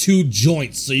with like 2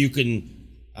 joints so you can,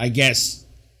 I guess,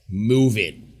 move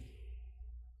it.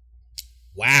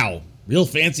 Wow. Real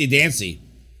fancy-dancy.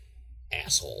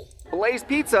 Asshole. Blaze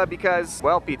Pizza because,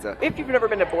 well, pizza. If you've never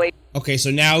been to Blaze... Okay, so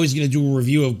now he's gonna do a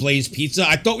review of Blaze Pizza.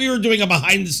 I thought we were doing a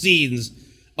behind the scenes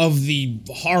of the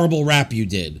horrible rap you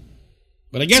did.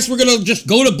 But I guess we're gonna just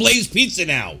go to Blaze Pizza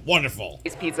now. Wonderful.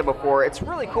 Blaze Pizza before. It's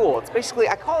really cool. It's basically,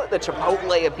 I call it the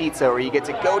Chipotle of pizza, where you get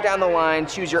to go down the line,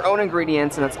 choose your own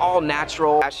ingredients, and it's all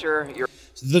natural. Asher, you're...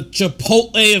 The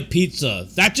Chipotle of pizza.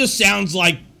 That just sounds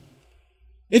like...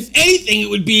 If anything, it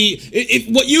would be...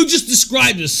 If what you just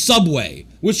described as Subway,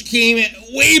 which came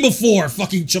way before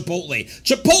fucking Chipotle.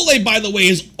 Chipotle, by the way,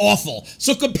 is awful.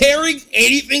 So comparing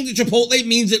anything to Chipotle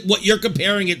means that what you're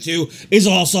comparing it to is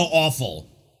also awful.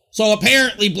 So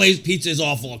apparently Blaze Pizza is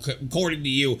awful, according to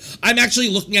you. I'm actually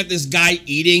looking at this guy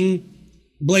eating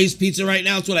Blaze Pizza right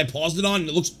now. That's what I paused it on, and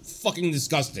it looks fucking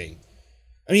disgusting.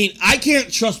 I mean, I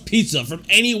can't trust pizza from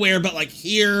anywhere but like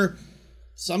here.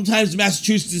 Sometimes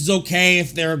Massachusetts is okay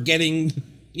if they're getting,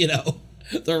 you know,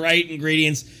 the right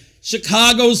ingredients.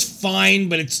 Chicago's fine,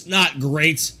 but it's not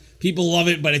great. People love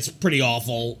it, but it's pretty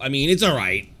awful. I mean, it's all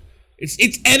right.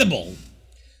 It's edible.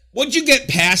 Once you get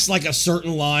past like a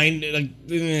certain line, like,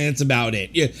 it's about it.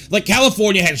 Yeah, like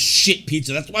California has shit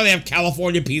pizza. That's why they have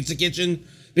California Pizza Kitchen,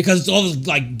 because it's all this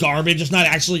like garbage. It's not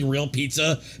actually real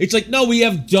pizza. It's like, no, we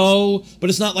have dough,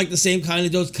 but it's not like the same kind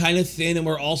of dough. It's kind of thin, and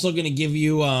we're also gonna give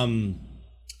you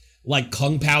like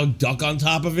Kung Pao duck on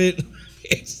top of it.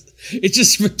 It's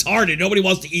just retarded. Nobody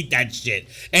wants to eat that shit.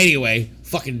 Anyway,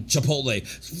 fucking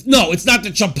Chipotle. No, it's not the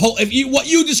Chipotle. What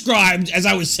you described, as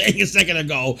I was saying a second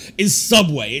ago, is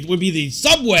Subway. It would be the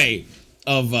Subway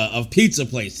of pizza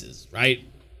places, right?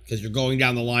 Because you're going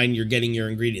down the line, you're getting your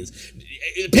ingredients.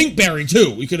 Pinkberry,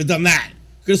 too. We could have done that.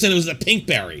 Could have said it was a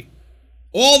Pinkberry.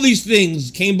 All these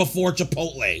things came before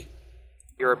Chipotle.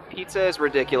 Your pizza is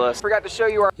ridiculous. Forgot to show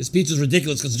you our... His pizza's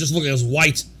ridiculous because just look at it, it was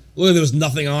white. Look at there was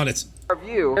nothing on it.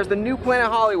 View. There's the new Planet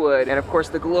Hollywood, and of course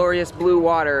the glorious blue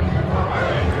water.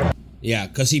 Yeah,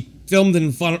 because he filmed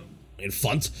in front.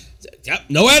 Yep,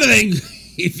 no editing.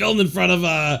 He filmed in front of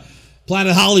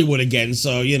Planet Hollywood again,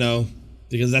 so you know,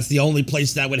 because that's the only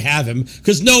place that would have him.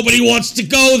 Because nobody wants to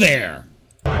go there.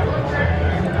 All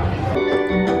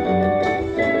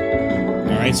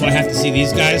right, so I have to see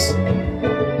these guys.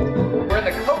 We're in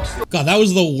the Coke store. God, that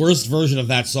was the worst version of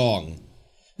that song.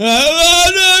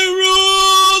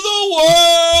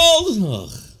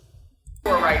 World.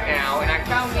 Right now, and I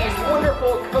found these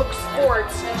wonderful Coke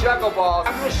Sports juggle balls.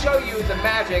 I'm going to show you the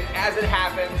magic as it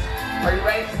happens. Are you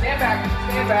ready? Stand back.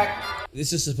 Stand back.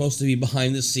 This is supposed to be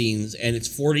behind the scenes, and it's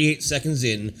 48 seconds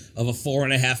in of a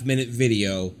 4.5 minute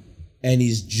video, and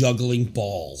he's juggling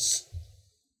balls.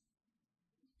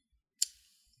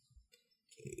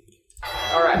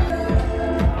 All right.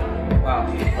 Wow.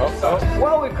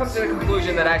 Well, we've come to the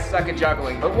conclusion that I suck at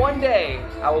juggling, but one day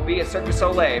I will be at Cirque du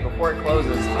Soleil before it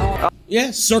closes.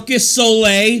 Yeah, Circus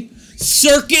Soleil.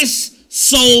 Circus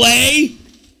Soleil?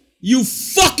 You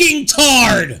fucking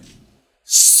tard!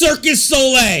 Circus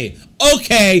Soleil.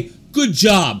 Okay, good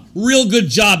job. Real good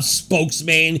job,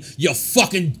 spokesman. You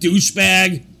fucking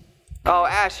douchebag. Oh,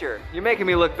 Asher, you're making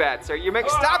me look bad, sir. You're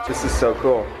making... Stop! This is so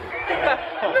cool.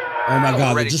 Oh my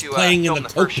god, they're just playing in the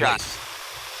Coke place.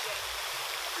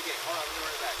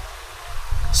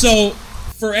 So,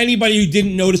 for anybody who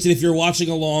didn't notice it, if you're watching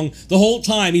along, the whole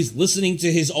time he's listening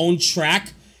to his own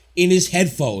track in his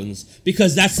headphones,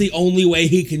 because that's the only way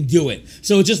he can do it.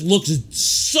 So it just looks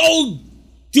so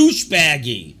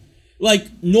douchebaggy. Like,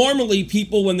 normally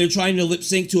people, when they're trying to lip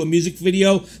sync to a music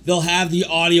video, they'll have the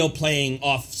audio playing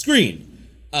off screen,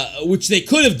 which they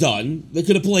could have done. They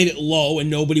could have played it low and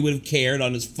nobody would have cared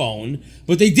on his phone,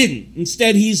 but they didn't.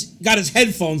 Instead, he's got his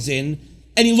headphones in,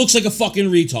 and he looks like a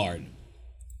fucking retard.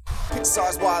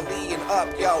 Stars Wally and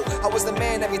up, yo. I was the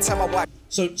man every time I watched.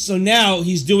 So now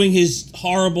he's doing his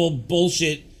horrible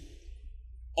bullshit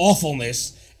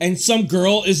awfulness, and some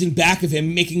girl is in back of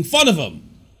him making fun of him.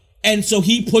 And so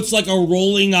he puts like a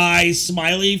rolling eye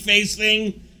smiley face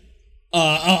thing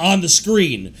on the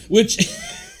screen, which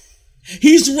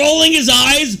he's rolling his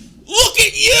eyes. Look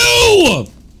at you!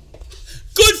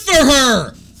 Good for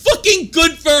her! Fucking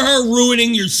good for her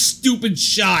ruining your stupid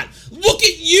shot. Look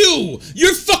at you!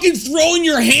 You're fucking throwing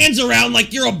your hands around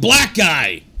like you're a black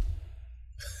guy.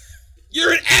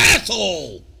 You're an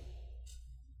asshole!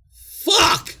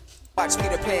 Fuck! Watch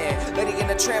Peter Pan, Lady in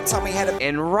the Tramp taught me how to.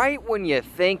 And right when you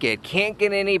think it can't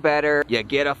get any better, you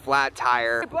get a flat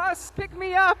tire. Hey, boss, pick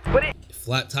me up. But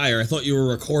Flat tire, I thought you were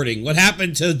recording. What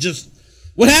happened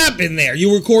there?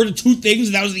 You recorded two things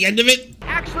and that was the end of it?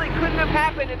 actually couldn't have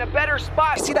happened in a better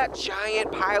spot. You see that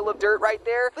giant pile of dirt right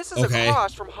there? This is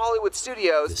across from Hollywood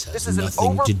Studios. This is an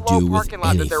overflow parking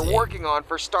lot that they're working on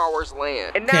for Star Wars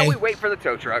Land. And now we wait for the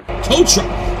tow truck. Tow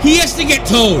truck? He has to get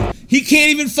towed. He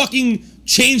can't even fucking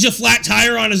change a flat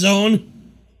tire on his own.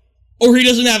 Or he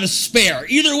doesn't have a spare.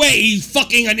 Either way, he's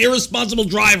fucking an irresponsible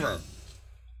driver.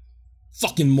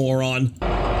 Fucking moron.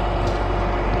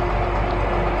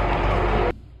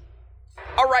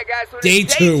 Alright guys, so Day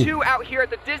it's day two out here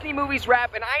at the Disney Movies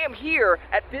Wrap, and I am here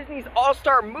at Disney's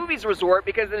All-Star Movies Resort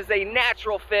because it is a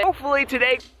natural fit. Hopefully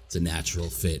today... It's a natural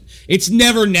fit. It's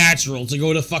never natural to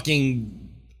go to fucking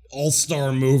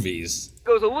All-Star Movies.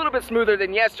 Goes a little bit smoother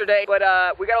than yesterday, but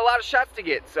we got a lot of shots to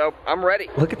get, so I'm ready.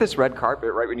 Look at this red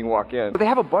carpet right when you walk in. They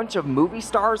have a bunch of movie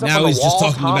stars up on the wall. Now he's just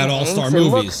talking about All-Star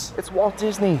Movies. Look, it's Walt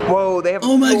Disney. Whoa, they have a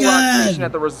fuel rod station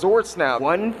at the resorts now.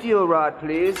 One fuel rod,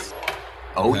 please.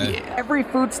 Oh yeah. Every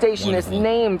food station is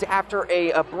named after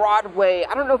a Broadway,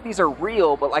 I don't know if these are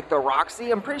real, but like the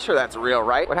Roxy, I'm pretty sure that's real,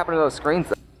 right? What happened to those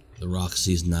screens? The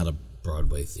Roxy's not a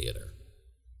Broadway theater.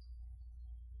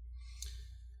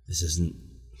 This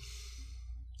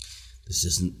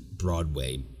isn't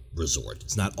Broadway Resort.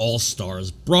 It's not All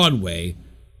Stars Broadway.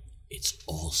 It's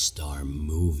All Star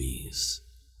Movies.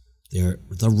 The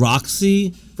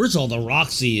Roxy. First of all, the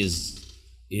Roxy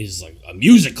is like a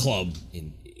music club.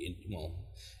 Well,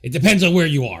 it depends on where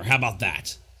you are. How about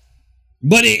that?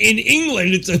 But in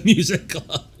England, it's a music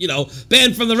club. You know,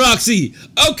 band from the Roxy.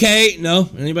 Okay, no,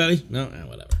 anybody? No,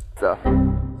 whatever.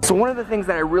 So one of the things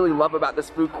that I really love about this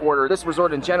food court, or this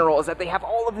resort in general, is that they have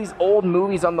all of these old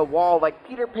movies on the wall, like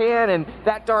Peter Pan and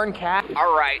That Darn Cat.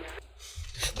 All right.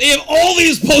 They have all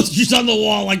these posters on the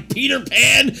wall, like Peter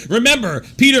Pan. Remember,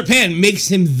 Peter Pan makes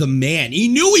him the man. He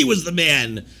knew he was the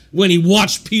man when he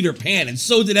watched Peter Pan, and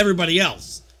so did everybody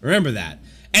else. Remember that.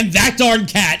 And That Darn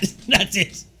Cat. That's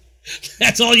it.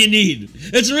 That's all you need.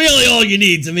 It's really all you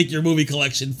need to make your movie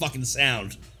collection fucking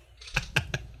sound.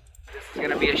 This is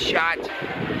gonna be a shot.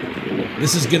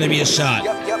 This is gonna be a shot.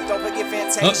 Yup, don't forget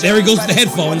Fantasia. Oh, there he goes with the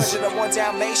headphones.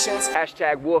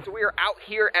 Hashtag wolf. So we are out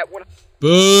here at one.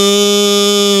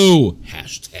 Boo!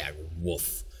 Hashtag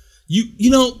wolf. You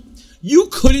know, you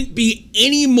couldn't be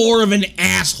any more of an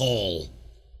asshole.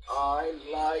 I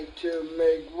like to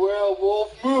make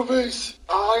werewolf movies.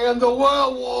 I am the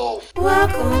werewolf.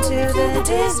 Welcome to the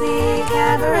Disney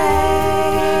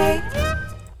Cabaret.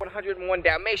 101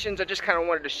 Dalmatians. I just kind of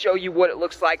wanted to show you what it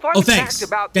looks like. Fun thanks. fact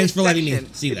about Thanks this for letting section,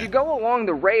 me see that. If you go along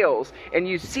the rails and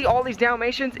you see all these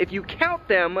Dalmatians, if you count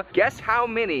them, guess how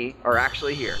many are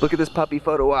actually here? Look at this puppy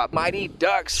photo up. Mighty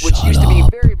Ducks, which used to be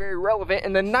very, very relevant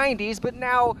in the 90s, but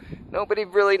now nobody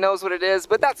really knows what it is,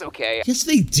 but that's okay. Yes,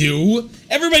 they do.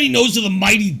 Everybody knows who the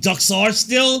Mighty Ducks are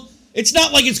still. It's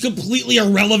not like it's completely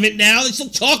irrelevant now. They still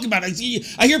talk about it.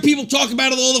 I hear people talk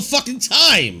about it all the fucking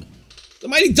time. The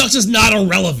Mighty Ducks is not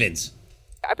irrelevant.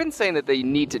 I've been saying that they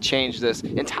need to change this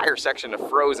entire section to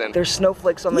Frozen. There's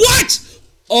snowflakes on the... What?!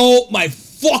 Oh my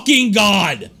fucking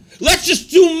god! Let's just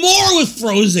do more with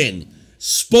Frozen!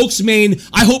 Spokesman,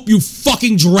 I hope you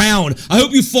fucking drown. I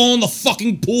hope you fall in the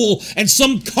fucking pool and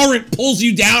some current pulls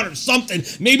you down or something.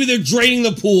 Maybe they're draining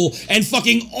the pool and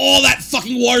fucking all that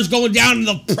fucking water's going down and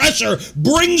the pressure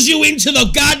brings you into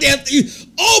the goddamn thing.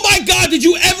 Oh my god, did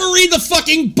you ever read the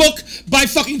fucking book by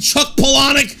fucking Chuck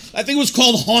Palahniuk? I think it was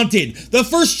called Haunted. The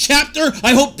first chapter,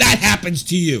 I hope that happens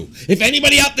to you. If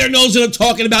anybody out there knows what I'm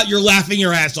talking about, you're laughing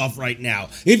your ass off right now.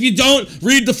 If you don't,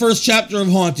 read the first chapter of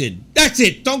Haunted. That's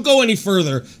it. Don't go any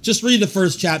further. Just read the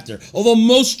first chapter. Although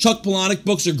most Chuck Palahniuk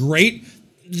books are great,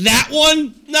 that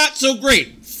one, not so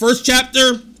great. First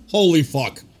chapter, holy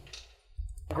fuck.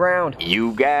 Ground.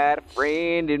 You got a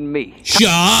friend in me.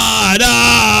 Shut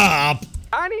up!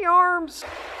 Tiny arms.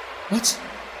 What?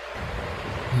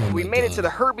 We made it to the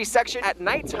Herbie section. At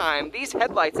nighttime, these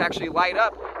headlights actually light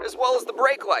up, as well as the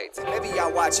brake lights. Maybe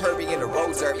y'all watch Herbie in the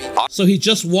road derby. So he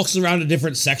just walks around to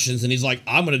different sections and he's like,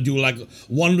 I'm gonna do like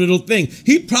one little thing.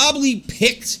 He probably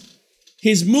picked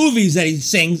his movies that he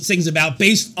sings about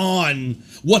based on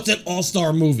what's at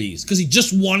All-Star Movies, because he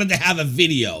just wanted to have a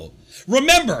video.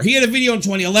 Remember, he had a video in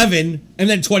 2011 and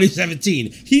then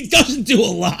 2017. He doesn't do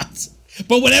a lot,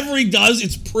 but whatever he does,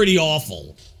 it's pretty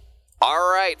awful.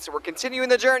 All right, so we're continuing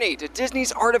the journey to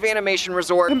Disney's Art of Animation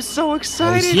Resort. I'm so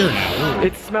excited. Oh, he's here now.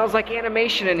 It smells like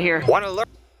animation in here. Want to learn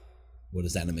What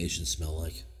does animation smell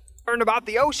like? about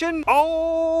the ocean? Oh!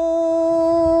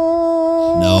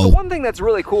 No. The one thing that's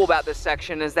really cool about this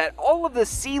section is that all of the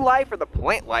sea life, or the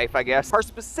plant life, I guess, are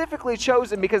specifically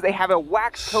chosen because they have a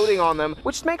wax coating on them,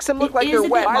 which makes them look like they're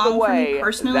wet. By the way,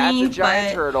 that's a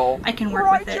giant turtle. I can work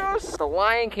with it. The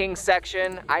Lion King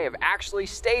section, I have actually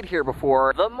stayed here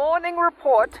before. The Morning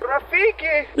Report.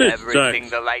 Rafiki. This Everything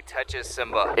sucks. the light touches,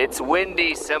 Simba. It's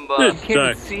windy, Simba. This You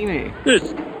can't sucks. see me.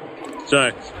 This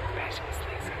sucks.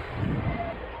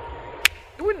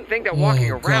 You wouldn't think that walking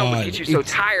around would God. get you so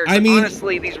tired, I but mean-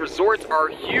 honestly, these resorts are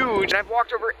huge, and I've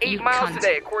walked over 8 miles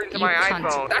today, according to my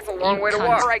iPhone. That's a long way to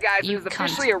walk. All right, guys, this is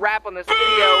officially a wrap on this video.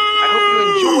 I hope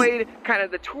you enjoyed kind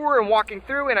of the tour and walking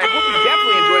through, and I hope you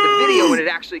definitely enjoy the video when it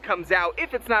actually comes out,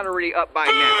 if it's not already up by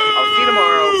now. I'll see you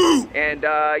tomorrow, and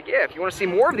yeah, if you want to see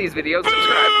more of these videos,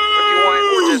 subscribe if you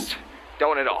want, or just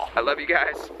don't at all. I love you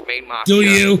guys. Main Mafia. Do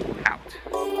you? Out.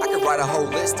 I could write a whole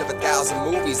list of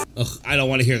 1,000 movies. Ugh, I don't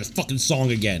want to hear this fucking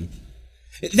song again.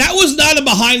 That was not a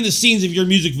behind the scenes of your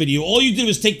music video. All you did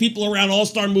was take people around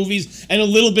All-Star Movies and a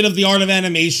little bit of the Art of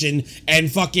Animation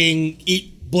and fucking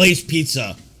eat Blaze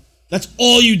Pizza. That's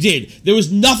all you did. There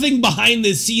was nothing behind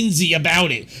the scenesy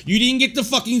about it. You didn't get to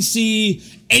fucking see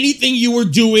anything you were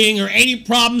doing or any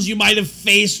problems you might have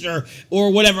faced or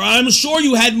whatever. I'm sure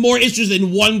you had more issues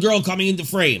than one girl coming into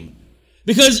frame.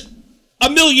 Because a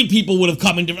million people would have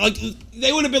come into, like,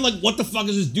 they would have been like, what the fuck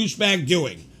is this douchebag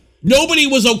doing? Nobody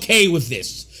was okay with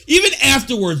this. Even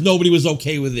afterwards, nobody was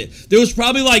okay with it. There was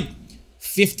probably like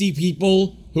 50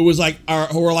 people who were like,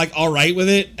 all right with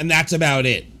it, and that's about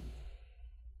it.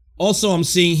 Also, I'm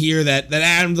seeing here that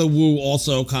Adam the Woo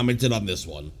also commented on this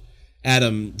one.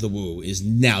 Adam the Woo is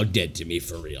now dead to me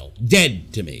for real.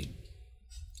 Dead to me.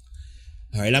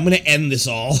 All right, I'm going to end this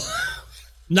all.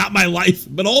 Not my life,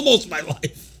 but almost my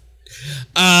life.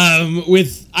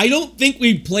 I don't think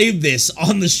we played this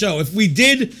on the show. If we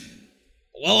did,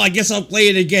 well, I guess I'll play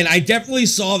it again. I definitely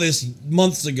saw this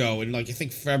months ago in, like, I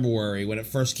think February when it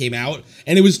first came out,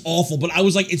 and it was awful, but I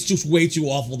was like, it's just way too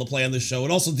awful to play on the show.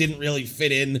 It also didn't really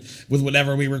fit in with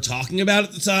whatever we were talking about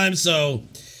at the time, so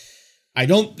I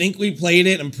don't think we played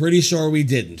it. I'm pretty sure we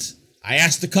didn't. I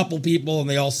asked a couple people and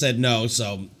they all said no,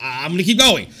 so I'm going to keep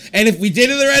going. And if we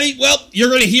did it already, well, you're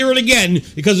going to hear it again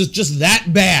because it's just that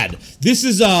bad. This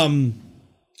is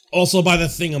also by the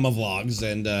Thingamavlogs,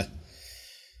 and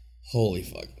holy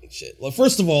fucking shit. Well,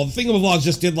 first of all, the Thingamavlogs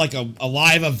just did like a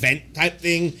live event type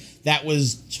thing that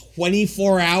was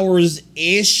 24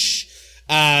 hours-ish.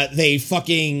 They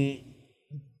fucking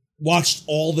watched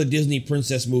all the Disney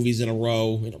princess movies in a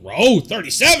row.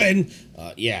 37?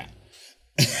 Yeah.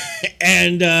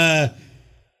 And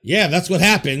yeah, that's what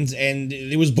happened, and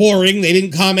it was boring. They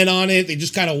didn't comment on it. They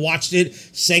just kind of watched it,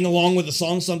 sang along with the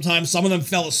song sometimes. Some of them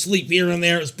fell asleep here and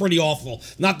there. It was pretty awful.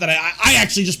 Not that I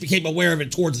actually just became aware of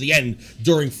it towards the end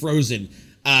during Frozen.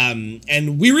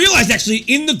 And we realized actually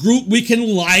in the group we can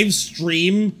live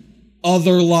stream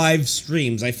other live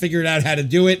streams. I figured out how to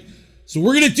do it. So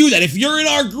we're going to do that. If you're in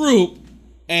our group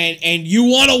and you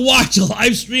want to watch a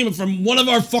live stream from one of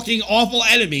our fucking awful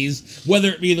enemies, whether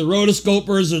it be the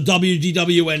Rotoscopers or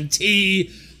WDWNT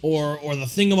or the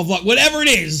Thingamavlog, whatever it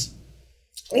is,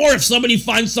 or if somebody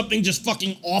finds something just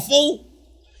fucking awful,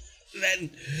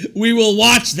 then we will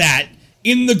watch that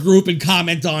in the group and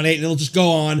comment on it, and it'll just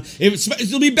go on.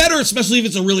 It'll be better, especially if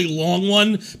it's a really long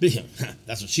one.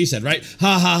 That's what she said, right?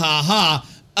 Ha ha ha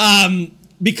ha.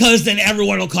 Because then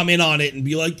everyone will come in on it and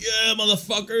be like, yeah,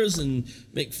 motherfuckers, and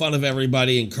make fun of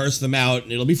everybody and curse them out,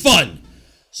 and it'll be fun.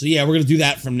 So yeah, we're going to do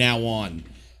that from now on.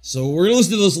 So we're going to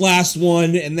listen to this last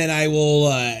one, and then I will,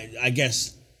 I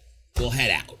guess, we'll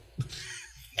head out.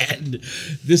 And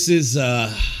this is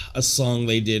a song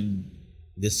they did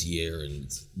this year, and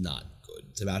it's not good.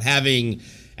 It's about having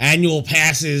annual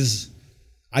passes,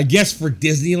 I guess, for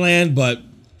Disneyland, but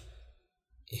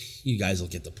you guys will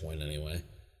get the point anyway.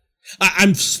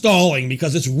 I'm stalling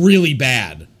because it's really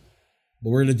bad, but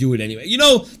we're going to do it anyway. You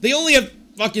know, they only have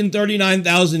fucking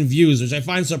 39,000 views, which I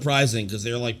find surprising because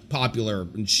they're like popular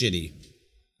and shitty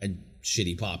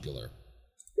popular.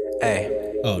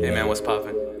 Hey, Oh, Hey no. man, what's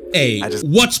poppin'? Hey,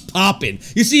 what's poppin'?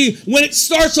 You see, when it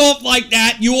starts off like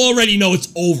that, you already know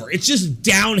it's over. It's just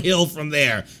downhill from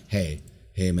there. Hey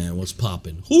man, what's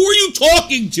poppin'? Who are you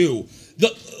talking to?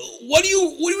 What do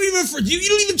you even for? You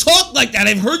don't even talk like that.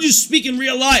 I've heard you speak in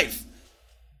real life.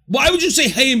 Why would you say,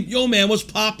 hey, yo man, what's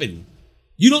poppin'?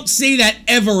 You don't say that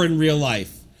ever in real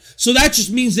life. So that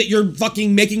just means that you're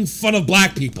fucking making fun of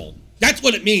black people. That's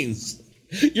what it means.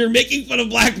 You're making fun of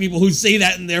black people who say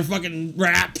that in their fucking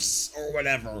raps or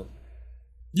whatever.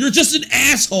 You're just an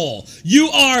asshole. You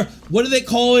are, what do they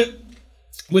call it?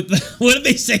 What did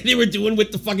they say they were doing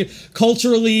with the fucking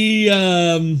culturally,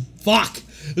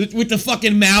 with the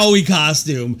fucking Maui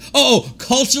costume? Oh,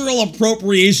 cultural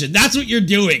appropriation. That's what you're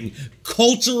doing.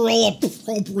 Cultural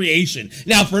appropriation.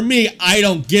 Now, for me, I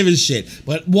don't give a shit.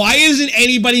 But why isn't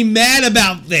anybody mad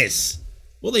about this?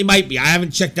 Well, they might be. I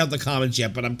haven't checked out the comments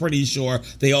yet, but I'm pretty sure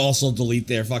they also delete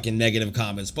their fucking negative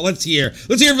comments. But let's hear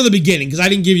from the beginning, because I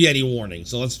didn't give you any warning.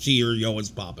 So let's hear yo, what's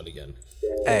poppin' again.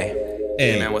 Hey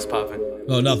man, what's poppin'?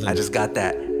 Oh, nothing. I just got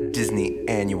that Disney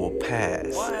annual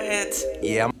pass. What?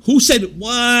 Yeah. Who said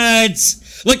what?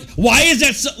 Like, why is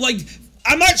that so, like,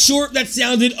 I'm not sure if that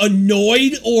sounded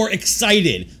annoyed or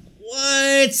excited.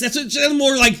 What? That's what sounded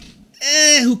more like,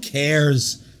 who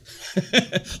cares?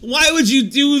 Why would you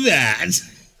do that?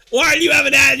 Why do you have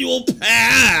an annual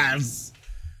pass?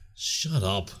 Shut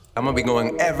up. I'm gonna be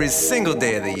going every single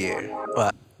day of the year.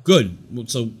 But good.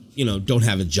 So, don't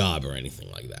have a job or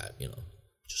anything like that,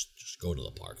 Just go to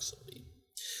the parks.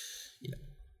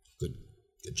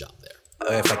 Good job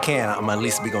there. If I can, I'm at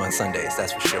least be going Sundays,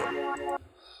 that's for sure.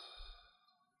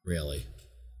 Really?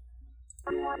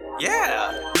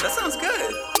 Yeah, that sounds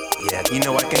good. Yeah, you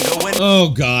know I can go in. Oh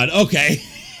God, okay.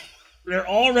 They're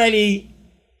already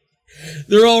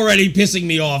pissing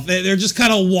me off. They're just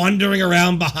kind of wandering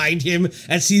around behind him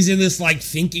as he's in this like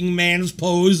thinking man's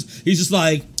pose. He's just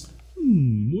like,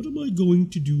 what am I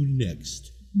going to do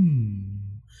next?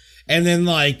 And then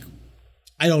like,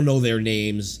 I don't know their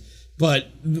names, but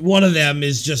one of them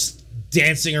is just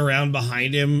dancing around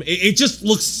behind him. It just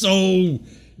looks so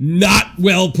not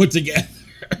well put together.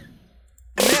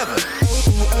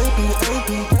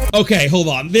 Okay, hold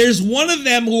on. There's one of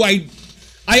them who I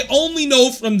only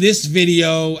know from this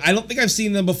video. I don't think I've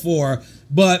seen them before,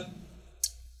 but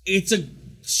it's a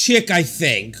chick, I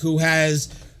think, who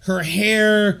has her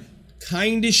hair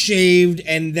kind of shaved,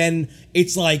 and then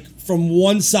it's like from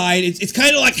one side, it's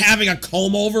kind of like having a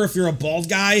comb over if you're a bald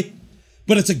guy,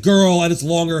 but it's a girl and it's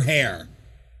longer hair.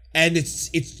 And it's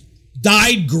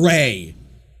dyed gray,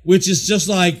 which is just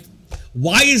like,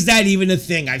 why is that even a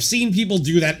thing? I've seen people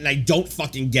do that and I don't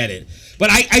fucking get it. But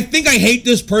I think I hate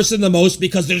this person the most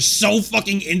because they're so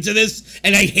fucking into this,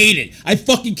 and I hate it. I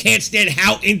fucking can't stand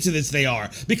how into this they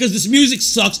are. Because this music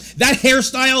sucks. That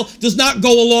hairstyle does not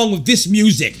go along with this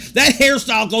music. That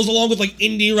hairstyle goes along with like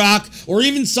indie rock, or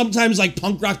even sometimes like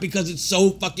punk rock because it's so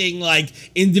fucking like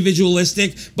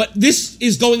individualistic. But this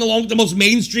is going along with the most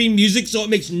mainstream music, so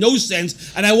it makes no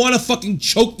sense, and I want to fucking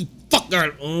choke the fuck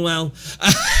out. Oh, well.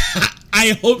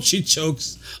 I hope she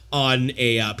chokes on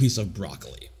a piece of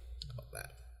broccoli. How about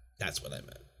that? That's what I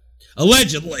meant.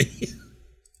 Allegedly.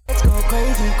 Let's go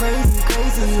crazy, crazy,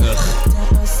 crazy.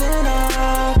 10%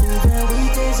 off, even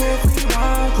weekdays if we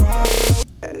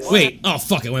want. Wait, oh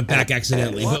fuck, I went back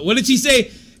accidentally. But what did she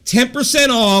say? 10%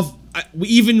 off,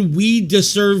 even we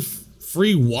deserve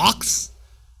free walks?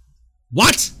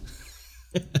 What?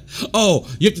 Oh,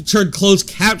 you have to turn closed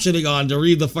captioning on to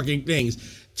read the fucking things.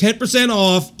 10%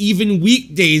 off, even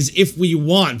weekdays if we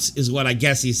want, is what I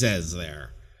guess he says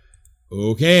there.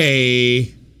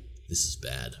 Okay. This is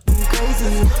bad.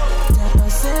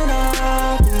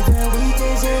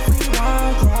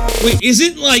 Wait,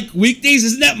 isn't like weekdays,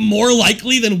 isn't that more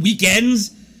likely than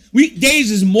weekends? Weekdays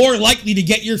is more likely to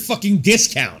get your fucking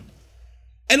discount.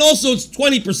 And also it's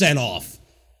 20% off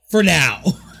for now.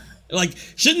 Like,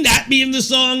 shouldn't that be in the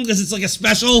song because it's like a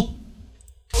special?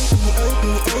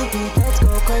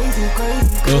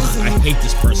 Ugh, I hate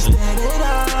this person.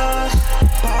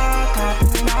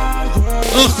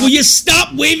 Ugh, will you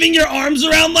stop waving your arms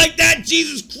around like that?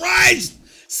 Jesus Christ!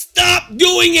 Stop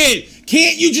doing it!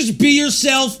 Can't you just be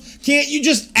yourself? Can't you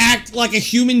just act like a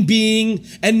human being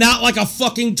and not like a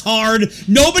fucking tard?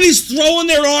 Nobody's throwing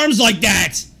their arms like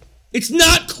that! It's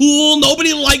not cool,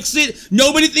 nobody likes it,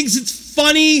 nobody thinks it's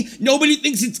funny, nobody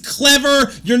thinks it's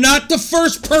clever, you're not the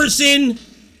first person.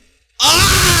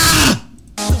 Ah!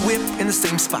 Whip in the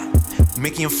same spot,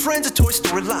 making your friends a Toy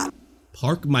Story lot.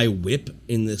 Park my whip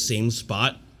in the same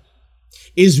spot?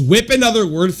 Is whip another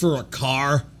word for a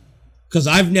car? Because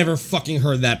I've never fucking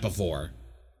heard that before.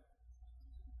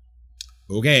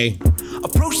 Okay.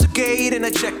 Approach the gate and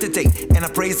I check the date. And I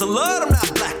praise the Lord, I'm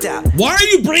not blacked out. Why are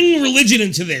you bringing religion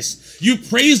into this? You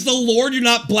praise the Lord, you're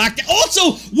not blacked out.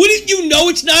 Also, wouldn't you know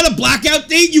it's not a blackout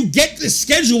date? You get the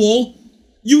schedule.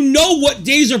 You know what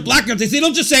days are blackout days. They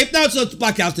don't just say, no, it's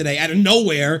blackout today, out of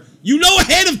nowhere. You know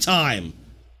ahead of time.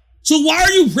 So why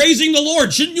are you praising the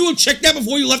Lord? Shouldn't you have checked that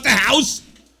before you left the house?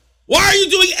 Why are you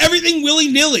doing everything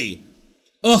willy-nilly?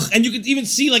 Ugh, and you can even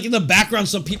see, like, in the background,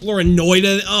 some people are annoyed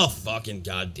at it. Oh, fucking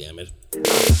goddamn it.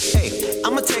 Hey,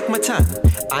 I'ma take my time.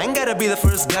 I ain't gotta be the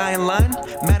first guy in line.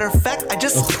 Matter of fact, I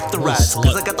just skipped the rides,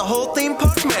 cause I got the whole theme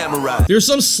park memorized. There's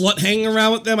some slut hanging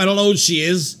around with them. I don't know who she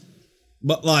is,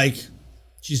 but, like,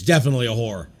 she's definitely a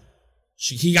whore.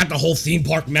 He got the whole theme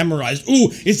park memorized. Ooh,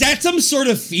 is that some sort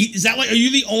of feat? Is that like, are you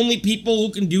the only people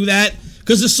who can do that?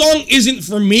 Because the song isn't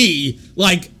for me.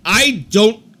 Like, I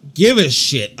don't give a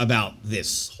shit about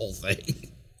this whole thing.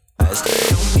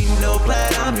 Don't need no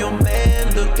plan, I'm your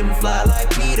man, looking fly like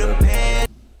Peter Pan.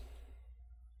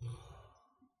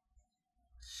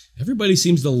 Everybody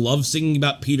seems to love singing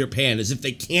about Peter Pan as if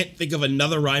they can't think of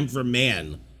another rhyme for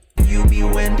man. You be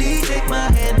Wendy, take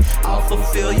my hand, I'll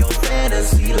fulfill your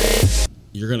fantasy land.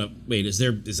 You're gonna, wait, is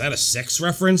that a sex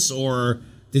reference, or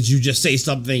did you just say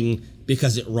something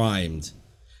because it rhymed?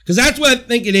 Because that's what I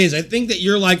think it is. I think that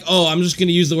you're like, oh, I'm just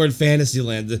gonna use the word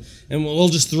Fantasyland, and we'll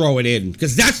just throw it in.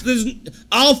 Because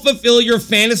I'll fulfill your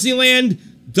Fantasyland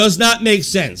does not make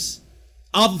sense.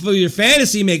 I'll fulfill your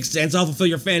fantasy makes sense. I'll fulfill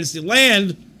your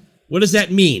Fantasyland. What does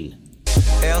that mean?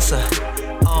 Elsa,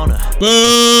 Anna.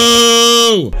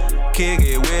 Boo! Kick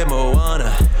it with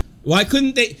Moana. Why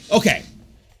couldn't they? Okay.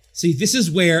 See, this is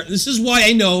why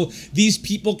I know these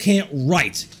people can't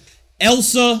write.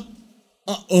 Elsa,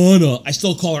 Anna. I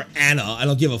still call her Anna. I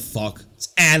don't give a fuck.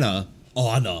 It's Anna.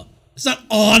 Anna. It's not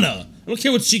Anna. I don't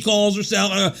care what she calls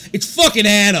herself. It's fucking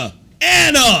Anna.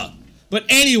 Anna! But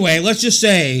anyway, let's just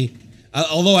say,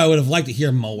 although I would have liked to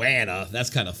hear Moana. That's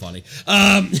kind of funny.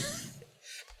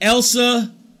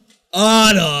 Elsa,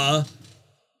 Anna,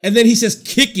 and then he says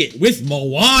kick it with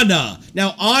Moana.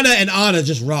 Now, Anna and Anna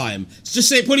just rhyme. It's just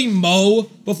say putting Mo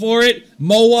before it,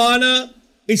 Moana,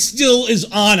 it still is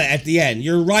Anna at the end.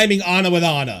 You're rhyming Anna with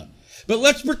Anna. But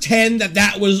let's pretend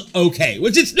that was okay,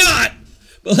 which it's not,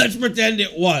 but let's pretend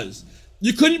it was.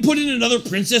 You couldn't put in another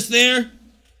princess there?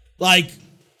 Like,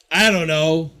 I don't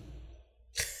know.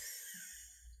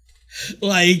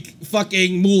 Like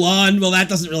fucking Mulan. Well, that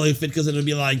doesn't really fit because it'll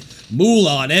be like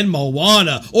Mulan and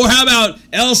Moana. Or how about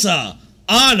Elsa,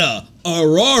 Anna,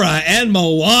 Aurora, and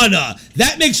Moana?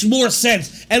 That makes more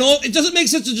sense. And it doesn't make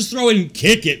sense to just throw in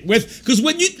kick it with, because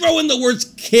when you throw in the words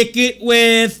kick it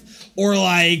with, or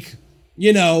like,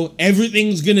 you know,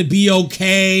 everything's gonna be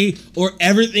okay, or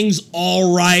everything's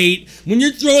all right. When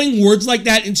you're throwing words like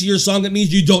that into your song, that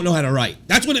means you don't know how to write.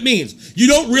 That's what it means. You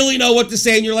don't really know what to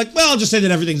say, and you're like, well, I'll just say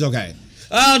that everything's okay.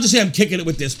 I'll just say I'm kicking it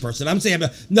with this person. I'm saying,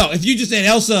 no, if you just said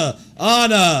Elsa,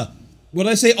 Anna, what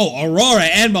did I say? Oh, Aurora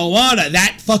and Moana,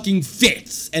 that fucking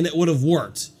fits, and it would have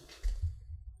worked.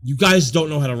 You guys don't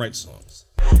know how to write songs.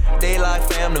 Daylight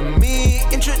fam to me,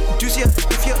 introduce you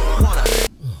if you wanna.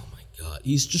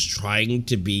 He's just trying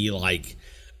to be like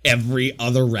every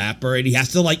other rapper, and he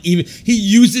has to like he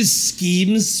uses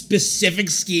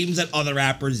specific schemes that other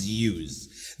rappers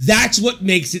use. That's what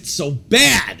makes it so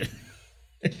bad.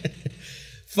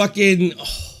 Fucking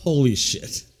holy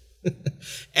shit.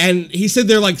 And he said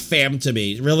they're like fam to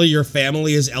me. Really? Your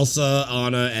family is Elsa,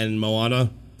 Anna, and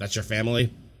Moana? That's your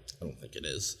family? I don't think it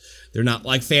is. They're not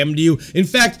like fam to you. In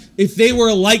fact, if they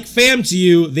were like fam to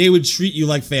you, they would treat you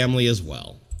like family as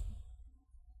well.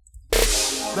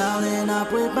 Rounding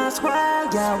up with my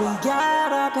squad, yeah, we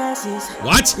got our passes.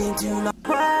 What? Been too long,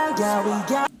 yeah, we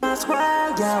got my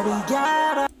squad, yeah, we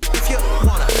got our. If you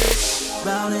wanna.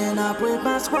 Rounding up with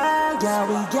my squad, yeah,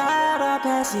 we got our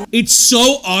passes. It's so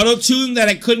auto-tuned that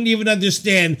I couldn't even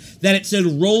understand that it said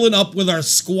rolling up with our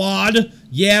squad.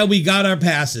 Yeah, we got our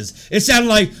passes. It sounded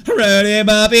like running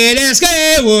up in the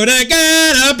sky, would I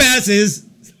got our passes.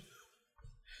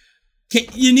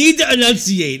 You need to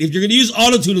enunciate if you're going to use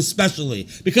autotune especially,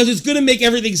 because it's going to make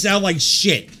everything sound like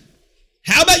shit.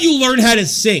 How about you learn how to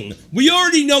sing? We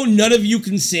already know none of you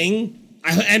can sing.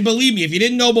 And believe me, if you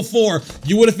didn't know before,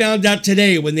 you would have found out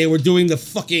today when they were doing the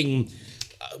fucking...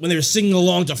 when they were singing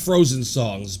along to Frozen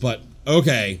songs, but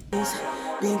okay.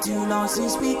 Been too long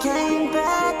since we came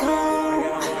back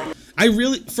home.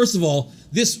 First of all,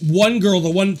 this one girl,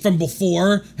 the one from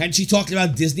before, and she talked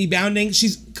about Disney bounding,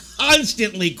 she's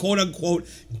constantly, quote-unquote,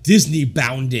 Disney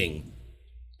bounding.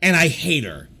 And I hate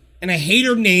her. And I hate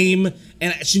her name,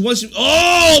 and she wants to,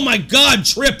 oh my god,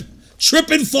 trip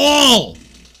and fall!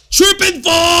 Trip and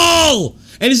fall!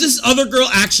 And is this other girl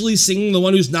actually singing, the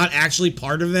one who's not actually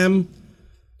part of them?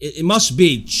 It must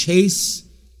be Chase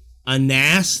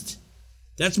Anast.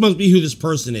 That must be who this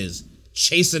person is.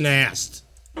 Chase Anast.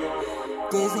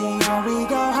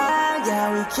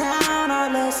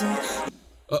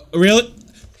 Really?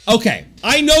 Okay,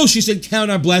 I know she said count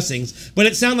our blessings, but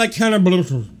it sounded like count our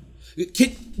blessings.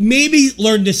 Maybe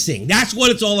learn to sing. That's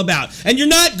what it's all about. And you're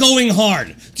not going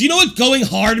hard. Do you know what going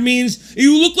hard means?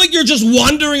 You look like you're just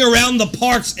wandering around the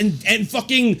parks and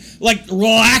fucking, like,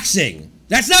 relaxing.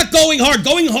 That's not going hard.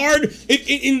 Going hard,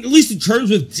 at least in terms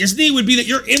with Disney, would be that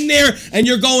you're in there and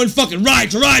you're going fucking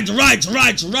ride to ride to ride to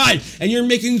ride to ride, and you're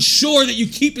making sure that you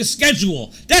keep a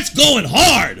schedule. That's going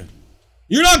hard.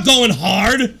 You're not going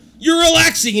hard. You're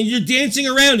relaxing and you're dancing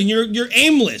around and you're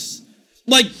aimless.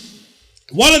 Like,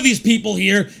 one of these people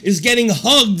here is getting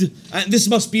hugged. This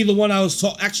must be the one I was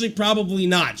actually, probably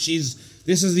not. This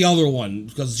is the other one,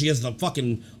 because she has the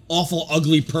fucking awful,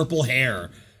 ugly purple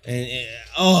hair. And,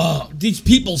 these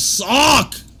people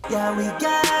suck! Yeah, we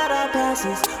got our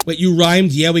passes. Wait, you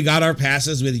rhymed, yeah, we got our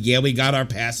passes with yeah, we got our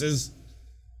passes?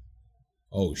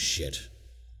 Oh, shit.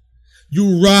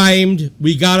 You rhymed,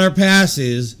 we got our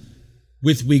passes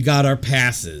with we got our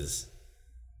passes.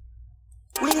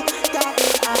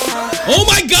 Oh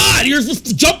my god, you're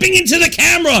jumping into the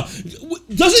camera!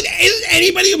 Isn't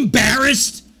anybody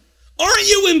embarrassed? Aren't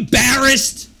you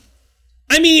embarrassed?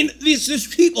 I mean, there's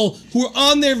people who are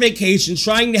on their vacation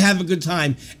trying to have a good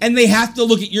time, and they have to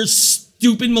look at your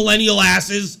stupid millennial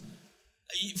asses.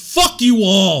 Fuck you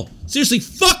all. Seriously,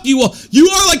 fuck you all. You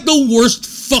are like the worst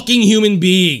fucking human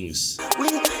beings. Ugh.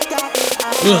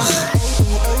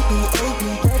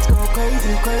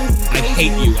 I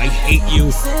hate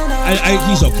you.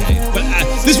 He's okay. But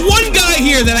this one guy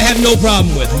here that I have no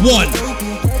problem with. One.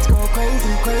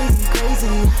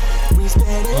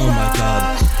 Oh my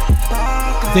god.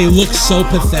 They look so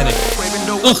pathetic.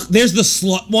 Ugh, there's the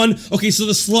slut one. Okay, so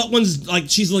the slut one's like,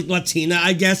 she's like Latina,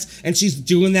 I guess, and she's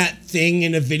doing that thing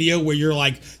in a video where you're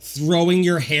like throwing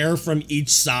your hair from each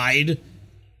side.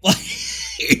 Like,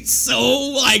 it's so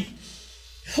like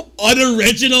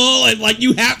unoriginal, and like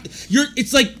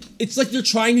it's like you're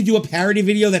trying to do a parody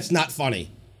video that's not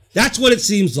funny. That's what it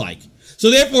seems like. So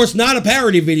therefore, it's not a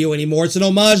parody video anymore, it's an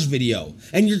homage video.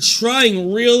 And you're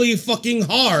trying really fucking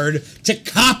hard to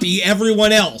copy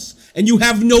everyone else. And you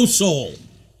have no soul.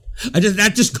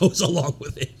 That just goes along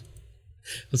with it.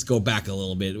 Let's go back a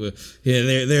little bit.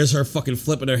 Yeah, there's her fucking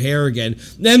flipping her hair again.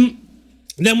 Then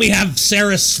we have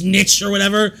Sarah Snitch or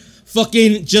whatever.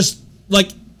 Fucking just,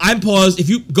 like, I'm paused. If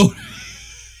you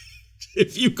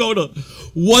go to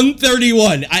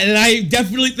 131, and I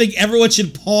definitely think everyone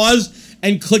should pause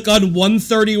and click on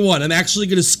 131. I'm actually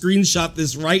going to screenshot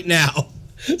this right now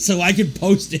so I can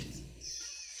post it.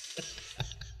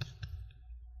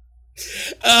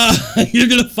 You're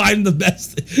going to find the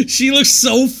best. She looks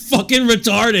so fucking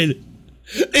retarded.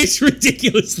 It's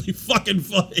ridiculously fucking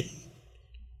funny.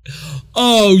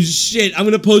 Oh, shit. I'm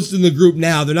going to post it in the group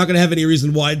now. They're not going to have any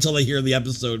reason why until they hear the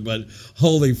episode, but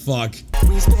holy fuck.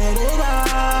 We sped it up.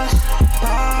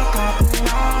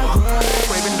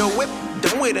 Craving the whip.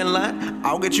 Don't wait in line.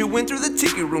 I'll get you in through the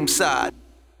ticket room side.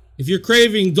 If you're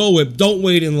craving Dole Whip, don't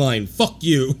wait in line. Fuck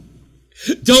you.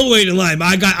 Don't wait in line.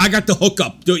 I got the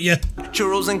hookup, don't you?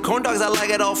 Churros and corn dogs, I like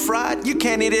it all fried. You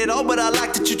can't eat it all, but I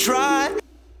like that you tried.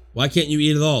 Why can't you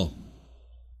eat it all?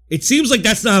 It seems like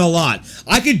that's not a lot.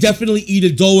 I could definitely eat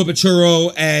a Dole Whip, a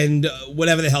churro, and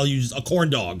whatever the hell you use, a corn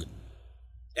dog.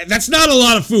 That's not a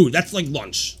lot of food. That's like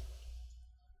lunch.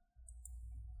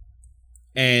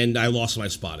 And I lost my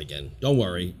spot again. Don't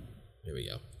worry. Here we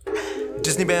go.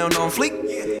 Disney Bound on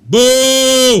fleek.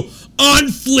 Boo! On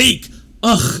fleek!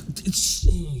 Ugh, it's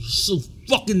so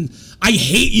fucking... I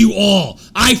hate you all.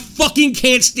 I fucking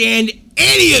can't stand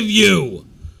any of you.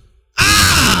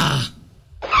 Ah!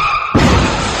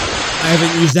 I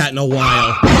haven't used that in a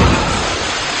while.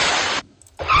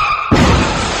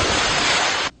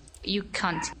 You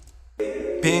cunt.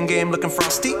 Pin game looking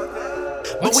frosty.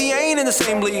 But we ain't in the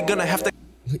same league, gonna have to...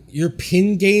 Your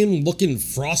pin game looking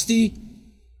frosty?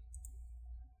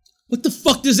 What the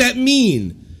fuck does that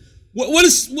mean? What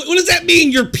does that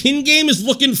mean? Your pin game is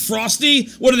looking frosty?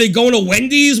 What, are they going to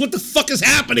Wendy's? What the fuck is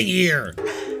happening here?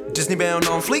 Disney Bound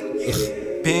on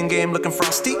fleek. Pin game looking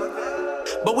frosty.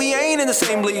 But we ain't in the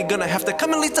same league, gonna have to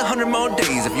come at least 100 more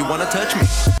days if you wanna touch me.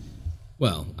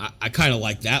 Well, I kind of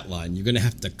like that line. You're going to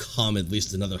have to come at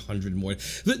least another 100 more.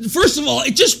 First of all,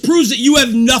 it just proves that you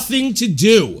have nothing to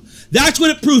do. That's what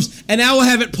it proves. And now I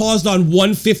have it paused on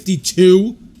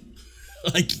 152.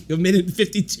 Like a minute and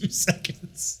 52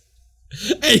 seconds.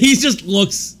 And he just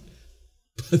looks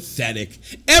Pathetic.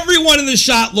 Everyone in the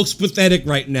shot looks pathetic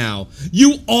right now.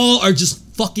 You all are just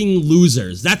fucking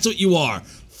losers. That's what you are.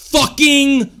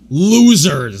 Fucking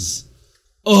losers.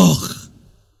 Ugh.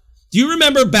 Do you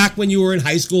remember back when you were in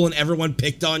high school and everyone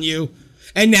picked on you?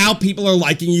 And now people are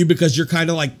liking you because you're kind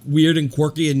of like weird and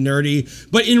quirky and nerdy.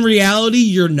 But in reality,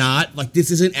 you're not. Like,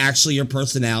 this isn't actually your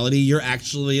personality. You're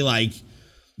actually like,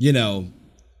 you know,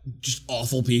 just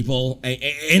awful people.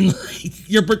 And like,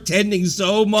 you're pretending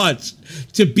so much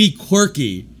to be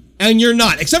quirky. And you're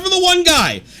not. Except for the one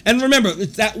guy. And remember,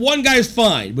 it's that one guy is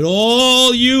fine. But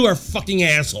all you are fucking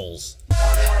assholes.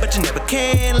 But you never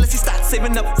can unless you start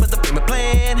saving up for the payment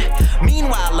plan.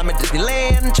 Meanwhile, I'm at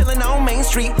Disneyland, chilling on Main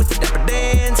Street with the Dapper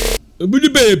Dans.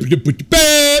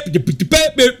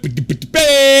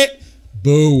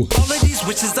 Boo. All of these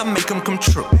wishes, I make them come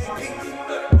true.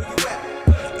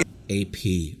 AP,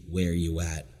 where you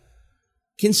at?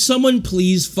 Can someone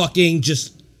please fucking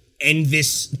just end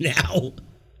this now?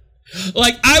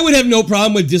 Like, I would have no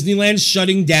problem with Disneyland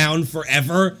shutting down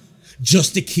forever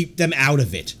just to keep them out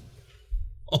of it.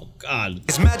 Oh, God.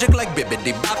 It's magic like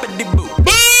bibbidi boppidi boo.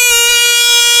 Boo!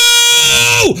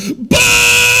 Boo!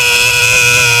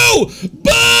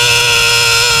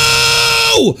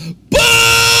 Boo!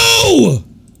 Boo!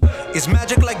 It's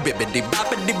magic like bibbidi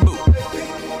boppidi boo.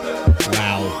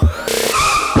 Wow.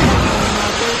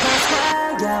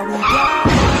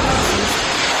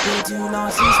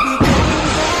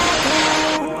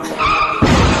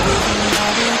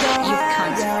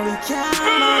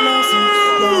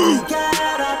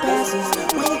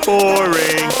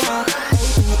 Boring.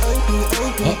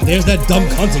 Oh, there's that dumb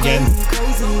cunt again.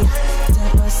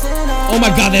 Oh my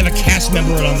god, they have a cast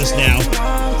member on this now.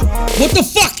 What the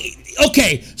fuck?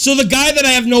 Okay, so the guy that I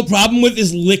have no problem with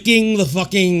is licking the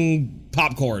fucking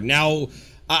popcorn. Now,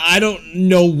 I don't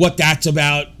know what that's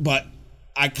about, but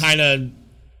I got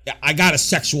a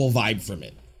sexual vibe from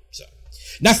it. So,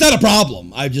 that's not a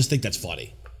problem. I just think that's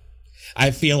funny.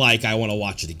 I feel like I want to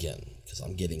watch it again, because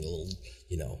I'm getting a little,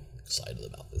 you know, excited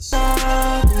about this.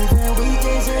 Yeah,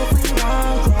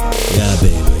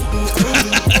 baby.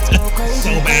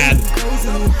 So bad.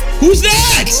 Who's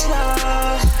that?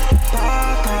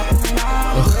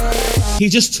 Ugh. He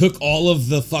just took all of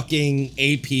the fucking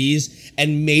APs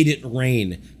and made it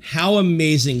rain. How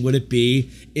amazing would it be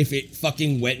if it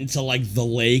fucking went into like the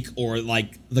lake or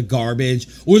like the garbage,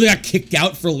 or they got kicked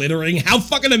out for littering? How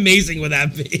fucking amazing would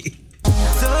that be?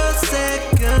 The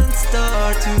second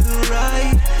star to the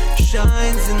right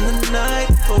shines in the night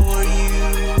for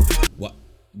you. What?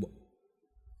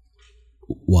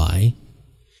 Why?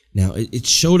 Now, it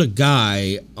showed a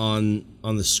guy on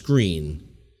the screen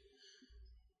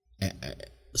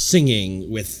singing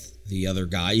with the other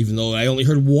guy, even though I only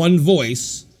heard one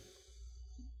voice.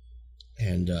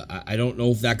 And I don't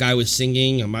know if that guy was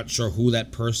singing. I'm not sure who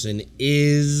that person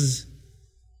is.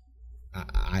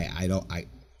 I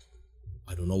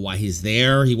don't know why he's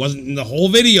there. He wasn't in the whole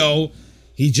video.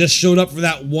 He just showed up for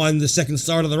that one, the second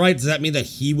star to the right. Does that mean that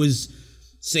he was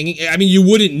singing? I mean, you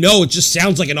wouldn't know. It just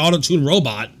sounds like an auto-tune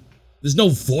robot. There's no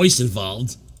voice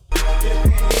involved.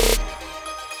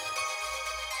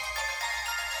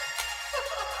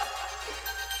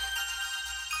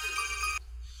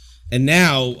 And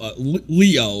now,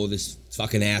 Leo, this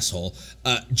fucking asshole,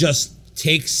 just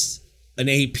takes an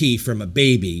AP from a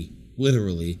baby,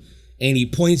 literally, and he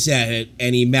points at it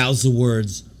and he mouths the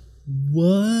words,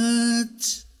 "What?"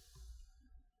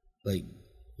 Like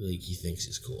he thinks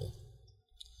he's cool.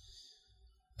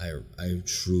 I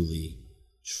truly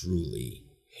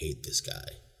hate this guy.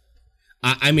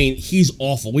 I mean, he's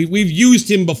awful. We've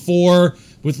used him before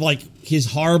with like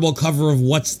his horrible cover of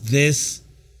What's This?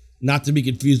 Not to be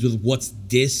confused with What's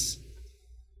This?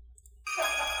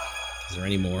 Is there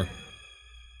any more?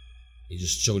 He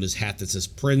just showed his hat that says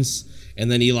Prince, and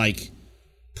then he like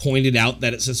pointed out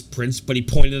that it says Prince, but he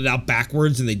pointed it out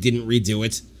backwards and they didn't redo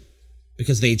it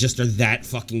because they just are that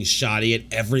fucking shoddy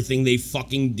at everything they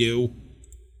fucking do.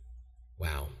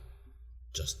 Wow.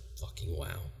 Just fucking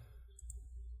wow.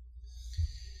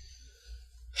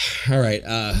 All right,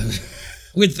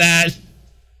 with that,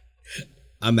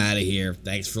 I'm out of here.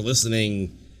 Thanks for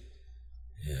listening.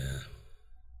 Yeah,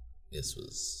 this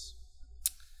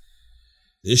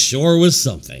sure was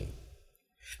something.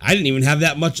 I didn't even have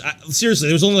that much. Seriously,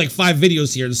 there was only like 5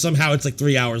 videos here, and somehow it's like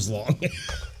 3 hours long.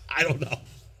 I don't know.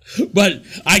 But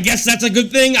I guess that's a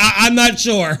good thing. I'm not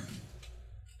sure.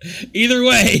 Either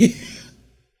way.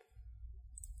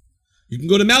 You can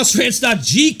go to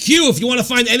mouserants.gq if you want to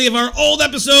find any of our old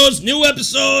episodes, new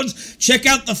episodes. Check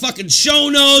out the fucking show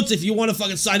notes if you want to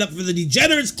fucking sign up for the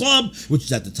Degenerates Club, which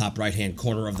is at the top right-hand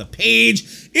corner of the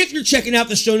page. If you're checking out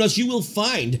the show notes, you will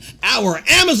find our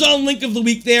Amazon link of the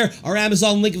week there. Our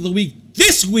Amazon link of the week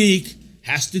this week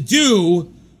has to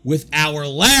do with our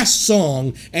last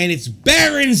song, and it's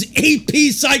Barron's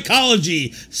AP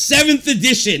Psychology, 7th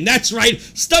edition. That's right,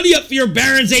 study up for your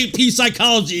Barron's AP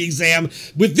Psychology exam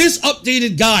with this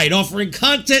updated guide offering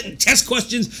content and test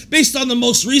questions based on the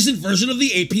most recent version of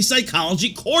the AP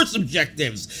Psychology course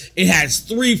objectives. It has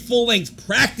 3 full-length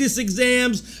practice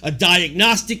exams, a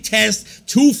diagnostic test,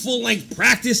 2 full-length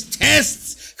practice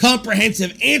tests,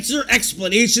 comprehensive answer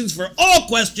explanations for all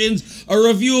questions, a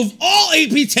review of all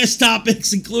AP test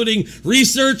topics, including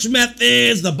research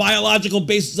methods, the biological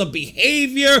basis of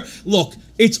behavior. Look,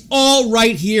 it's all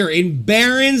right here in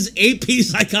Barron's AP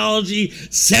Psychology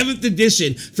 7th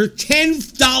edition for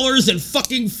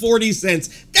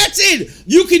 $10.40. That's it.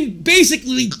 You can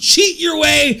basically cheat your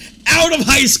way out of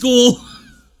high school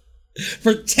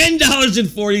for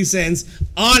 $10.40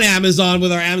 on Amazon with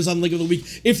our Amazon link of the week.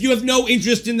 If you have no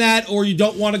interest in that, or you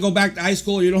don't want to go back to high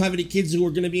school, or you don't have any kids who are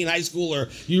going to be in high school, or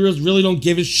you really don't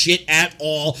give a shit at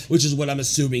all, which is what I'm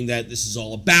assuming that this is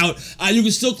all about, you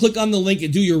can still click on the link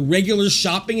and do your regular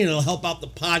shopping, and it'll help out the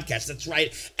podcast. That's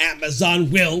right, Amazon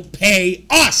will pay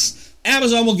us.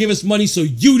 Amazon will give us money so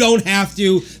you don't have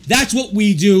to. That's what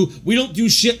we do. We don't do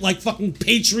shit like fucking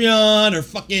Patreon or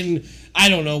fucking, I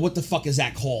don't know, what the fuck is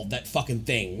that called? That fucking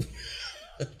thing.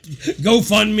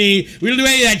 GoFundMe. We don't do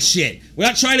any of that shit. We're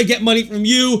not trying to get money from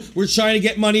you. We're trying to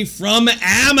get money from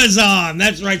Amazon.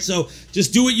 That's right. So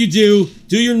just do what you do.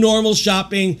 Do your normal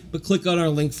shopping, but click on our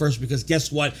link first, because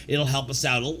guess what? It'll help us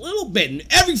out a little bit. And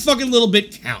every fucking little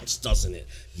bit counts, doesn't it?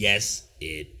 Yes,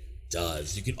 it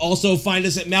does. You can also find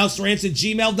us at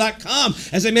mouserants@gmail.com.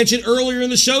 As I mentioned earlier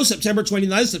in the show, September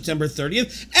 29th, September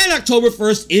 30th, and October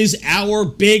 1st is our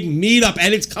big meetup,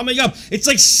 and it's coming up. It's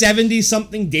like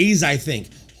 70-something days, I think.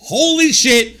 Holy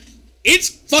shit, it's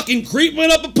fucking creeping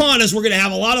up upon us. We're going to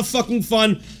have a lot of fucking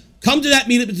fun. Come to that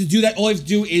meetup. To do that, all you have to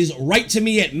do is write to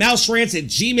me at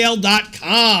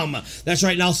mouserants@gmail.com. That's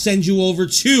right, and I'll send you over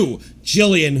to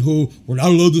Jillian, who we're not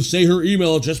allowed to say her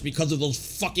email just because of those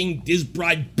fucking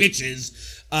Disbride bitches.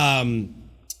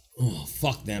 Oh,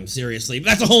 fuck them, seriously. But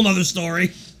that's a whole nother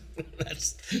story.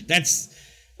 That's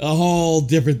a whole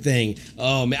different thing.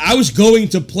 Oh, man. I was going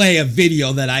to play a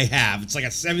video that I have. It's like a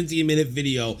 17-minute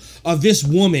video of this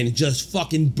woman just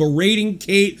fucking berating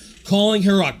Kate, calling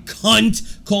her a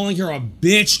cunt, calling her a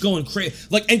bitch, going crazy.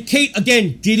 And Kate,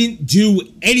 again, didn't do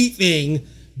anything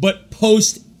but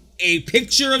post a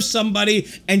picture of somebody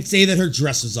and say that her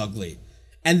dress was ugly.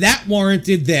 And that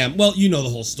warranted them. Well, you know the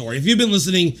whole story. If you've been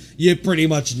listening, you pretty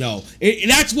much know.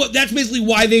 That's basically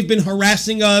why they've been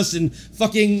harassing us and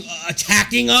fucking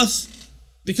attacking us.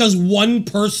 Because one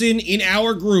person in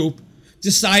our group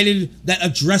decided that a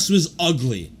dress was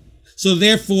ugly. So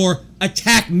therefore,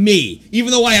 attack me,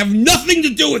 even though I have nothing to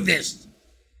do with this.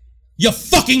 You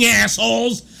fucking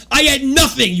assholes. I had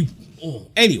nothing.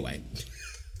 Anyway.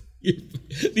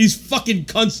 These fucking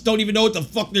cunts don't even know what the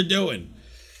fuck they're doing.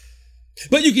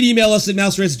 But you can email us at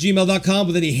mouserants@gmail.com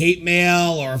with any hate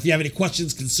mail, or if you have any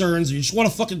questions, concerns, or you just want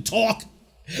to fucking talk,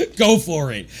 go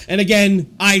for it. And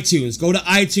again, iTunes. Go to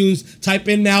iTunes, type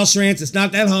in Mouse Rants. It's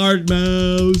not that hard.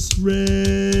 Mouse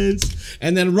Rants.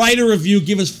 And then write a review.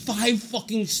 Give us 5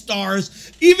 fucking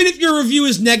stars. Even if your review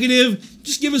is negative,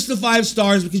 just give us the 5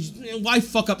 stars, because why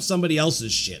fuck up somebody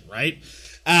else's shit, right?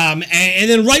 And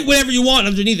then write whatever you want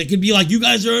underneath. It could be like, you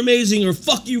guys are amazing, or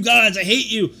fuck you guys, I hate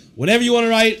you. Whatever you want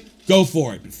to write, go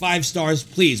for it. 5 stars,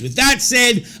 please. With that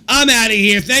said, I'm out of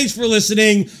here. Thanks for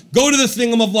listening. Go to the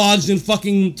Thingamavlogs and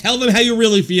fucking tell them how you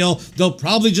really feel. They'll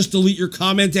probably just delete your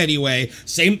comment anyway.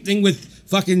 Same thing with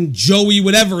fucking Joey,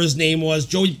 whatever his name was.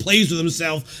 Joey Plays With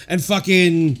Himself. And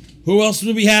fucking, who else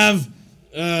did we have?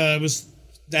 It was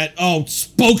that,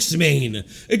 Spokesman.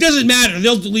 It doesn't matter.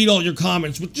 They'll delete all your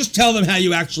comments, but just tell them how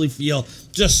you actually feel,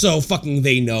 just so fucking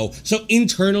they know. So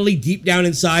internally, deep down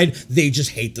inside, they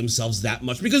just hate themselves that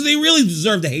much, because they really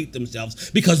deserve to hate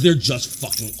themselves, because they're just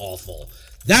fucking awful.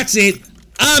 That's it.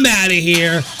 I'm out of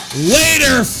here.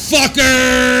 Later,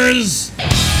 fuckers!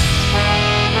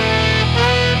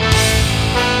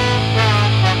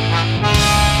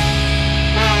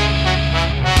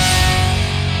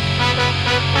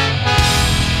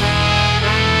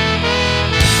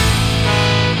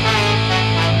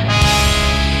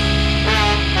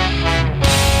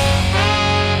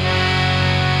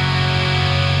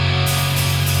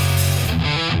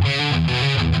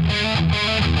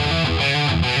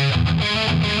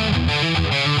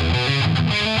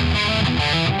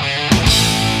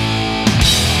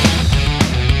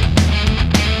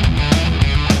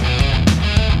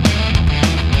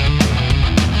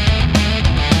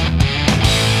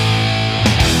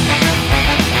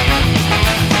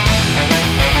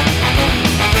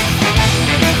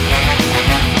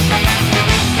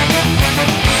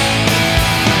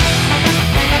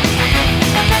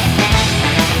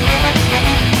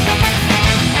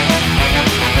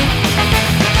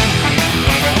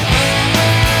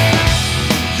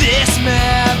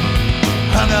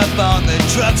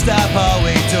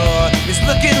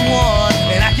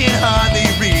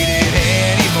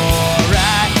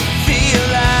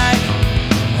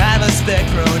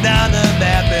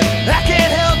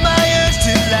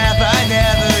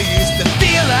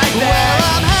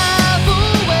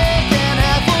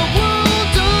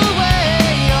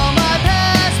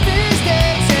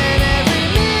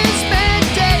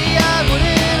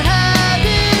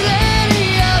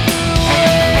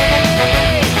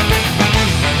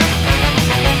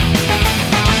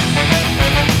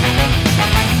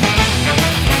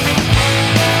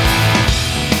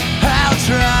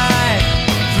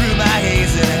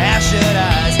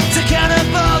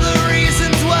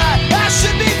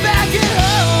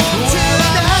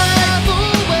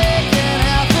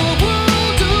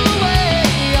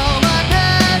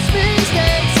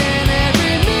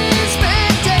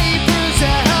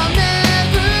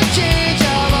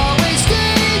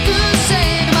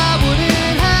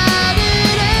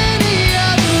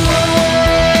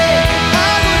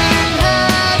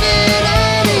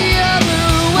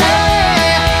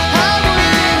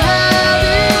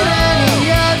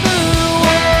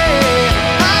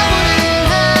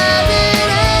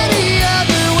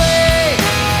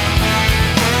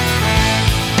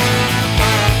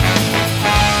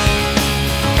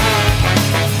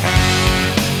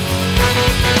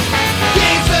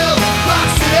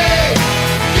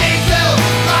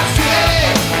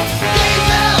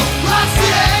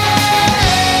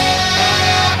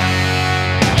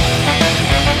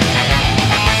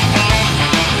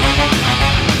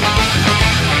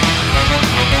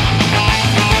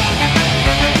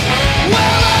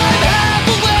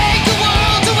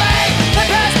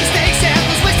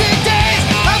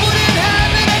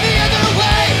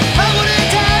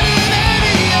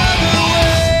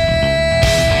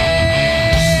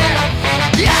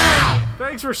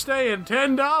 Thanks for staying.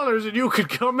 $10 and you could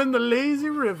come in the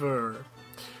lazy river.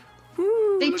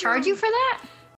 They charge you for that?